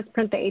manufacturers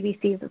print the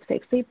ABCs of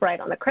Safe Sleep right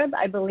on the crib?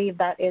 I believe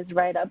that is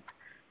right up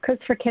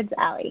Cribs for Kids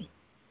alley.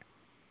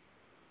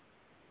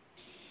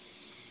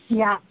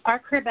 Yeah, our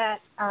Cribette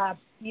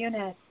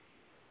unit,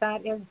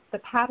 that is the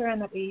pattern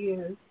that we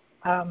use,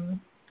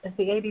 is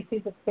the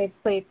ABCs of Safe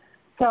Sleep.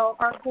 So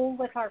our goal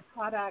with our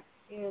product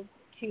is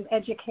to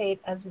educate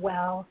as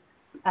well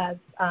as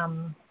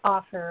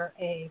offer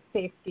a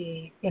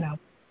safety, you know,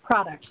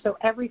 product. So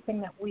everything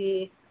that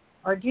we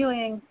are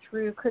doing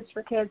through Cribs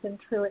for Kids and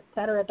through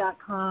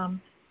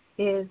etc.com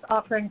is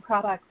offering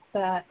products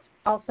that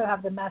also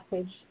have the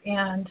message.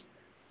 And,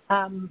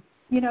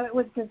 you know, it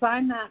was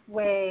designed that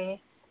way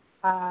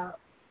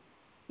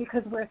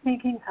because we're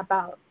thinking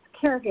about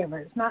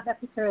caregivers, not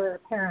necessarily the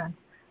parents.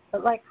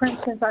 But like, for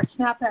instance, our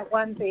Snap-At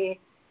onesie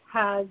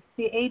has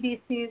the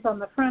ABCs on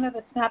the front of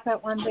the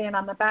Snap-At onesie, and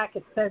on the back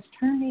it says,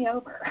 turn me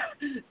over.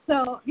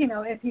 So, you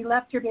know, if you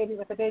left your baby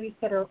with a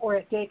babysitter or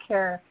at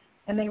daycare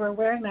and they were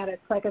wearing that,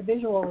 it's like a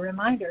visual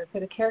reminder for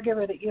the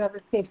caregiver that you have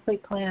a safe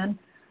sleep plan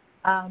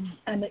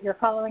and that you're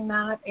following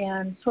that,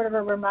 and sort of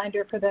a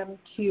reminder for them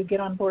to get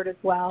on board as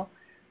well.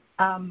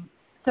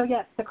 So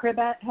yes, the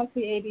Cribette has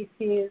the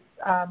ABCs.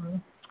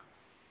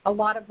 A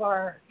lot of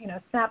our, you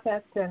know,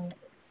 Snap-Ets and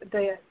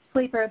the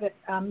sleeper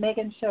that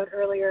Megan showed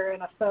earlier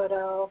in a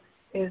photo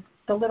is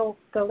the little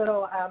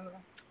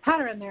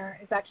pattern there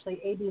is actually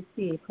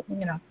ABC.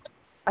 You know,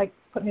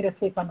 put me to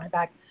sleep on my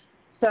back.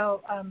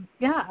 So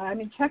yeah, I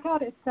mean, check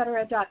out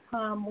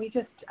etc.com. We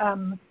just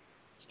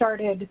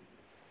started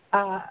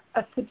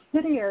a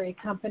subsidiary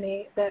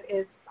company that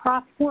is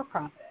for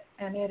profit,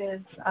 and it is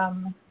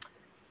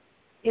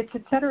it's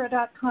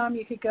etc.com.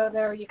 You could go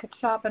there, you could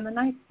shop, and the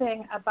nice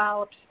thing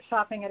about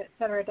shopping at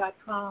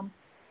etc.com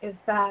is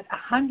that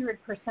 100%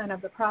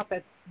 of the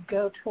profits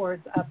go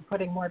towards us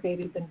putting more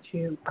babies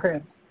into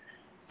cribs.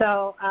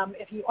 So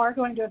if you are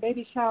going to a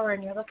baby shower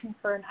and you're looking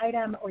for an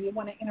item, or you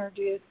want to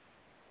introduce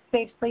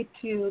Safe Sleep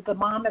to the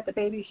mom at the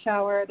baby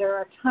shower, there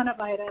are a ton of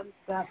items,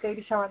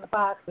 baby shower in the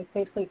box with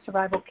Safe Sleep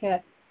survival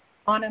kit,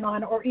 on and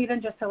on, or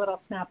even just a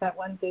little Snap-At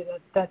onesie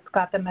that's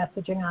got the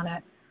messaging on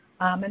it.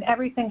 And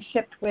everything's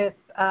shipped with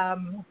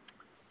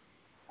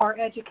our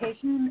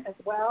education as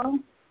well.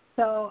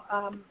 So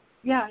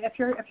yeah, if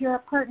you're a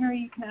partner,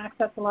 you can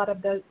access a lot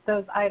of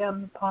those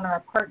items on our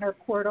partner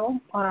portal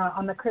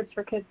on the Cribs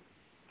for Kids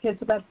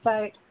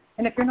website.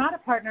 And if you're not a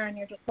partner and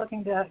you're just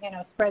looking to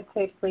spread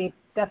safe sleep,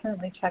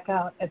 definitely check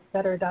out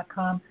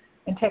itsbetter.com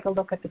and take a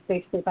look at the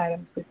safe sleep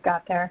items we've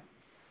got there.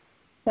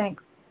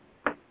 Thanks.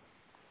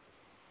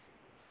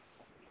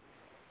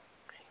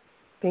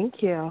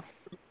 Thank you.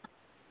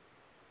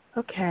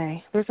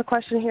 Okay, there's a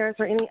question here. Is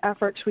there any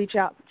effort to reach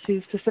out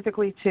to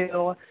specifically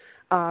to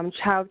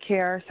child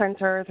care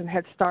centers and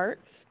Head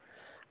Starts?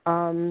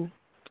 Anyone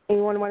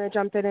want to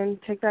jump in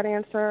and take that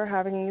answer?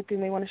 Have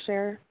anything they want to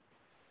share?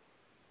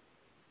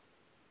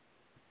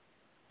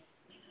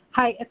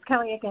 Hi, it's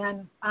Kelly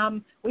again.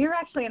 We are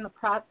actually in the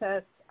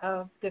process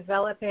of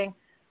developing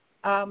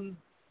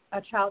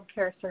a child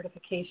care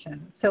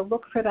certification. So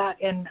look for that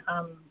in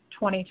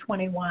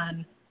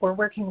 2021. We're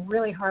working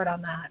really hard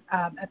on that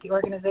at the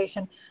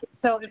organization.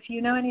 So if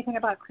you know anything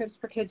about Cribs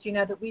for Kids, you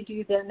know that we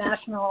do the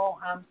National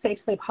Safe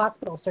Sleep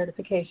Hospital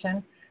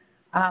Certification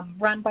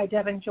run by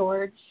Devin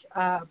George,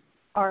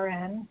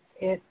 RN,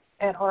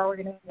 at our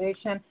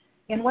organization.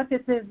 And what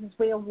this is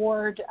we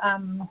award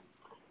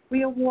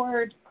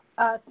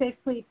safe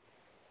sleep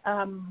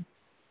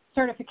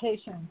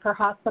certification for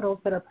hospitals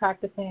that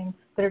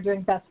are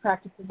doing best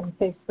practices in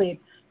safe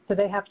sleep. So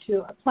they have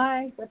to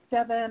apply with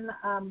Devin,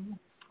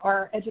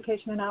 our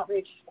education and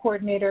outreach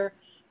coordinator,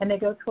 and they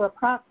go through a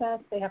process.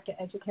 They have to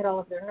educate all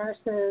of their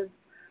nurses.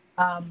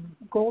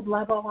 Gold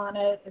level on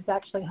it is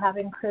actually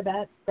having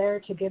cribettes there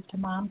to give to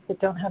moms that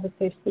don't have a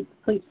safe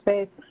sleep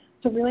space.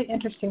 It's a really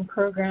interesting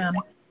program,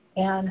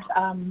 and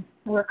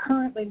we're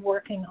currently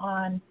working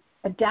on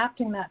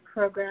adapting that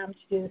program to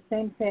do the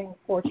same thing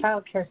for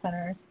child care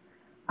centers.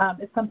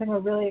 It's something we're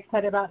really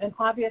excited about, and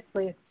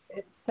obviously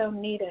it's so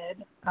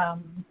needed.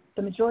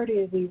 The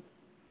majority of these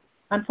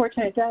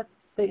unfortunate deaths,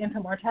 the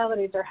infant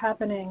mortalities, are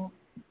happening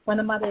when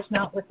the mother's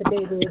not with the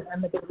baby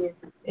and the baby's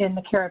in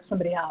the care of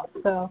somebody else.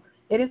 So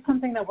it is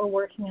something that we're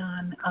working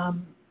on,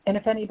 and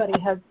if anybody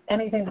has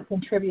anything to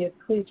contribute,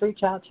 please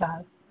reach out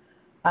to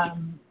us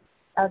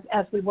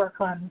as we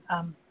work on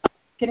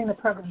getting the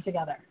program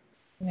together.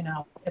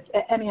 If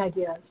any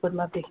ideas, would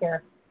love to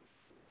hear.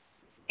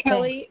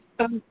 Kelly,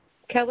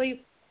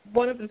 Kelly,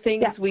 one of the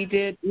things we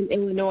did in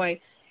Illinois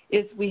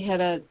is we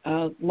had a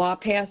law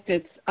passed.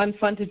 It's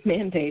unfunded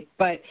mandate,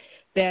 but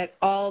that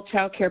all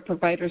child care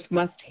providers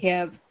must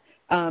have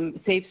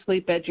safe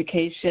sleep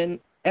education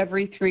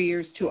every 3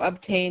 years to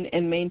obtain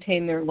and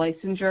maintain their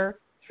licensure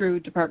through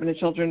Department of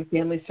Children and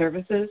Family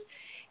Services.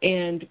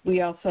 And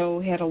we also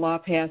had a law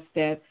passed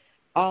that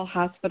all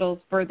hospitals,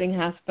 birthing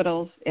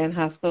hospitals, and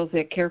hospitals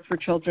that care for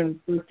children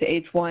birth to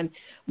age 1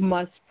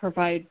 must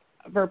provide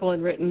verbal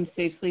and written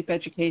safe sleep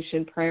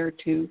education prior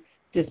to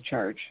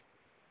discharge.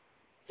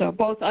 So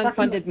both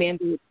unfunded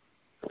mandates,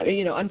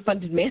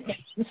 unfunded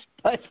mandates,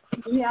 but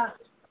yeah,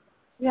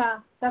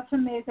 that's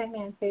amazing,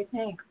 Nancy.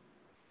 Thanks.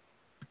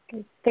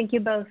 Thank you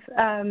both.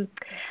 I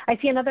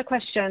see another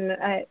question.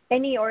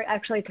 Any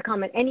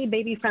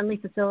baby-friendly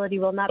facility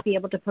will not be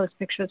able to post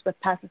pictures with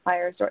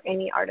pacifiers or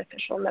any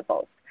artificial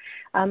nipples.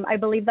 I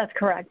believe that's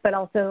correct, but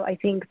also I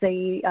think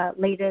the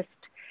latest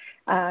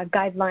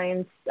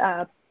guidelines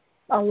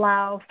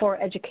allow for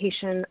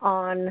education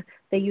on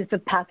the use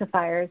of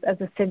pacifiers as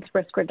a SIDS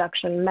risk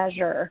reduction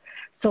measure,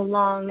 so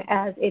long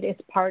as it is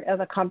part of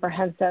a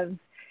comprehensive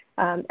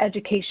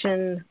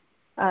education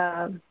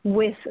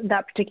with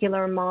that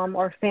particular mom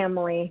or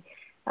family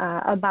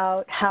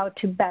about how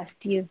to best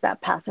use that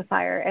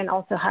pacifier and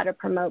also how to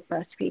promote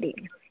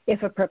breastfeeding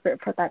if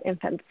appropriate for that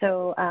infant.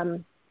 So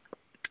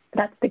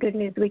that's the good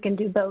news. We can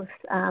do both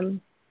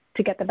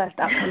to get the best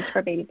outcomes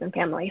for babies and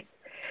families.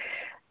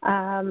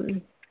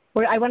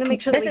 I want to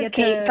make sure that we get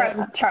Kate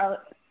from Charlie.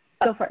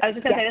 Go for it. I was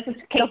just going to say, this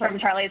is Kate from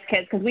Charlie's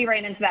Kids, because we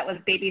ran into that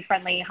with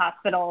baby-friendly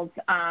hospitals.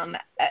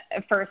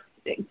 First,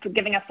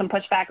 giving us some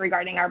pushback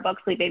regarding our book,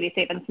 Sleep Baby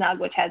Safe and Snug,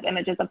 which has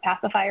images of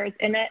pacifiers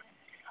in it.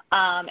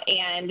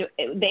 And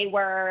they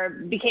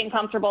became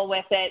comfortable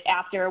with it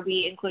after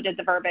we included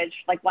the verbiage,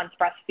 like once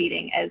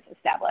breastfeeding is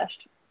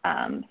established.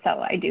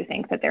 So I do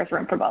think that there's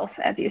room for both,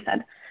 as you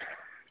said.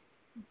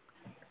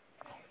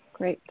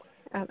 Great.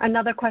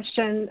 Another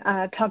question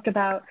talked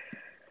about,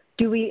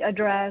 do we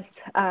address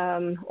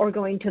or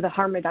go into the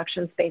harm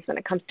reduction space when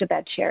it comes to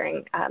bed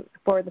sharing?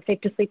 For the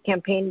Safe to Sleep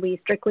campaign, we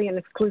strictly and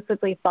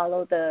exclusively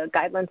follow the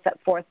guidelines set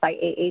forth by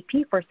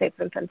AAP for safe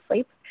infant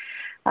sleep.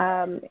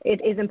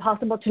 It is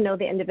impossible to know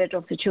the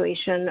individual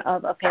situation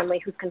of a family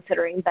who's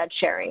considering bed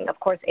sharing. Of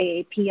course,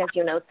 AAP, as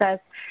you know, says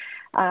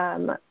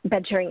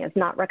bed sharing is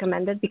not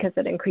recommended because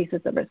it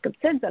increases the risk of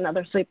SIDS and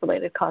other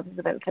sleep-related causes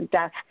of infant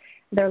death.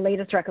 Their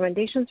latest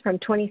recommendations from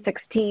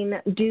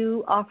 2016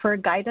 do offer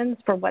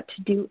guidance for what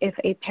to do if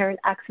a parent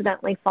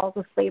accidentally falls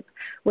asleep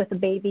with a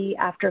baby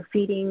after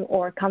feeding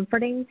or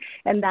comforting,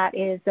 and that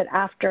is that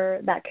after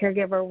that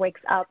caregiver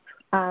wakes up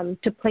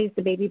to place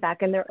the baby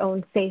back in their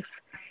own safe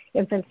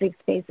infant sleep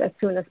space as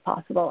soon as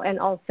possible, and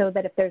also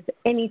that if there's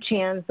any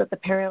chance that the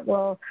parent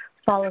will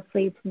fall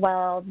asleep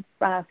while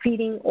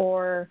feeding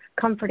or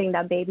comforting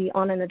that baby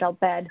on an adult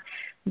bed,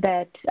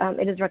 that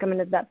it is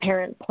recommended that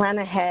parent plan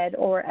ahead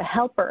or a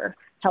helper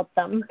help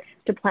them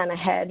to plan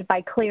ahead by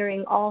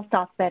clearing all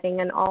soft bedding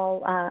and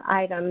all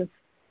items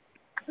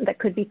that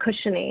could be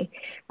cushiony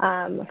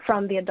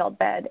from the adult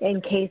bed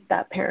in case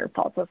that parent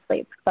falls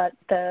asleep. But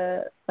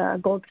the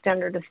gold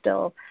standard is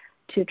still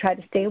to try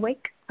to stay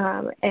awake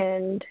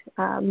and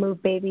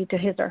move baby to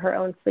his or her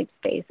own sleep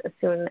space as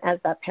soon as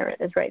that parent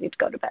is ready to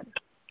go to bed.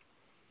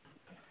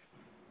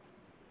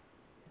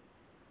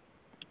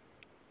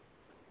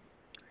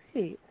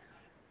 Great.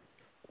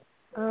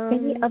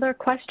 Any other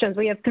questions?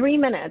 We have 3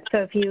 minutes, so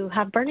if you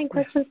have burning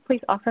questions,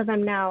 please offer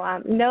them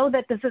now. Know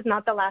that this is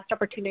not the last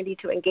opportunity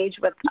to engage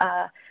with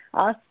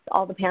us,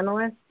 all the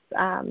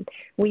panelists.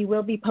 We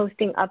will be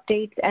posting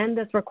updates and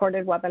this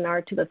recorded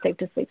webinar to the Safe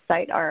to Sleep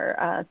site,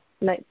 our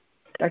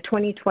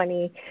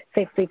 2020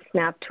 Safe Sleep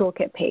SNAP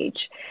Toolkit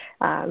page.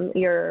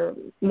 You're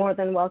more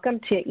than welcome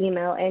to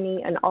email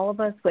any and all of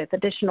us with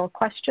additional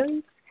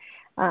questions.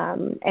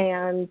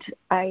 And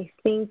I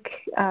think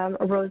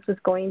Rose was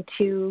going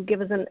to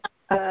give us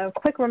a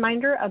quick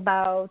reminder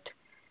about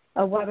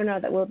a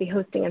webinar that we'll be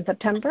hosting in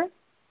September.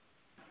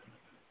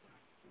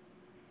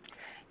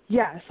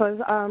 Yeah, so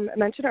as I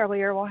mentioned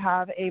earlier, we'll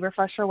have a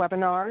refresher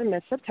webinar in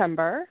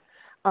mid-September.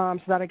 So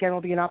that, again,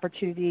 will be an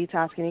opportunity to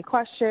ask any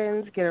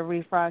questions, get a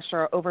refresh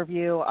or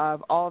overview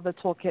of all of the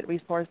toolkit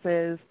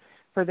resources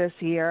for this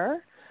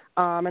year.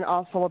 And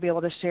also we'll be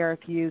able to share a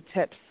few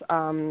tips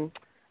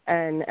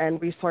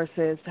and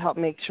resources to help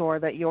make sure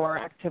that your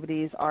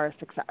activities are a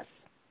success.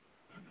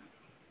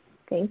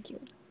 Thank you.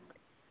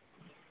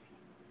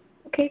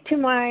 Okay, to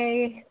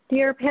my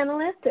dear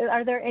panelists,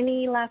 are there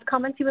any last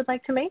comments you would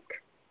like to make?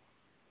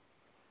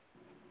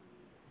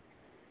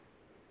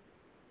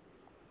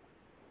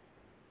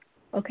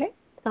 Okay,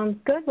 sounds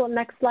good. Well,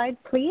 next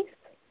slide, please.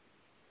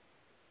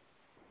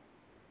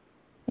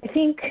 I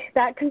think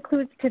that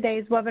concludes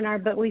today's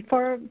webinar, but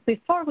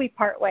before we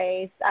part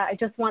ways, I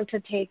just want to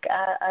take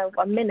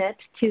a minute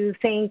to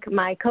thank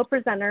my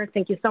co-presenters.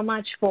 Thank you so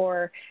much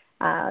for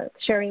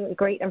sharing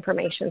great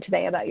information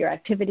today about your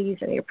activities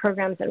and your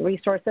programs and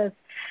resources,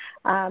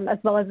 as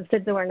well as the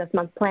SIDS Awareness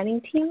Month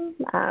planning team.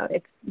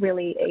 It's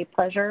really a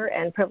pleasure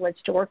and privilege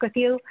to work with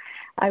you.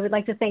 I would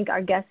like to thank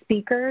our guest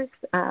speakers,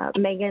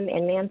 Megan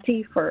and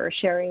Nancy, for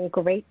sharing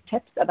great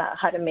tips about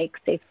how to make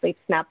Safe Sleep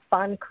SNAP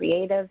fun,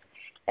 creative,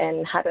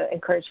 and how to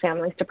encourage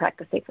families to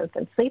practice safe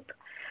infant sleep.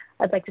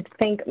 I'd like to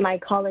thank my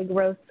colleague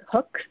Rose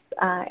Hooks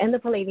and the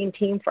Palladium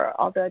team for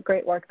all the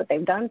great work that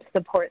they've done to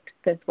support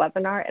this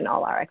webinar and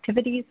all our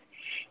activities,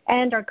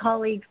 and our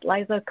colleagues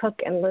Liza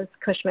Cook and Liz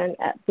Cushman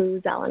at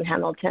Booz Allen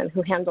Hamilton,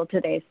 who handled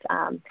today's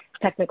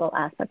technical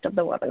aspect of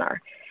the webinar.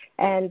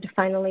 And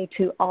finally,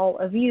 to all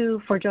of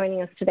you for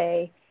joining us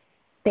today,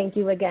 thank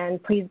you again.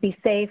 Please be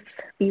safe,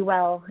 be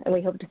well, and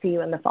we hope to see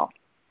you in the fall.